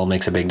 first of all,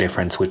 makes a big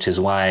difference, which is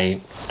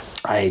why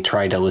I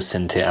try to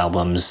listen to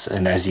albums,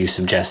 and as you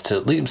suggest,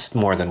 at least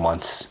more than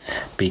once,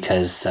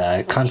 because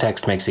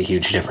context makes a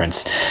huge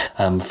difference.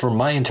 For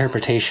my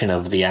interpretation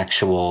of the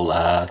actual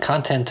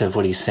content of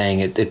what he's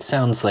saying, it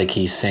sounds like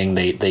he's saying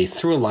they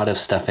threw a lot of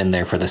stuff in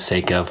there for the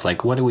sake of,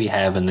 like, what do we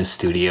have in this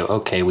studio?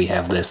 Okay, we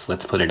have this,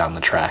 let's put it on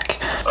the track.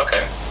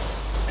 Okay.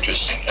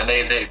 Interesting. And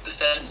the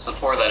sentence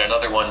before that,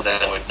 another one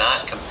that I would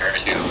not compare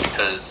to,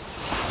 because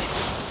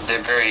the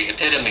very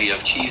epitome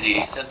of cheesy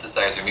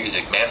synthesizer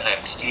music,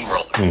 Mannheim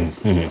Steamroller,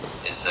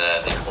 is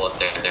they call it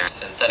their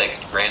synthetic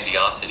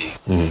grandiosity.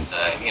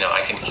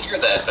 I can hear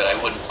that, but I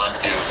wouldn't want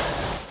to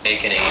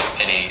make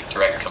any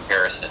direct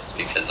comparisons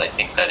because I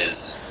think that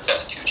is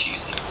just too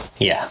cheesy.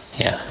 Yeah.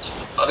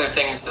 Other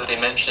things that they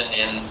mention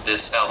in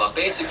this album,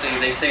 basically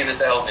they say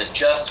this album is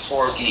just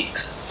for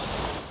geeks.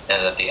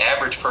 and that the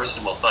average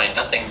person will find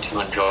nothing to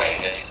enjoy.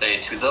 They say,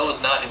 to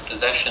those not in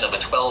possession of a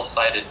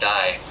 12-sided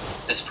die,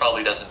 this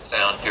probably doesn't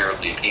sound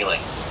terribly appealing.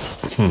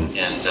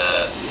 And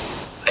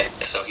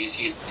so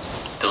he's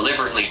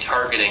deliberately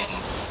targeting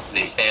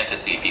the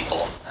fantasy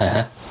people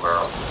who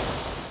are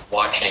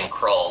watching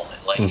Krull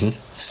and liking it.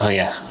 Oh,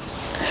 yeah.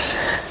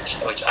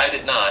 Which I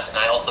did not, and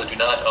I also do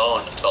not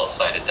own a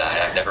 12-sided die.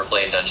 I've never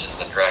played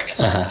Dungeons and Dragons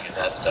and any of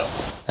that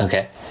stuff.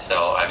 Okay.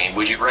 So, I mean,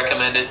 would you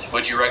recommend it?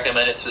 Would you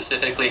recommend it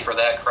specifically for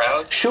that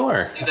crowd?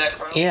 Sure. That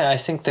crowd? Yeah, I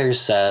think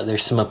there's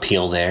some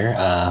appeal there.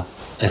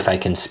 If I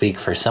can speak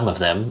for some of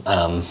them.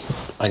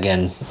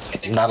 Again,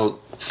 not a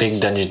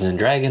big Dungeons and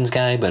Dragons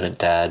guy, but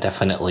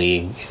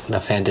definitely the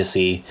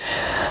fantasy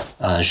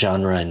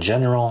genre in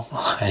general.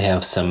 I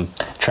have some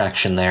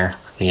traction there.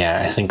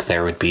 Yeah, I think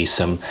there would be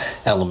some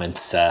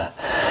elements,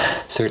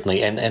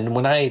 certainly. And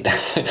when I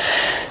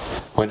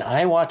when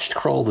I watched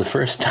Krull the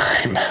first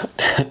time,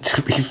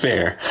 to be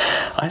fair,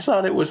 I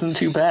thought it wasn't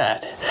too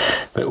bad.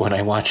 But when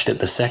I watched it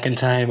the second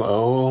time,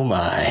 oh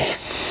my.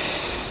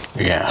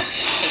 Yeah.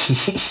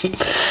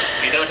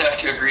 We don't have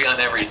to agree on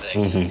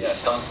everything. Yeah,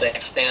 some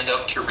things stand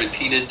up to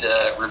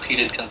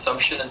repeated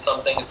consumption, and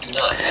some things do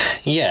not.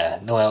 Yeah,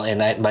 well,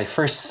 and my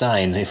first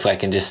sign, if I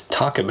can just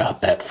talk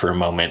about that for a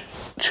moment,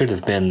 should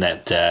have been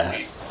that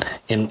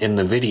in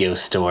the video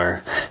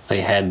store,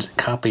 they had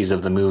copies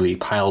of the movie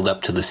piled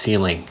up to the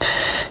ceiling.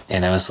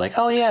 And I was like,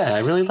 oh yeah, I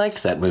really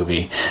liked that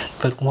movie.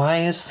 But why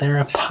is there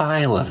a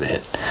pile of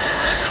it?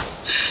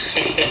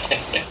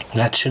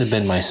 That should have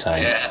been my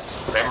sign. Yeah,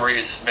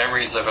 memories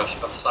of a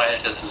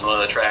scientist is one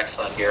of the tracks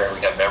on here, and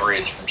we got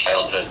memories from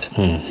childhood,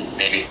 and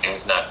maybe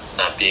things not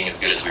being as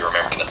good as we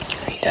remember them.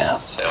 Yeah.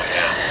 So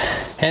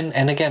yeah.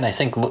 And again, I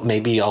think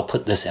maybe I'll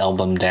put this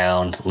album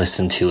down,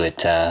 listen to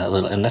it a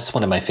little, and that's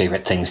one of my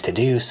favorite things to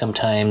do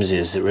sometimes,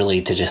 is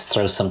really to just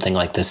throw something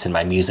like this in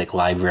my music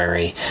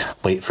library,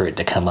 wait for it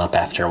to come up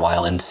after a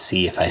while, and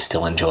see if I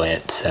still enjoy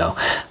it. So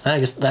I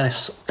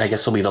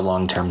guess will be the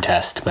long-term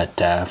test.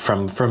 But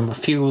from a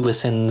few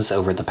listens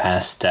over the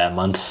past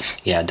month,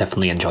 yeah,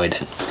 definitely enjoyed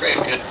it. Great,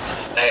 good.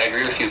 I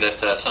agree with you that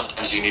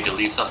sometimes you need to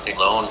leave something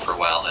alone for a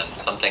while, and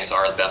some things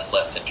are best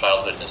left in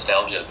childhood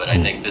nostalgia. But I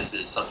think this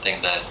is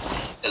something that,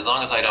 as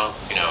long as I don't,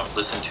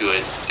 listen to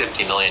it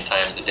 50 million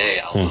times a day,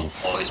 I'll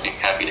always be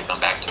happy to come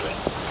back to it.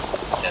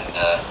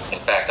 And in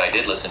fact, I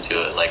did listen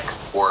to it like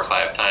 4 or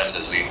 5 times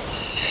as we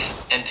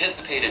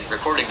anticipated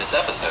recording this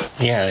episode.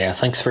 Yeah.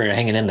 Thanks for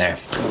hanging in there.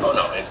 Oh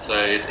no, it's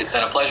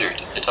been a pleasure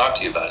to talk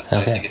to you about it. So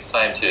okay. I think it's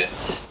time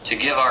to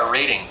give our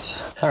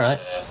ratings. All right.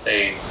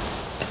 Say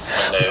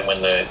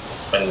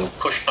when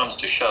push comes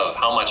to shove,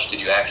 how much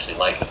did you actually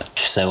like it?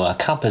 So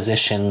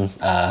composition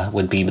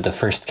would be the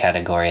first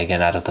category,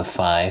 again, out of the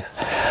 5.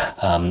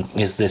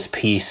 Is this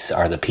piece,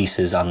 are the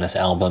pieces on this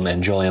album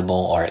enjoyable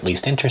or at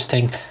least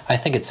interesting? I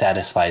think it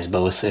satisfies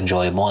both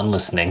enjoyable and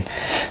listening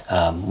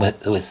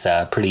with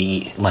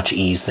pretty much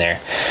ease there.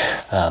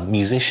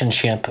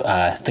 Musicianship,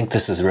 I think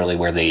this is really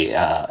where the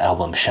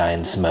album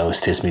shines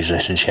most, is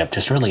musicianship.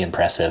 Just really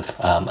impressive.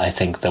 I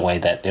think the way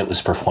that it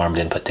was performed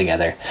and put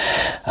together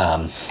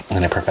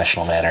in a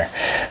professional manner.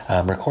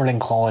 Recording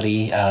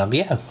quality,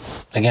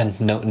 again,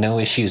 no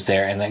issues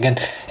there. And again,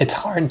 it's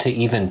hard to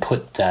even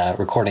put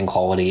recording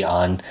quality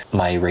on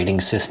my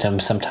rating system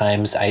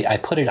sometimes. I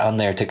put it on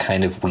there to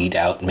kind of weed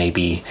out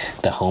maybe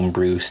the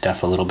homebrew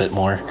stuff a little bit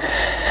more,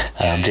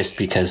 just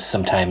because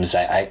sometimes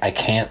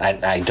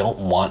I don't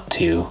want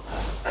to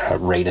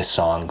rate a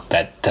song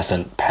that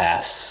doesn't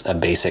pass a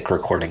basic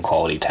recording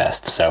quality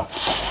test. So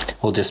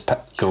we'll just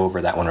go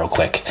over that one real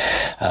quick.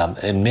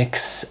 A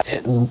mix,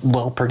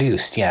 well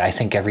produced. Yeah, I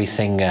think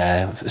everything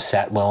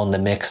sat well in the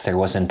mix. There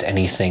wasn't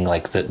anything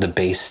like the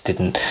bass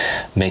didn't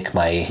make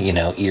my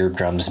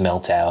eardrums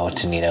melt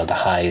out, and the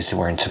highs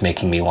weren't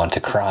making me want to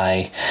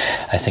cry.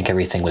 I think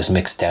everything was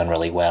mixed down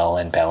really well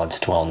and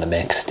balanced well in the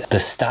mix. The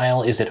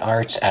style, is it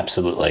art?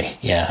 Absolutely.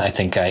 Yeah, I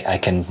think I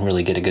can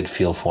really get a good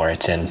feel for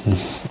it. And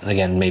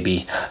again,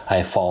 maybe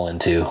I fall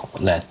into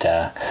that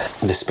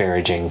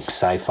disparaging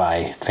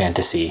sci-fi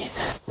fantasy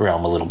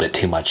realm a little bit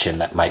too much,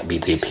 and that might be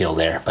the appeal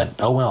there, but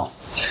oh well.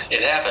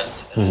 It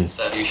happens.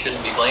 So you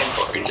shouldn't be blamed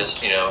for it.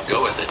 Just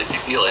go with it if you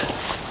feel it.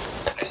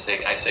 I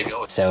say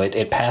go with it. So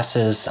it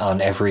passes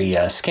on every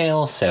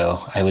scale,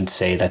 so I would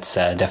say that's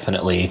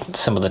definitely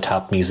some of the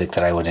top music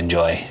that I would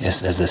enjoy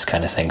is this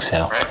kind of thing.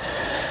 So right.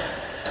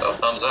 So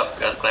thumbs up.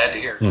 Glad to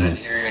hear. Glad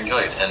to hear you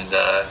enjoyed. And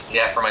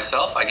for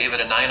myself, I gave it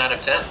a 9 out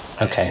of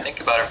 10. Okay. I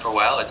think about it for a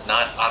while. It's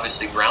not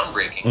obviously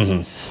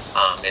groundbreaking.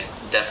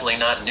 It's definitely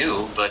not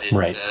new, but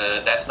right.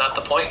 That's not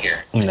the point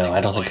here. No,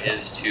 I don't think. The point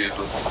is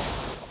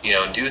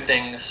to do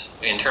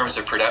things in terms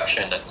of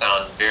production that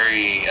sound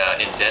very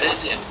indebted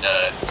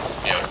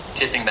and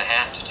tipping the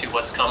hat to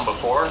what's come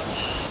before.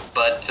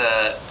 But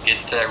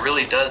it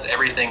really does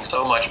everything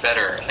so much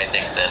better, I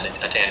think, than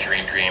A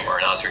Tangerine Dream or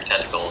An Ozric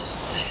Tentacles.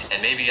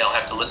 And maybe I'll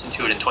have to listen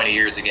to it in 20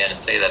 years again and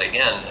say that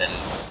again and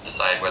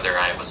decide whether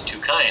I was too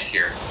kind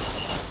here.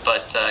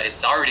 but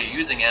it's already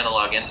using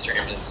analog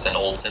instruments and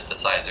old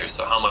synthesizers,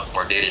 so how much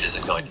more dated is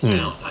it going to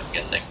sound? I'm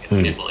guessing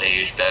it will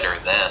age better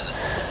than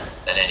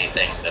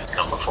anything that's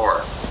come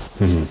before.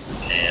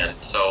 And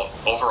so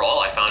overall,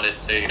 I found it,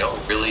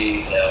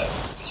 really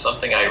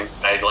something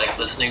I like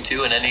listening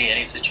to in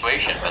any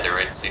situation, whether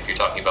it's, if you're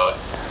talking about,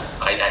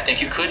 I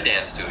think you could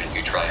dance to it if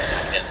you try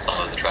it in some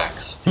of the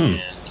tracks. And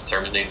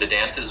certainly the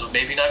dances would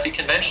maybe not be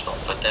conventional,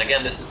 but then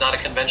again, this is not a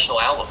conventional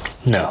album.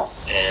 No.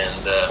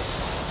 And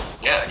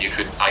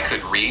I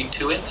could read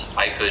to it.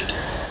 I could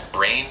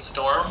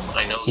brainstorm.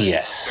 I know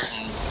that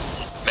certain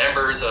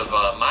members of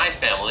my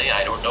family,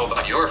 I don't know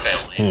about your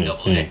family,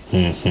 AA,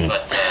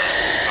 but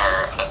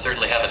I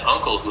certainly have an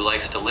uncle who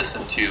likes to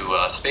listen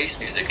to space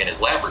music in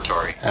his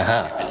laboratory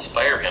to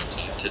inspire him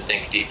to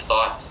think deep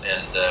thoughts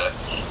and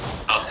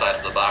outside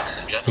of the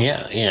box in general.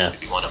 I think this could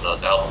be one of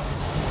those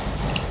albums.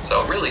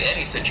 So really,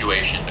 any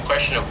situation, the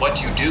question of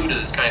what you do to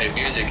this kind of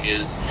music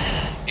is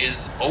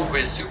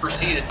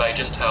superseded by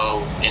just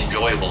how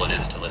enjoyable it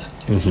is to listen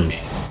to for me.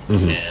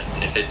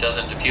 And if it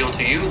doesn't appeal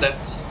to you,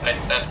 that's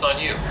on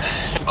you.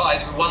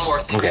 One more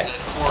thing is that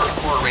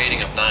for a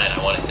rating of 9,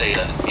 I want to say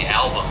that the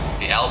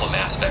album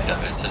aspect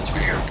of it, since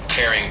we are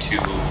comparing to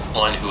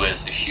one who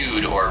has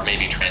eschewed or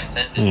maybe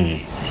transcended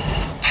the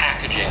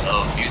packaging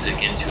of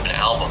music into an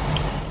album,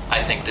 I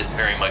think this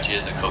very much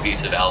is a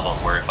cohesive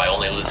album where if I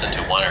only listen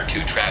to 1 or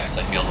 2 tracks,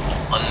 I feel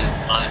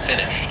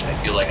unfinished. I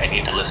feel like I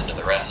need to listen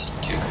to the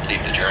rest to complete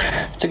the journey.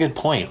 It's a good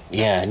point.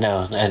 Yeah,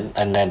 no,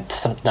 and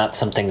that's not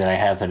something that I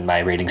have in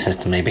my rating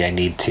system. Maybe I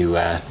need to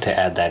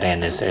add that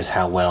in, is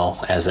how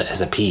well,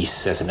 as a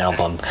piece, as an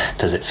album,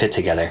 does it fit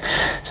together.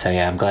 So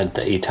yeah, I'm glad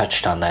that you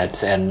touched on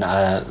that. And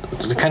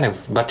to kind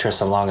of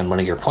buttress along on one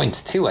of your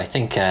points too, I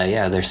think,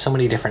 there's so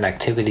many different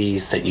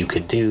activities that you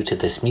could do to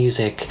this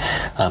music.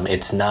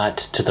 It's not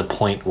to the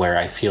point where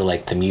I feel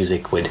like the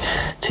music would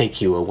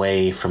take you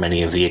away from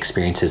any of the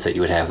experiences that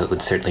you would have. It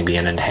would certainly be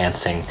an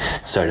enhancing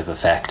sort of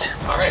effect.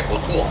 All right, well,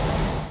 cool.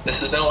 This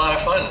has been a lot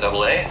of fun,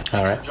 AA.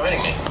 Thanks for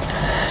joining me.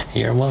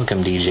 You're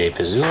welcome, DJ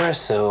Pizzura.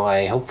 So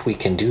I hope we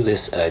can do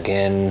this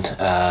again.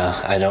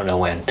 I don't know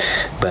when,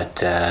 but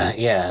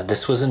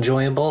this was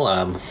enjoyable.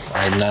 I'm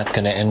not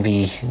going to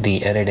envy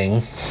the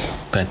editing,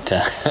 but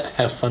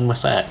have fun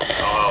with that.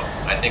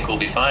 Oh, I think we'll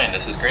be fine.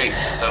 This is great.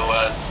 So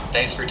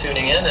thanks for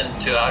tuning in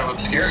and to Out of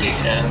Obscurity,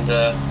 and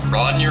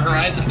broaden your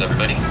horizons,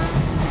 everybody.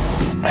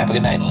 Have a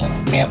good night.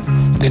 Yep.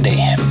 Good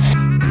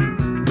day.